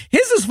like, okay,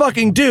 his is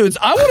fucking dudes.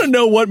 I want to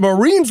know what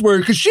Marines were,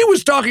 because she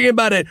was talking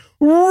about it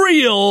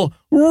real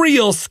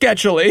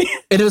sketchily.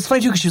 And it was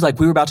funny too, because she was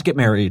like, we were about to get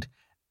married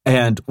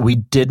and we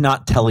did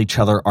not tell each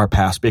other our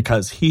past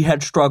because he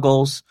had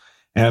struggles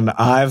and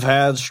I've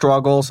had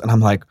struggles. And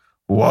I'm like,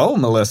 whoa,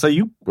 Melissa,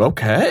 you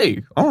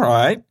okay? All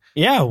right.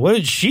 Yeah, what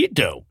did she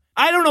do?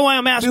 I don't know why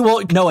I'm asking.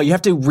 Well, no, you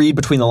have to read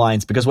between the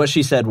lines, because what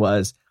she said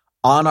was,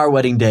 on our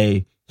wedding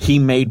day, he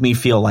made me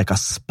feel like a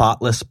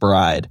spotless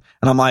bride.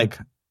 And I'm like,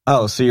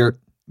 oh, so your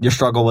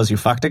struggle was you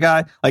fucked a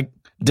guy? Like,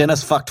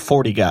 Dennis fucked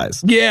 40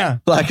 guys. Yeah.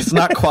 Like, it's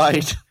not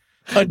quite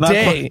a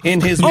day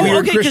in his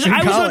weird Christian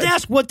college. I was about to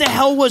ask, what the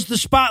hell was the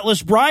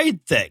spotless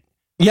bride thing?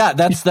 Yeah,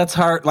 that's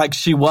her. Like,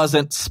 she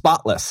wasn't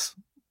spotless.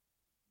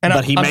 And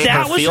but he made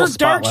that her was feel her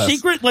dark spotless.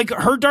 secret? Like,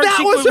 her dark That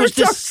secret was her was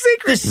dark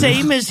secret. the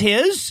same as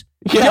his?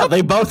 Yeah,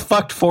 they both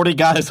fucked 40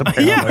 guys,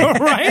 apparently. Yeah,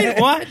 right?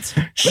 What?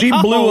 She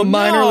blew Oh, a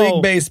minor no.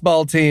 league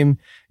baseball team.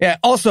 Yeah.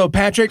 Also,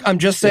 Patrick, I'm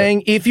just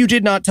saying, if you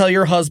did not tell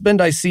your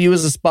husband I see you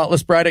as a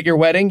spotless bride at your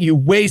wedding, you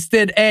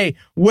wasted a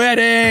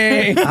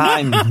wedding.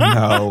 I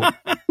know.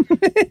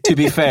 To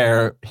be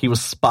fair, he was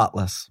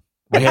spotless.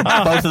 We had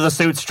both of the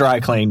suits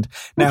dry cleaned.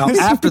 Now,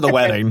 after the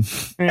wedding,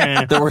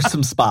 there were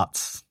some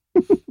spots.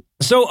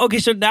 So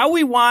now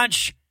we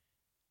watch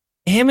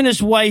him and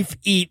his wife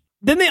eat.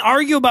 Then they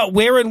argue about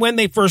where and when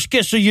they first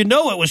kissed. So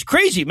it was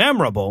crazy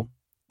memorable.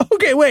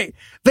 Okay, wait.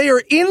 They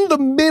are in the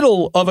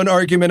middle of an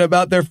argument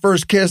about their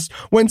first kiss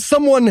when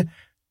someone,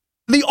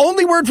 the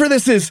only word for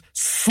this is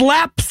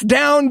slaps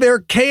down their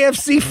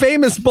KFC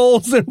famous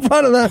bowls in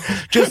front of them.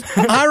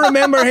 I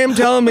remember him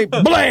telling me,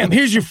 blam,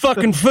 here's your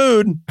fucking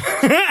food.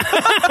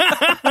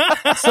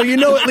 So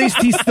at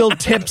least he still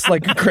tips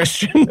like a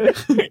Christian.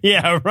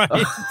 Yeah,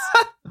 right.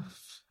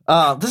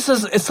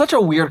 It's such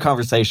a weird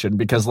conversation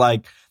because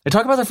like they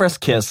talk about their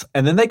first kiss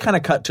and then they kind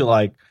of cut to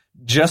like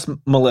just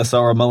Melissa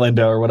or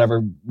Melinda or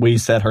whatever we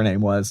said her name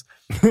was.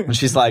 And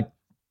she's like,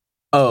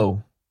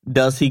 oh,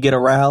 does he get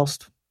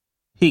aroused?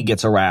 He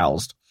gets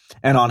aroused.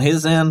 And on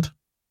his end,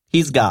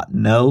 he's got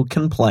no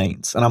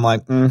complaints. And I'm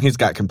like, he's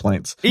got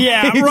complaints.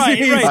 Yeah,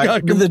 right.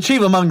 Like, the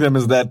chief among them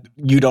is that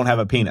you don't have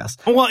a penis.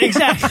 Well,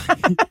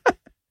 exactly.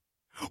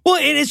 Well,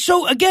 and it's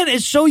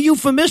so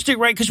euphemistic,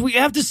 right? Because we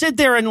have to sit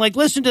there and like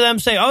listen to them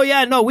say, "Oh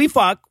yeah, no, we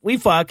fuck,"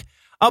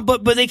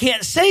 but they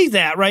can't say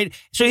that, right?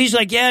 So he's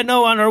like, "Yeah,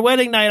 no, on our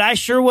wedding night, I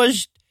sure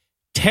was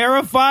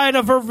terrified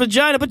of her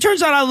vagina, but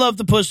turns out I love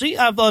the pussy.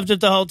 I've loved it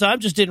the whole time,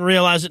 just didn't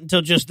realize it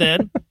until just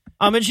then."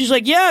 And she's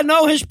like, "Yeah,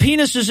 no, his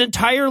penis is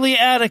entirely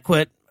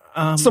adequate."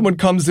 Someone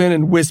comes in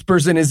and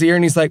whispers in his ear,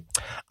 and he's like,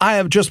 "I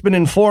have just been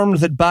informed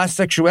that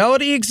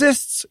bisexuality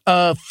exists.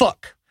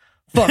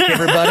 Fuck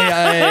everybody.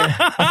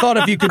 I thought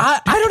if you could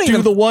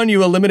do the one,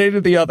 you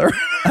eliminated the other."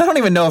 I don't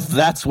even know if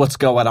that's what's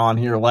going on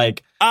here.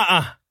 Like,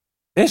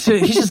 he's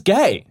just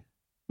gay.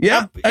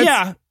 Yeah.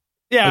 Yeah.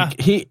 Like,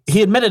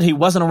 he admitted he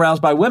wasn't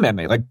aroused by women.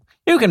 Like,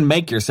 you can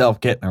make yourself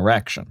get an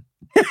erection.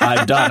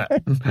 I've done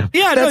it.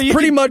 Yeah, that's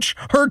pretty much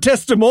her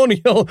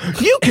testimonial.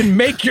 You can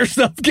make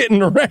yourself get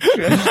an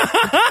erection.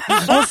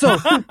 Also,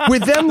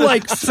 with them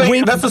like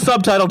sing, that's the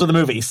subtitle to the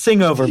movie.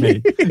 Sing over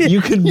me.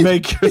 You can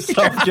make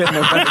yourself get an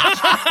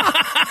erection.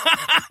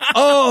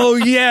 Oh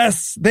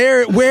yes,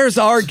 where's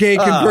our gay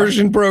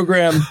conversion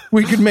program?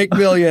 We could make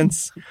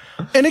millions.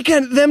 And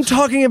again, them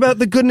talking about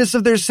the goodness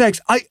of their sex.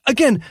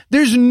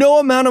 There's no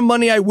amount of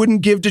money I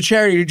wouldn't give to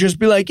charity to just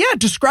be like, yeah,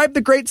 describe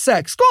the great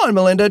sex. Go on,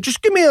 Melinda,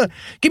 just give me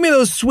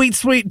those sweet,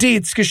 sweet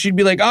deets. Because she'd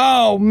be like,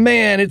 oh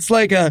man, it's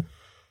like a,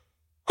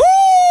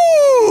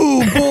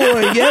 whoo,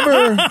 boy,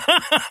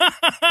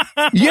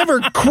 you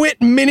ever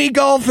quit mini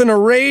golf in a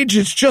rage?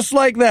 It's just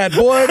like that,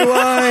 boy. Do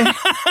I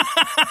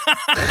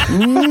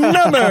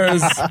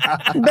numbers?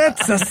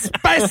 That's a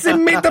spicy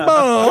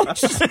meatball.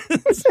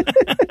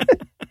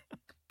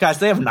 Guys,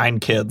 they have 9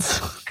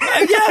 kids.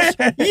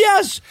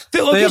 Yes.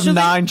 They have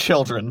 9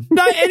 children.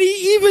 And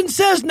he even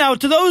says now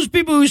to those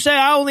people who say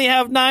I only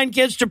have 9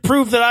 kids to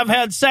prove that I've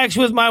had sex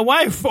with my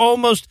wife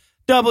almost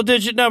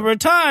double-digit number of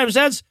times.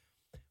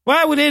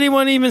 Why would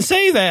anyone even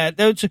say that?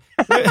 It's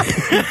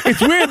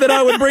weird that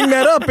I would bring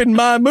that up in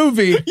my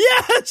movie.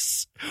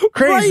 Yes.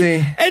 Crazy.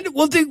 Right? And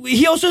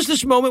he also has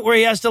this moment where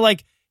he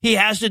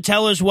has to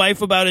tell his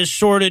wife about his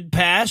sordid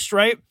past,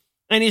 right?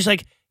 And he's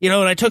like, and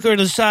I took her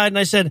to the side and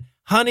I said,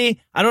 honey,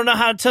 I don't know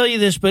how to tell you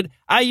this, but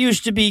I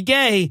used to be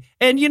gay.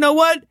 And you know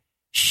what?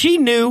 She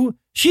knew.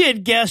 She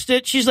had guessed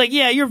it. She's like,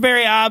 yeah, you're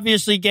very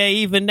obviously gay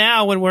even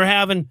now when we're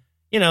having,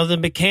 the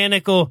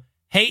mechanical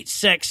hate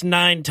sex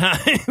 9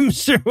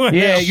 times or whatever.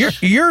 Yeah,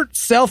 your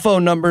cell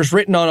phone number's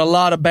written on a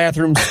lot of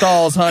bathroom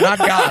stalls, hon. I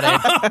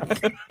got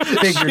it.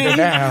 Figured it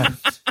out.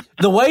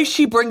 The way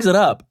she brings it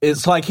up,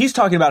 it's like he's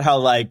talking about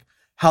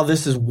how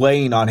this is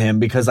weighing on him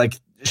because like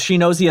she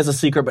knows he has a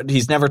secret, but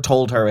he's never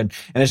told her. And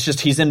it's just,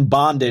 he's in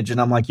bondage. And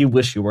I'm like, you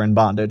wish you were in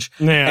bondage.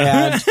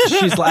 Yeah. And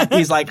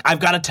he's like, I've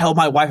got to tell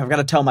my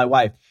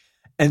wife.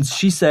 And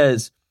she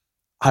says,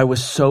 I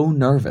was so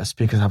nervous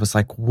because I was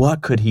like,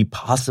 what could he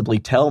possibly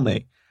tell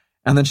me?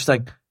 And then she's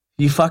like,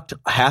 you fucked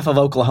half of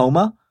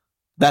Oklahoma?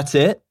 That's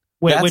it?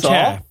 Wait, That's which all?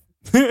 half?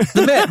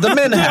 The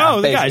men half.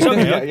 Oh, the guys.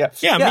 Okay.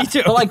 Yeah, me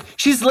too. But like,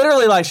 she's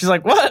literally like, she's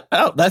like, what?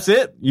 Oh, that's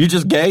it? You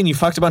just gay and you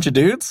fucked a bunch of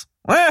dudes?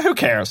 Who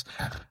cares?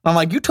 I'm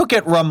like, you took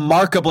it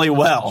remarkably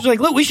well. She's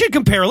like, look, we should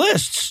compare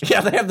lists.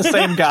 Yeah, they have the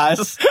same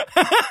guys.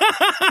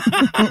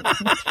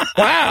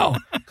 Wow.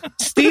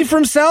 Steve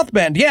from South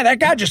Bend. Yeah, that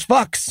guy just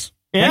fucks.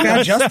 Yeah. That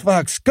guy just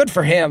fucks. Good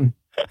for him.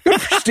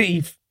 Good for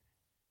Steve.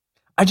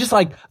 I just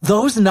like,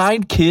 those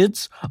 9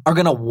 kids are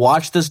going to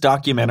watch this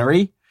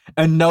documentary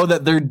and know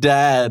that their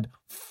dad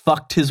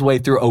fucked his way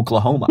through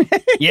Oklahoma.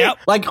 Yep.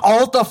 Like,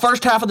 all the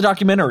first half of the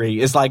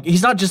documentary is like,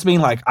 he's not just being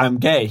like, I'm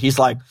gay. He's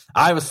like,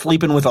 I was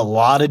sleeping with a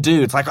lot of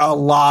dudes. Like, a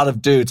lot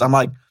of dudes. I'm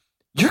like,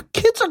 your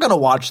kids are going to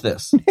watch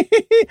this.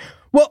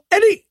 Well,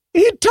 Eddie,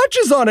 he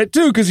touches on it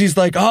too, because he's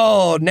like,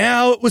 oh,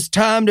 now it was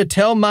time to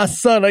tell my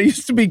son I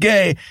used to be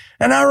gay.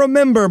 And I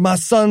remember my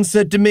son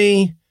said to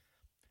me,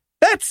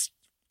 that's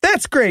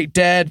great,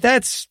 Dad.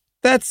 That's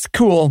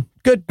cool.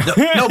 Good.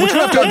 No, but you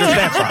have to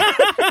understand,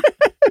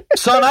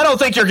 son, I don't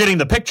think you're getting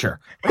the picture.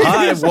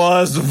 I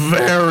was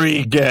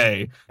very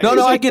gay.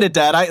 No, I get it,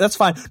 Dad. That's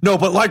fine. No,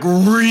 but like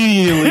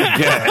really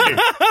gay.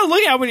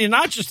 Look how many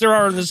notches there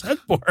are on this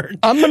headboard.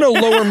 I'm going to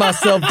lower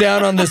myself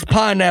down on this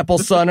pineapple,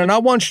 son, and I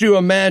want you to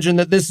imagine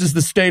that this is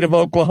the state of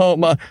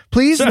Oklahoma.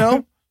 Please,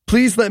 no.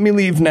 Please let me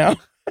leave now.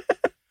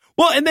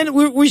 Well, and then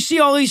we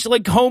see all these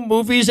like home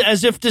movies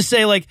as if to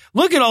say, like,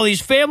 look at all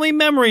these family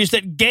memories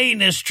that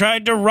gayness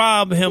tried to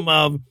rob him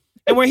of.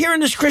 And we're hearing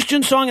this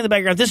Christian song in the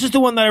background. This is the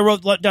one that I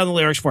wrote down the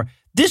lyrics for.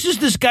 This is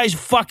this guy's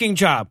fucking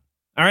job,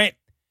 all right?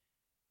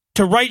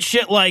 To write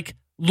shit like,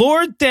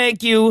 Lord,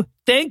 thank you.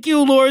 Thank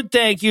you, Lord,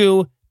 thank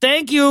you.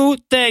 Thank you,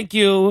 thank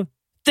you.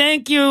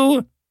 Thank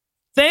you.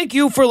 Thank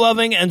you for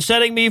loving and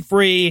setting me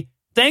free.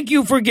 Thank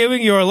you for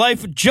giving your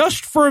life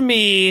just for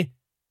me.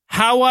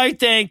 How I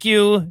thank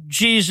you,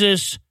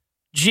 Jesus.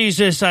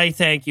 Jesus, I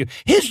thank you.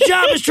 His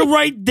job is to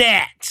write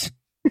that.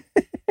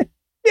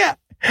 Yeah.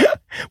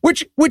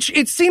 Which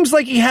it seems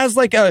like he has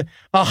like a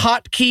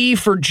hotkey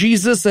for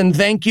Jesus and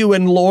thank you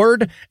and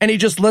Lord, and he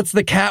just lets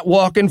the cat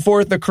walk and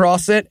forth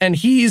across it, and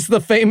he's the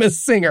famous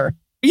singer.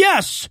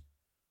 Yes.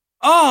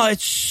 Oh,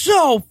 it's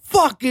so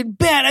fucking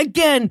bad.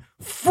 Again,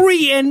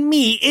 Free and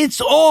Me.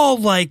 It's all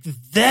like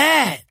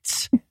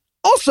that.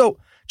 Also,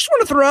 just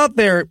want to throw out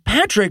there,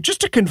 Patrick, just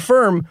to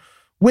confirm,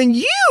 when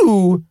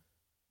you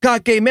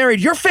got gay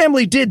married, your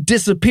family did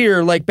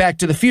disappear like Back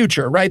to the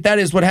Future, right? That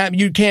is what happened.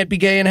 You can't be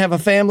gay and have a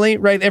family,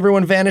 right?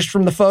 Everyone vanished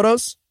from the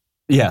photos?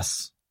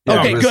 Yes.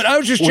 Okay, good. I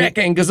was just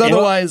checking, because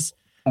otherwise...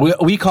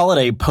 We call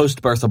it a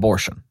post-birth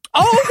abortion.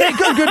 Oh, okay,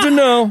 good to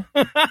know.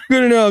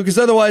 Good to know, because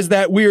otherwise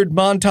that weird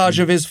montage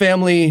of his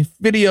family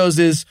videos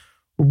is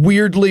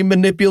weirdly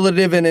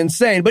manipulative and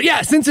insane. But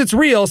yeah, since it's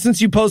real,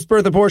 since you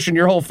post-birth abortion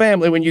your whole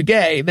family when you're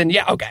gay, then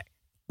yeah, okay.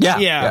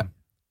 Yeah.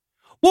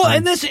 Well,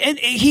 and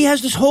he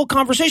has this whole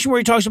conversation where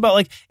he talks about,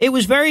 like, it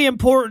was very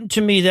important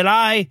to me that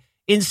I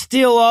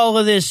instill all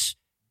of this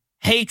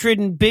hatred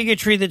and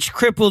bigotry that's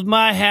crippled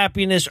my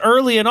happiness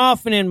early and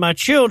often in my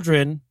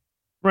children,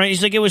 right?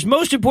 He's like, it was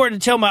most important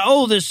to tell my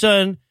oldest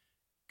son,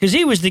 because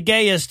he was the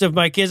gayest of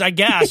my kids, I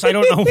guess. I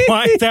don't know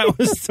why that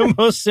was the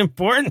most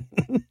important.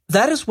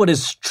 That is what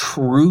is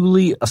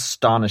truly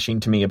astonishing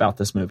to me about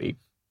this movie.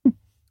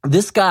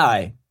 This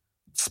guy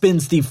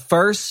spends the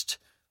first...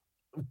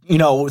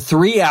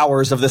 3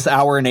 hours of this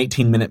hour and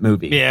 18-minute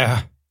movie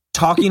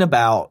talking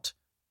about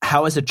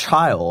how as a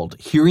child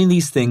hearing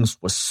these things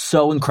was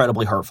so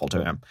incredibly hurtful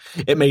to him.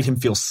 It made him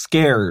feel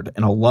scared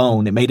and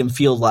alone. It made him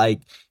feel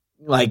like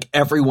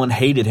everyone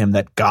hated him,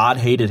 that God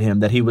hated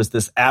him, that he was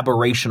this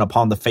aberration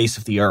upon the face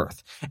of the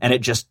earth. And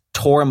it just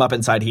tore him up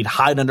inside. He'd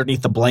hide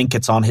underneath the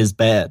blankets on his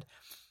bed.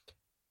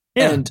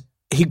 Yeah. And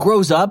he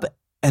grows up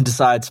and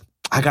decides,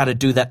 I got to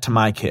do that to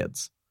my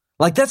kids.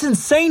 Like, that's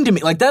insane to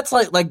me. Like, that's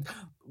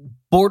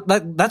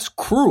that's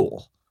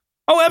cruel.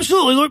 Oh,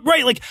 absolutely.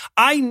 Right. Like,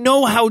 I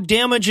know how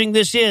damaging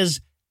this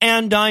is,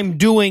 and I'm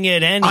doing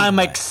it anyway. I'm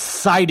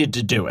excited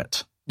to do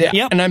it. Yeah.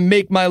 Yep. And I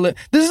make this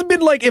has been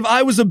like if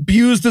I was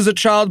abused as a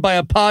child by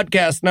a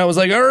podcast and I was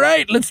like, all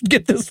right, let's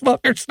get this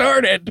fucker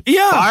started.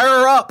 Yeah.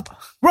 Fire up.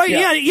 Right.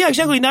 Yeah,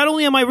 exactly. Not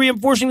only am I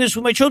reinforcing this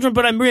with my children,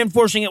 but I'm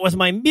reinforcing it with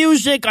my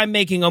music. I'm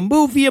making a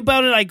movie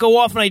about it. I go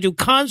off and I do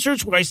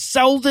concerts where I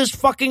sell this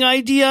fucking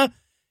idea.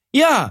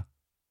 Yeah.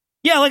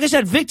 Yeah, like I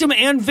said, victim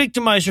and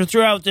victimizer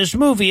throughout this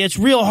movie. It's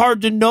real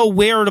hard to know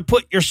where to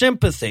put your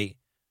sympathy.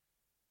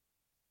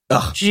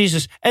 Ugh.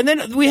 Jesus. And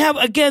then we have,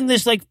 again,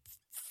 this like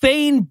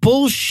feigned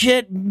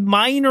bullshit,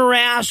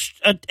 minor-ass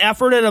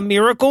effort at a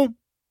miracle.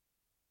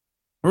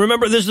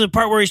 Remember, this is the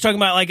part where he's talking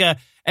about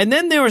and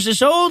then there was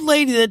this old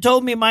lady that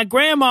told me my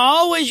grandma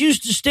always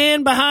used to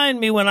stand behind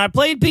me when I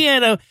played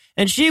piano,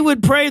 and she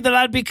would pray that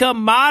I'd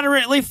become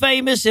moderately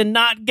famous and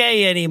not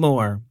gay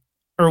anymore,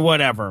 or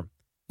whatever.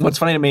 What's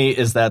funny to me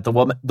is that the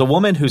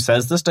woman who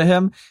says this to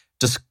him,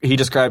 he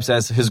describes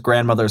as his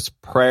grandmother's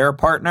prayer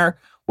partner,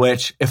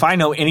 which, if I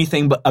know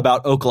anything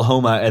about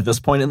Oklahoma at this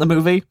point in the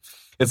movie,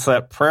 it's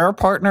that prayer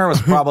partner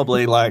was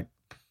probably like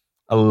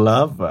a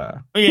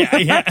lover.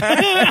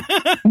 Yeah.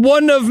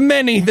 One of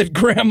many that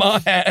grandma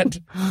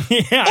had.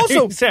 Yeah,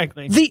 also,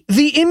 exactly.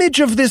 The image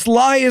of this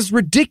lie is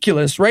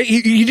ridiculous, right?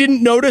 You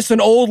didn't notice an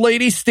old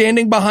lady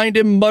standing behind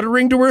him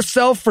muttering to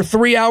herself for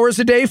 3 hours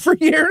a day for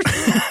years?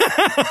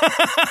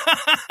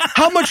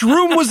 How much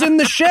room was in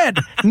the shed?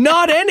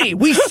 Not any.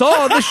 We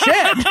saw the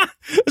shed.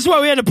 That's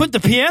why we had to put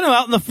the piano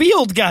out in the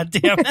field,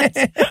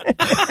 goddammit.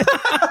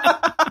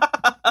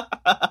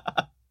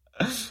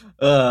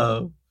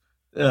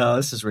 Oh,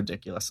 this is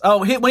ridiculous. Oh,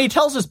 when he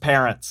tells his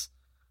parents,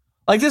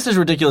 this is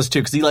ridiculous too,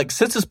 because he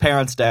sits his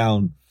parents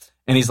down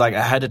and he's like,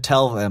 I had to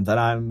tell them that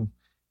I'm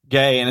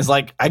gay. And it's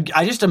like,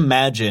 I just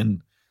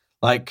imagine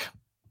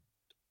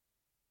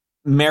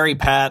Mary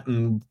Pat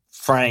and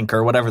Frank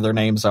or whatever their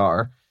names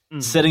are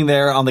sitting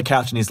there on the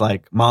couch, and he's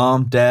like,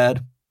 Mom,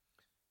 Dad,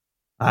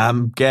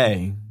 I'm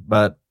gay,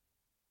 but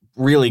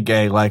really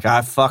gay. Like,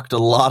 I fucked a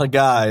lot of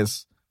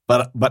guys,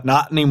 but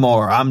not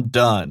anymore. I'm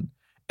done.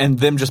 And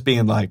them just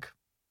being like,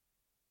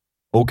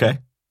 okay.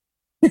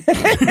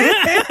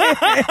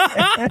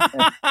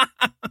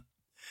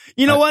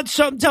 You know what?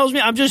 Something tells me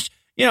I'm just,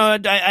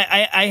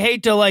 I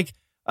hate to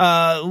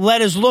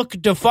let his look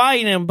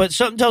define him, but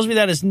something tells me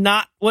that is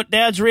not what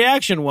Dad's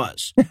reaction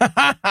was.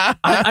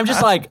 I'm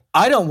just like,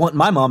 I don't want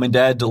my mom and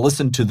dad to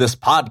listen to this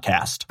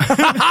podcast.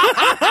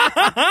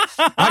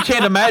 I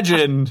can't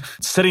imagine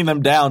sitting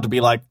them down to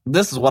be like,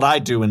 this is what I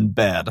do in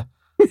bed.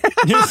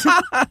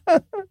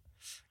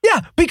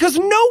 Yeah, because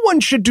no one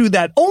should do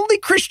that. Only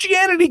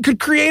Christianity could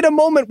create a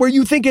moment where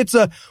you think it's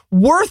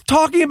worth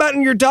talking about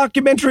in your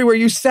documentary, where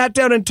you sat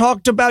down and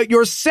talked about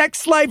your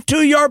sex life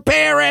to your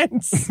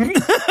parents.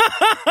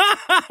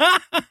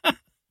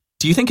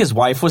 Do you think his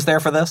wife was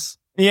there for this?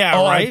 Yeah,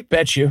 oh, right? I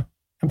bet you.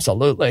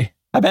 Absolutely.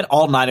 I bet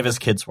all 9 of his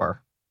kids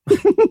were.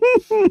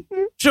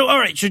 So, all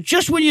right. So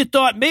just when you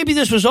thought maybe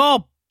this was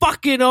all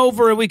fucking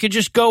over and we could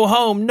just go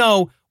home,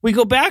 no, we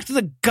go back to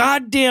the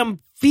goddamn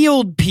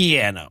field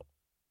piano,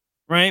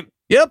 right?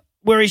 Yep.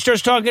 Where he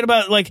starts talking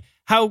about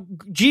how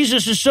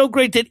Jesus is so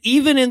great that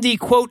even in the,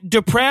 quote,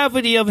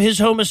 depravity of his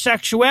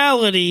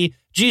homosexuality,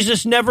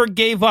 Jesus never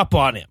gave up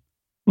on him.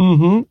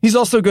 Mm-hmm. He's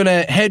also going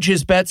to hedge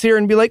his bets here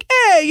and be like,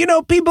 hey,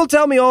 people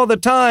tell me all the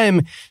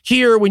time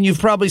here when you've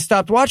probably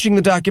stopped watching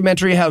the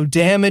documentary how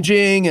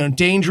damaging and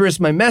dangerous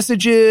my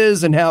message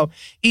is and how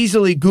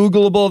easily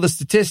Googleable the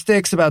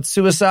statistics about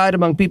suicide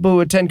among people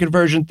who attend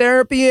conversion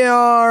therapy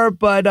are.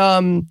 But,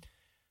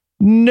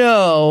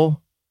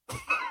 no.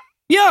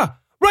 Yeah.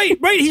 Right.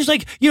 He's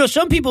like,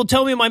 some people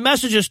tell me my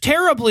message is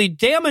terribly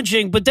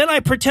damaging, but then I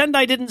pretend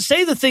I didn't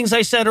say the things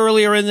I said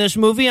earlier in this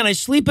movie and I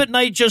sleep at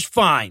night just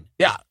fine.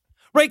 Yeah.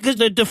 Right, because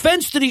the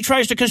defense that he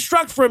tries to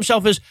construct for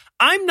himself is,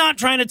 I'm not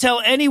trying to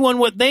tell anyone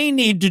what they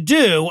need to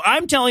do.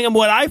 I'm telling them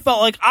what I felt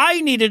like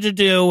I needed to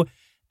do.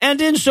 And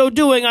in so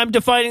doing, I'm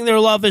defining their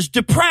love as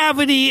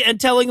depravity and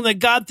telling them that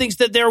God thinks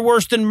that they're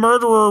worse than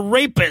murderer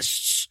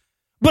rapists.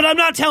 But I'm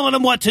not telling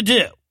them what to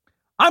do.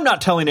 I'm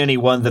not telling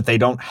anyone that they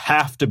don't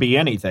have to be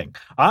anything.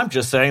 I'm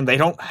just saying they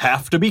don't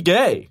have to be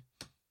gay.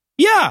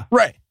 Yeah.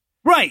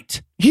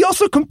 Right. He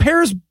also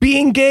compares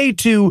being gay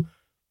to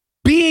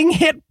being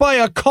hit by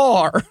a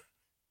car.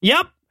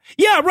 Yep.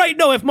 Yeah, right.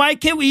 No, if my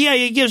kid,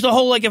 he gives the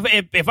whole,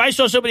 if I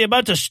saw somebody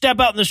about to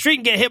step out in the street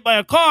and get hit by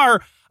a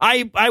car,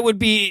 I would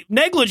be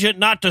negligent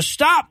not to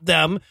stop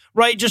them,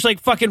 right? Just like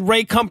fucking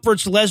Ray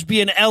Comfort's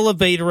lesbian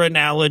elevator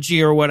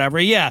analogy or whatever.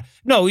 Yeah.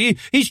 No,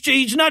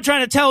 he's not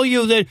trying to tell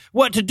you that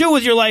what to do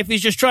with your life.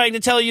 He's just trying to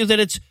tell you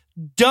that it's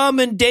dumb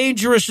and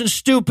dangerous and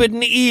stupid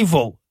and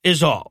evil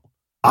is all.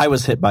 I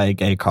was hit by a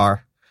gay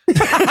car.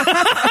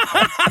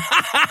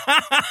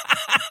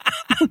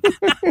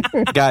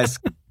 Guys,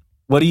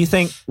 what do you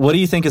think? What do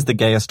you think is the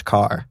gayest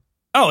car?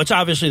 Oh, it's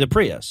obviously the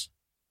Prius.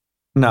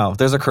 No,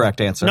 there's a correct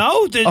answer.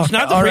 No, it's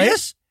not the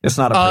Prius. Right. It's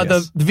not a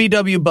Prius. The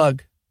VW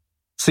Bug.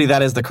 See,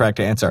 that is the correct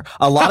answer.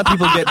 A lot of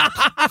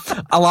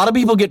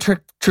people get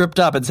tripped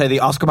up and say the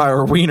Oscar Mayer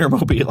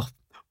Wienermobile,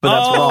 but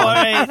that's wrong.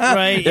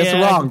 Right. It's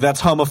wrong.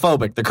 That's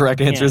homophobic. The correct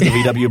answer is the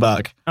VW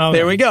Bug. Okay.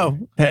 There we go.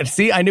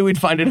 See, I knew we'd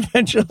find it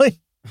eventually.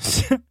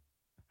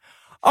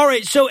 All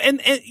right, so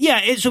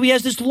so he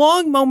has this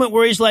long moment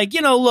where he's like,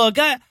 look,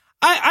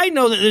 I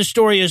know that this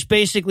story is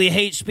basically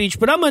hate speech,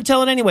 but I'm going to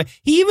tell it anyway.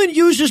 He even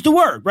uses the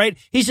word, right?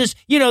 He says,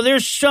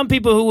 there's some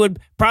people who would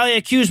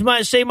probably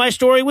say my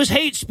story was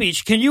hate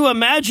speech. Can you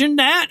imagine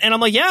that? And I'm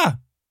like, yeah,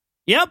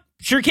 yep,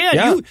 sure can.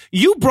 Yeah.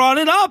 You brought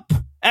it up,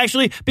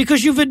 actually,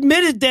 because you've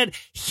admitted that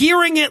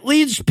hearing it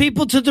leads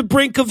people to the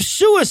brink of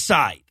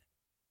suicide.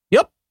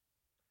 Yep.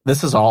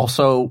 This is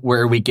also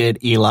where we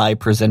get Eli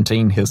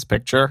presenting his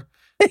picture.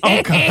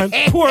 Oh, God.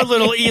 Poor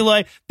little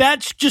Eli.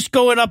 That's just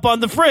going up on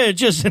the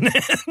fridge, isn't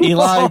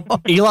it?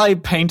 Eli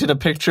painted a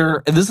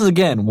picture. And this is,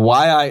 again,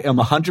 why I am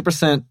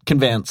 100%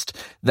 convinced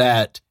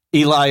that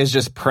Eli is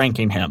just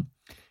pranking him.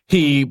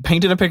 He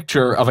painted a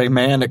picture of a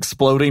man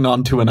exploding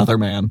onto another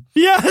man.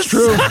 Yes.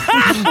 True.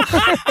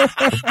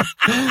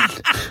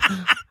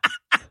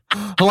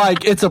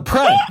 It's a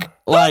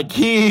prank.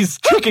 He's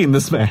tricking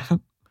this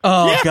man.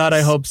 Oh, Yes. God, I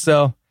hope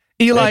so.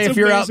 Eli, That's if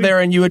you're out amazing. there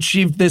and you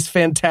achieved this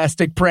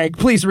fantastic prank,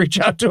 please reach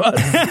out to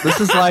us. This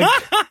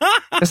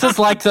is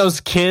like those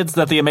kids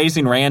that the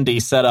Amazing Randy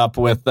set up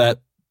with that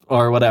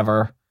or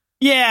whatever.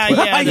 Yeah.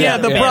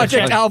 The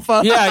Project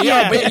Alpha.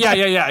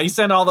 Yeah. He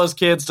sent all those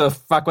kids to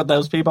fuck with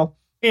those people.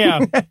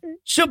 Yeah.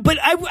 So, but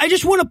I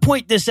just want to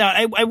point this out.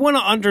 I want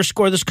to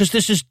underscore this because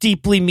this is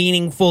deeply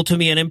meaningful to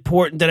me and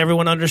important that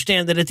everyone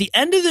understand that at the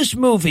end of this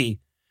movie,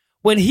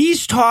 when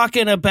he's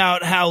talking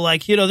about how,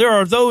 there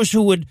are those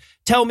who would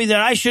tell me that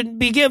I shouldn't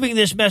be giving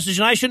this message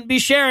and I shouldn't be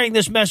sharing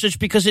this message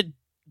because it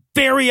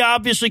very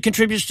obviously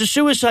contributes to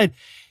suicide.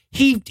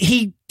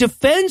 He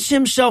defends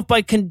himself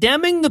by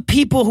condemning the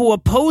people who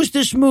oppose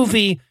this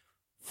movie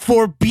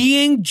for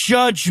being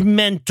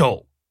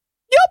judgmental.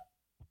 Yep.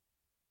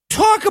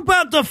 Talk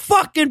about the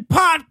fucking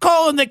pot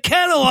calling the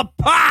kettle a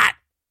pot.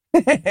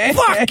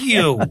 Fuck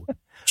you.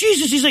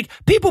 Jesus, he's like,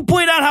 people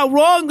point out how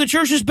wrong the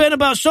church has been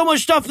about so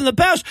much stuff in the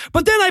past,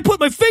 but then I put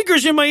my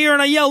fingers in my ear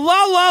and I yell,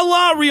 la, la,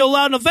 la, real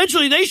loud, and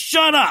eventually they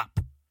shut up.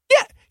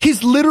 Yeah,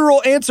 his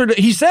literal answer to,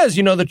 he says,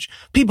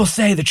 people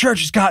say the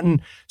church has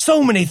gotten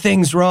so many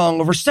things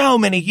wrong over so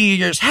many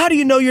years. How do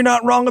you know you're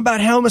not wrong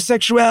about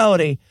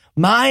homosexuality?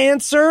 My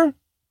answer?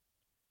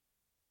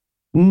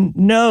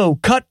 No,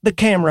 cut the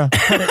camera.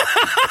 Cut it.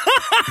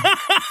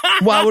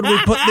 Why would we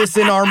put this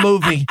in our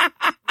movie?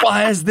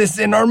 Why is this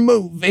in our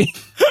movie?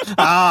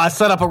 I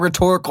set up a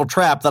rhetorical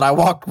trap that I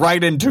walked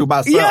right into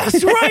myself.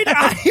 Yes, right.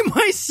 I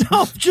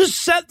myself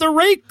just set the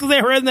rake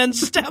there and then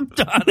stepped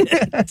on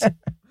it.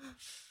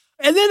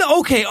 And then,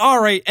 okay, all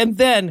right. And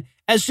then,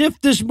 as if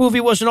this movie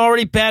wasn't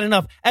already bad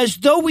enough, as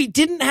though we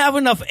didn't have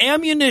enough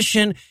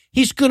ammunition,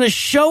 he's going to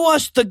show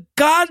us the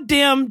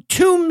goddamn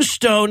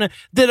tombstone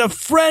that a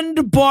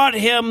friend bought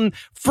him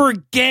for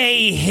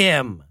gay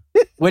him.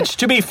 Which,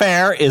 to be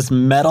fair, is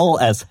metal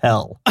as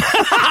hell.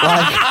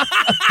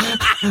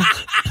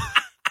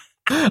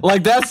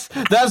 Like that's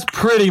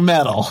pretty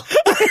metal.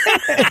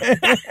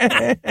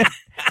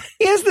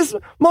 He has this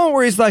moment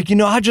where he's like,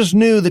 I just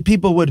knew that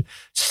people would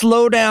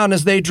slow down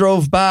as they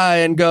drove by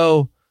and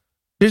go,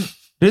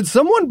 did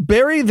someone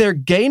bury their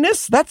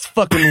gayness? That's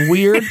fucking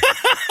weird.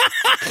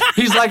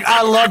 He's like,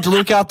 I love to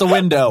look out the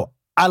window.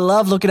 I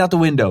love looking out the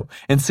window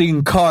and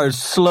seeing cars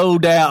slow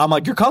down. I'm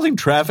like, you're causing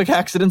traffic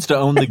accidents to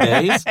own the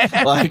gays?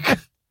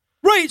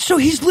 Right, so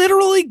he's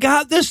literally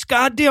got this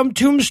goddamn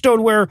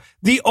tombstone where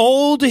the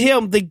old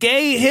him, the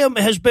gay him,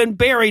 has been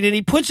buried, and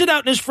he puts it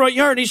out in his front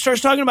yard, and he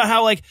starts talking about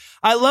how,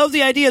 I love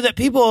the idea that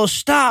people will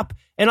stop,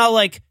 and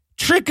I'll,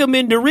 trick them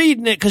into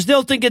reading it because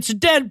they'll think it's a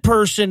dead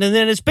person, and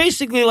then it's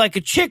basically like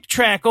a Chick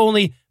tract,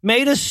 only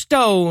made of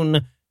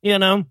stone,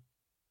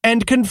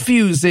 And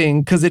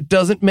confusing, because it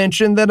doesn't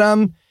mention that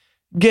I'm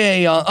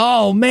gay.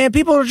 Oh, man,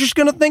 people are just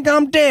going to think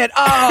I'm dead.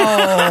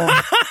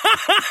 Oh.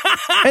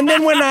 And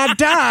then when I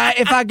die,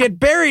 if I get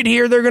buried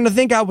here, they're going to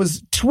think I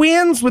was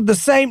twins with the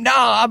same. No,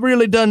 I've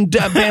really done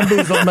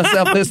bamboozled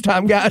myself this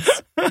time, guys.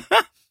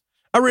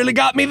 I really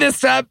got me this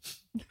time.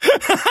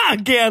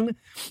 Again.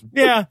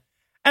 Yeah.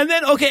 And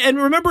then, okay, and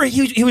remember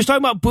he was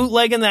talking about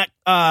bootlegging that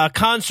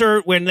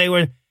concert when they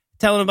were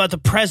telling about the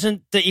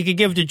present that you could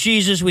give to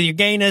Jesus with your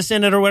gayness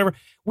in it or whatever.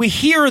 We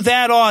hear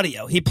that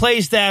audio. He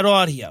plays that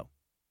audio.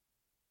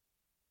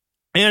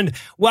 And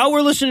while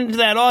we're listening to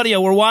that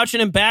audio, we're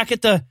watching him back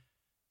at the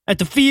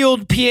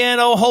field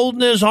piano,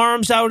 holding his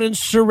arms out in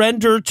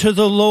surrender to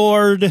the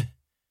Lord. But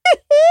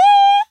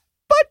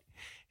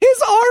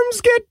his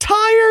arms get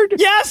tired.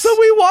 Yes. So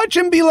we watch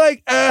him be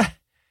like,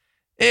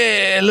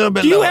 a little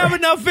bit Do you lower. have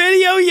enough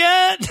video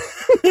yet?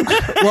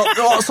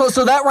 Well,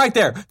 so that right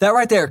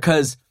there,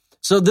 because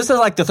so this is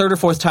like the third or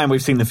fourth time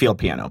we've seen the field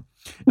piano.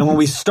 And when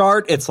we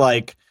start, it's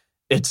like,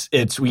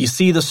 it's we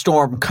see the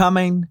storm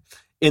coming.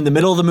 In the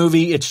middle of the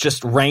movie, it's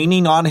just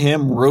raining on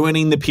him,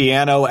 ruining the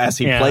piano as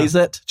he plays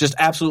it, just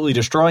absolutely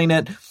destroying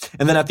it.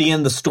 And then at the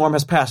end, the storm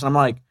has passed. And I'm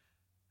like,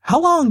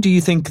 how long do you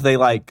think they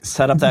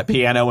set up that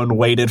piano and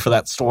waited for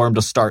that storm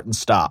to start and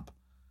stop?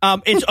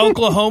 It's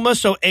Oklahoma,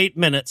 so 8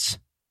 minutes.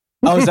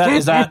 Oh, is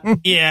that?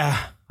 Yeah.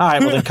 All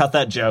right, well then cut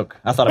that joke.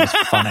 I thought it was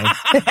funny.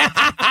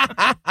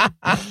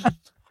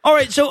 All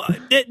right, so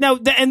now,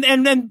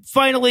 and then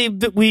finally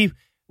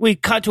we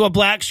cut to a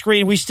black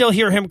screen. We still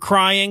hear him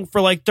crying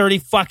for 30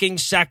 fucking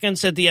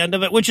seconds at the end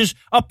of it, which is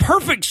a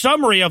perfect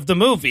summary of the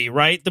movie,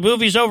 right? The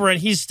movie's over and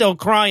he's still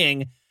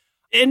crying.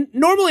 And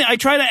normally I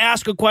try to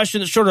ask a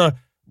question that sort of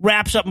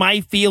wraps up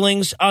my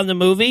feelings on the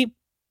movie.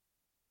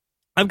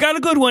 I've got a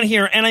good one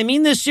here, and I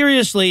mean this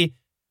seriously.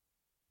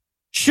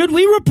 Should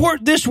we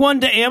report this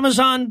one to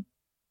Amazon?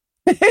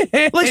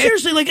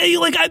 Seriously,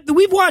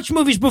 we've watched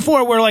movies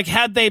before where,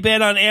 had they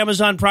been on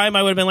Amazon Prime,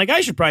 I would have been like,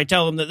 I should probably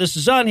tell them that this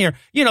is on here.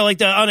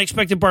 The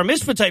unexpected bar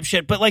mitzvah type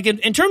shit. But,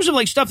 in terms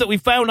of, stuff that we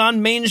found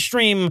on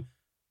mainstream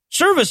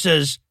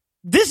services,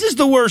 this is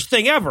the worst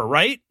thing ever,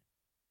 right?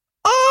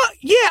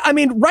 Yeah, I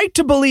mean, Right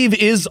to Believe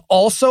is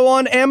also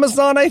on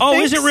Amazon, I think. Oh,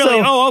 is it really?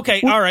 So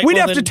okay. All right. We'd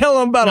have to tell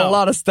them about a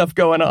lot of stuff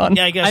going on.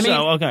 Yeah, I guess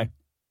so. Okay.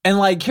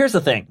 And, here's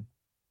the thing.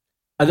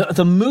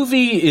 The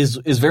movie is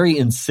very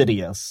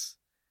insidious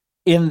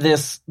in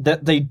this,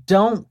 that they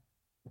don't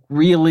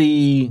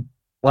really,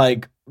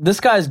 this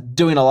guy's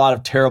doing a lot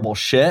of terrible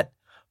shit,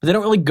 but they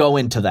don't really go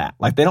into that.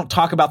 They don't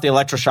talk about the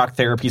electroshock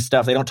therapy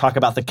stuff. They don't talk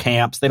about the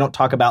camps. They don't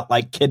talk about,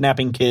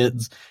 kidnapping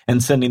kids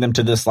and sending them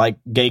to this,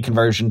 gay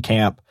conversion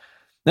camp.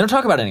 They don't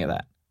talk about any of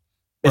that.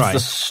 It's the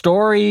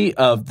story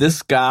of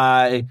this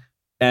guy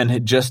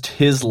and just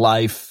his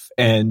life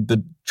and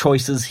the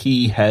choices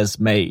he has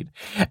made.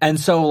 And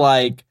so,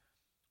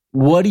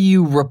 what do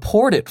you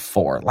report it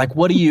for?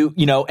 What do you,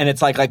 and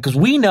it's because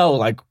we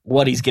know,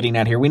 what he's getting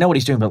at here. We know what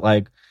he's doing,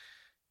 but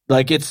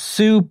it's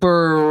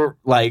super,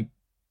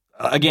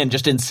 again,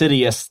 just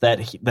insidious that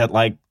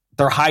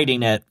they're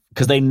hiding it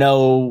because they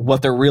know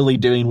what they're really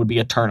doing would be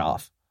a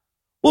turnoff.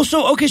 Well,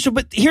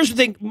 but here's the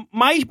thing.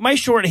 My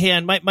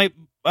shorthand, my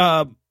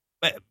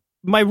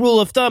rule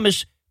of thumb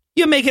is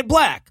you make it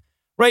black,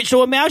 right?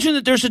 So imagine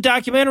that there's a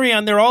documentary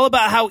on there all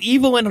about how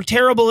evil and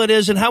terrible it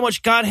is and how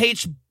much God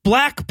hates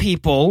black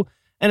people,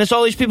 and it's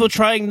all these people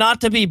trying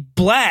not to be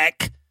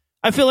black.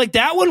 I feel like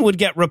that one would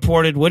get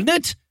reported, wouldn't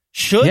it?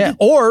 Should. Yeah,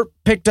 or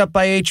picked up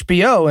by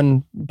HBO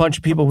and a bunch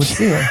of people would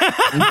see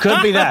it.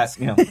 Could be that.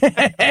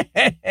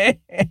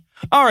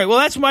 All right, well,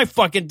 that's my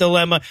fucking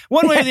dilemma.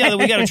 One way or the other,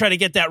 we got to try to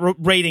get that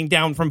rating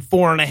down from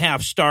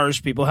 4.5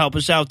 stars. People, help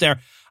us out there.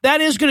 That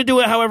is going to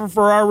do it, however,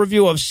 for our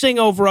review of Sing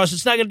Over Us.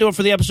 It's not going to do it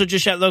for the episode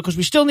just yet, though, because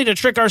we still need to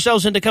trick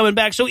ourselves into coming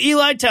back. So,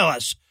 Eli, tell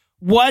us,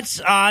 what's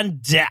on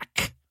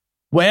deck?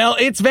 Well,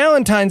 it's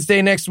Valentine's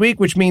Day next week,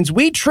 which means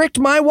we tricked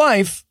my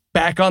wife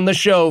back on the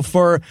show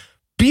for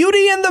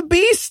Beauty and the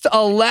Beast,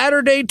 A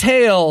Latter-day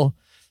Tale.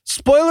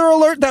 Spoiler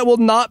alert, that will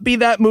not be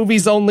that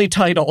movie's only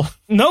title.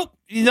 Nope.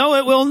 No,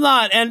 it will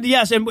not. And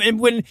yes, and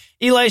when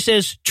Eli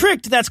says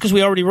tricked, that's because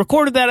we already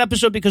recorded that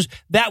episode, because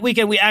that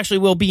weekend we actually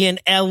will be in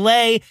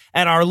LA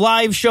at our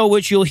live show,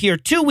 which you'll hear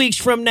 2 weeks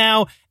from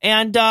now.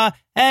 And,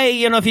 hey,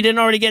 you know, if you didn't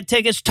already get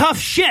tickets, tough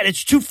shit.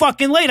 It's too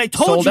fucking late. I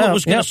told you it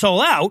was going to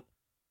sell out.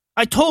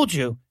 I told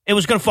you it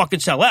was going to fucking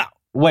sell out.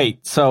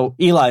 Wait, so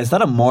Eli, is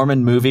that a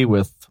Mormon movie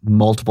with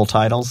multiple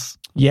titles?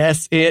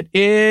 Yes, it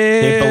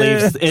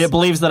is. It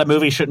believes that a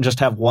movie shouldn't just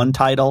have one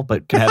title,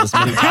 but can have as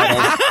many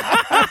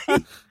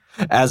titles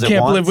as it wants.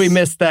 Can't believe we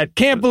missed that.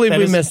 Can't believe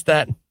we missed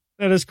that.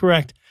 That is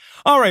correct.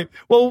 All right.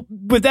 Well,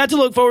 with that to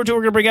look forward to, we're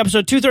going to bring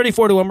episode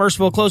 234 to a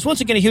merciful close.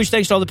 Once again, a huge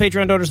thanks to all the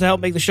Patreon donors that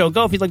help make the show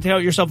go. If you'd like to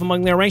help yourself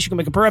among their ranks, you can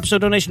make a per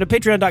episode donation at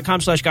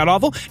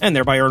patreon.com/godawful and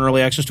thereby earn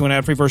early access to an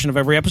ad-free version of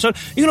every episode.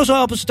 You can also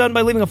help us done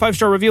by leaving a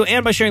 5-star review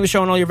and by sharing the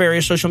show on all your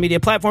various social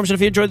media platforms. And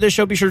if you enjoyed this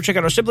show, be sure to check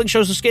out our sibling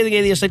shows, The Scathing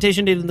Atheist,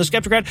 Citation Needed, and The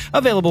Skeptocrat,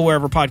 available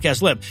wherever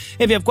podcasts live.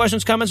 If you have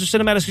questions, comments, or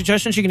cinematic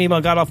suggestions, you can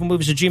email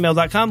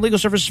godawfulmovies@gmail.com. Legal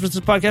services for this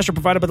podcast are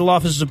provided by the law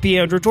offices of P.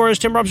 Andrew Torres.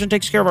 Tim Robinson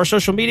takes care of our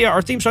social media.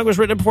 Our theme song was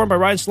written and performed by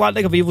Ryan Slotnick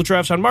of Evil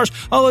Drafts on Mars.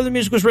 All other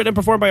music was written and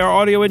performed by our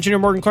audio engineer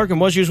Morgan Clark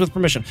and was used with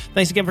permission.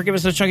 Thanks again for giving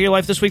us a chunk of your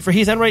life this week. For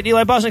Heath Enright,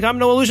 Eli Bosnick, I'm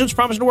Noah Lugeons,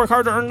 promising to work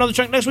hard to earn another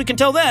chunk next week.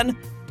 Until then,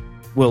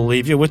 we'll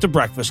leave you with the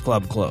Breakfast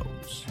Club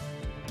close.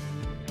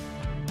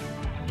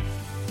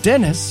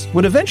 Dennis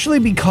would eventually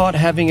be caught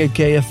having a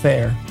gay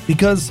affair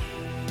because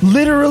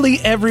literally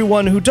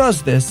everyone who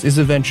does this is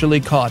eventually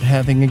caught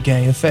having a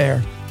gay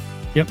affair.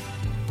 Yep.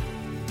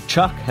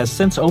 Chuck has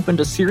since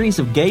opened a series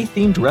of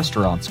gay-themed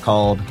restaurants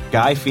called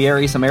Guy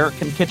Fieri's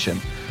American Kitchen,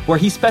 where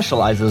he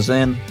specializes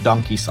in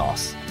donkey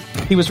sauce.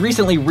 He was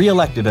recently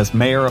re-elected as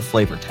mayor of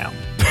Flavortown.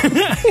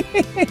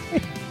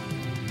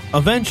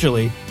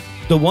 Eventually,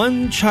 the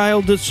one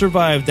child that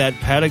survived that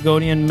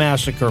Patagonian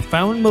massacre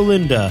found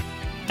Melinda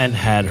and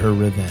had her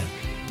revenge.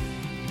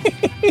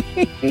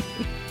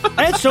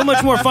 I had so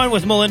much more fun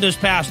with Melinda's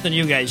past than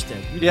you guys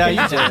did. Yeah,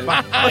 you did.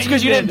 That's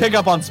because you didn't pick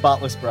up on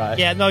Spotless Bride.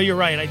 Yeah, no, you're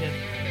right. I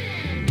didn't.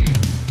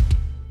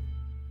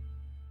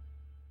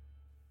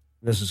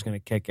 This is going to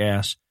kick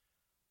ass.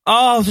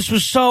 Oh, this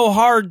was so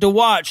hard to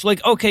watch.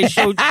 Like, okay,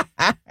 so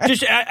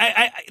just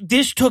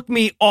this took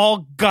me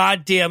all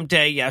goddamn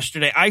day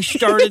yesterday. I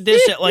started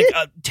this at like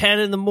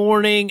 10 in the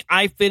morning.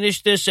 I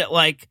finished this at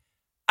like,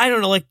 I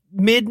don't know, like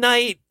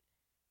midnight.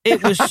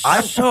 It was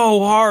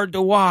so hard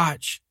to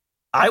watch.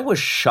 I was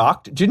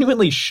shocked,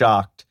 genuinely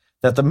shocked,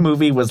 that the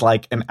movie was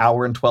like an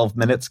hour and 12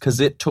 minutes because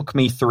it took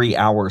me 3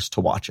 hours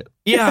to watch it.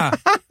 Yeah.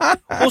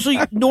 Well, so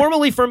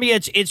normally for me,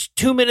 it's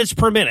 2 minutes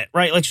per minute,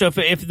 right? Like, so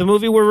if the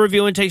movie we're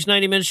reviewing takes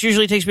 90 minutes,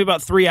 usually it takes me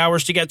about 3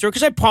 hours to get through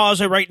because I pause,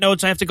 I write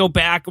notes, I have to go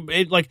back,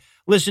 like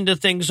listen to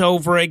things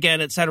over again,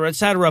 et cetera, et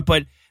cetera.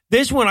 But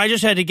this one, I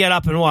just had to get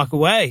up and walk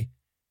away.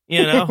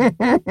 You know,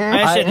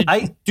 I had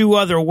to do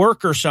other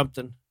work or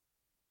something.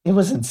 It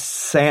was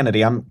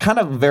insanity. I'm kind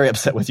of very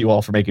upset with you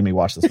all for making me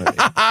watch this movie.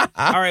 All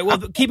right. Well,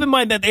 keep in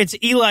mind that it's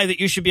Eli that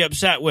you should be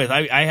upset with.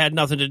 I had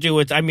nothing to do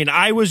with. I mean,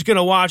 I was going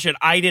to watch it.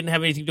 I didn't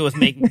have anything to do with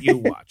making you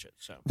watch it.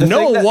 So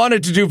Noah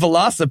wanted to do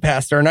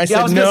Velocipaster, and I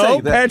said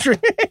no,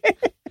 Patrick.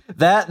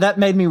 That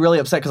made me really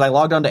upset because I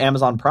logged on to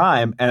Amazon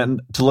Prime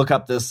and to look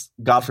up this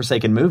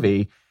godforsaken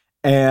movie,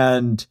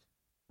 and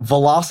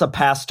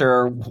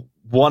Velocipaster,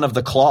 One of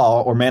the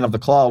Claw or Man of the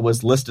Claw,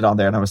 was listed on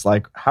there, and I was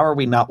like, how are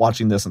we not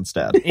watching this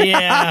instead?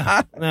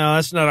 Yeah. No,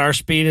 that's not our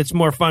speed. It's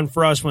more fun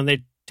for us when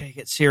they take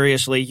it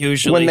seriously,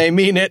 usually. When they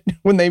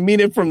mean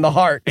it from the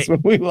heart is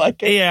when we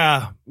like it.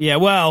 Yeah. Yeah,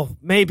 well,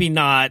 maybe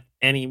not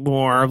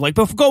anymore. Like,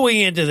 but going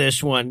into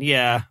this one,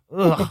 yeah.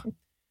 Ugh.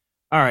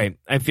 All right,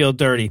 I feel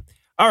dirty.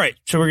 All right,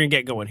 so we're going to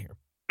get going here.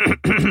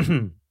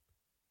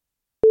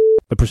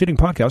 The preceding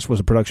podcast was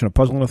a production of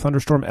Puzzle in a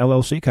Thunderstorm,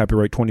 LLC,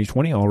 copyright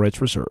 2020, all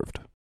rights reserved.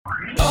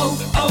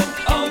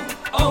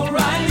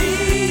 O'Reilly!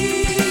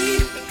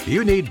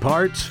 You need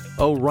parts?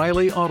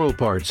 O'Reilly Auto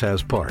Parts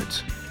has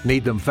parts.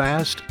 Need them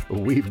fast?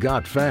 We've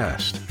got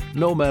fast.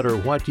 No matter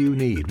what you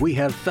need, we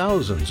have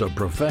thousands of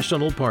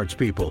professional parts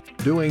people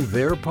doing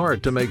their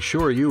part to make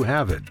sure you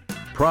have it.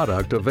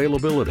 Product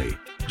availability.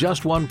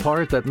 Just one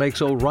part that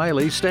makes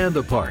O'Reilly stand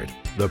apart.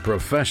 The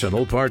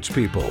professional parts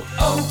people.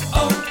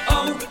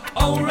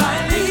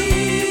 O'Reilly!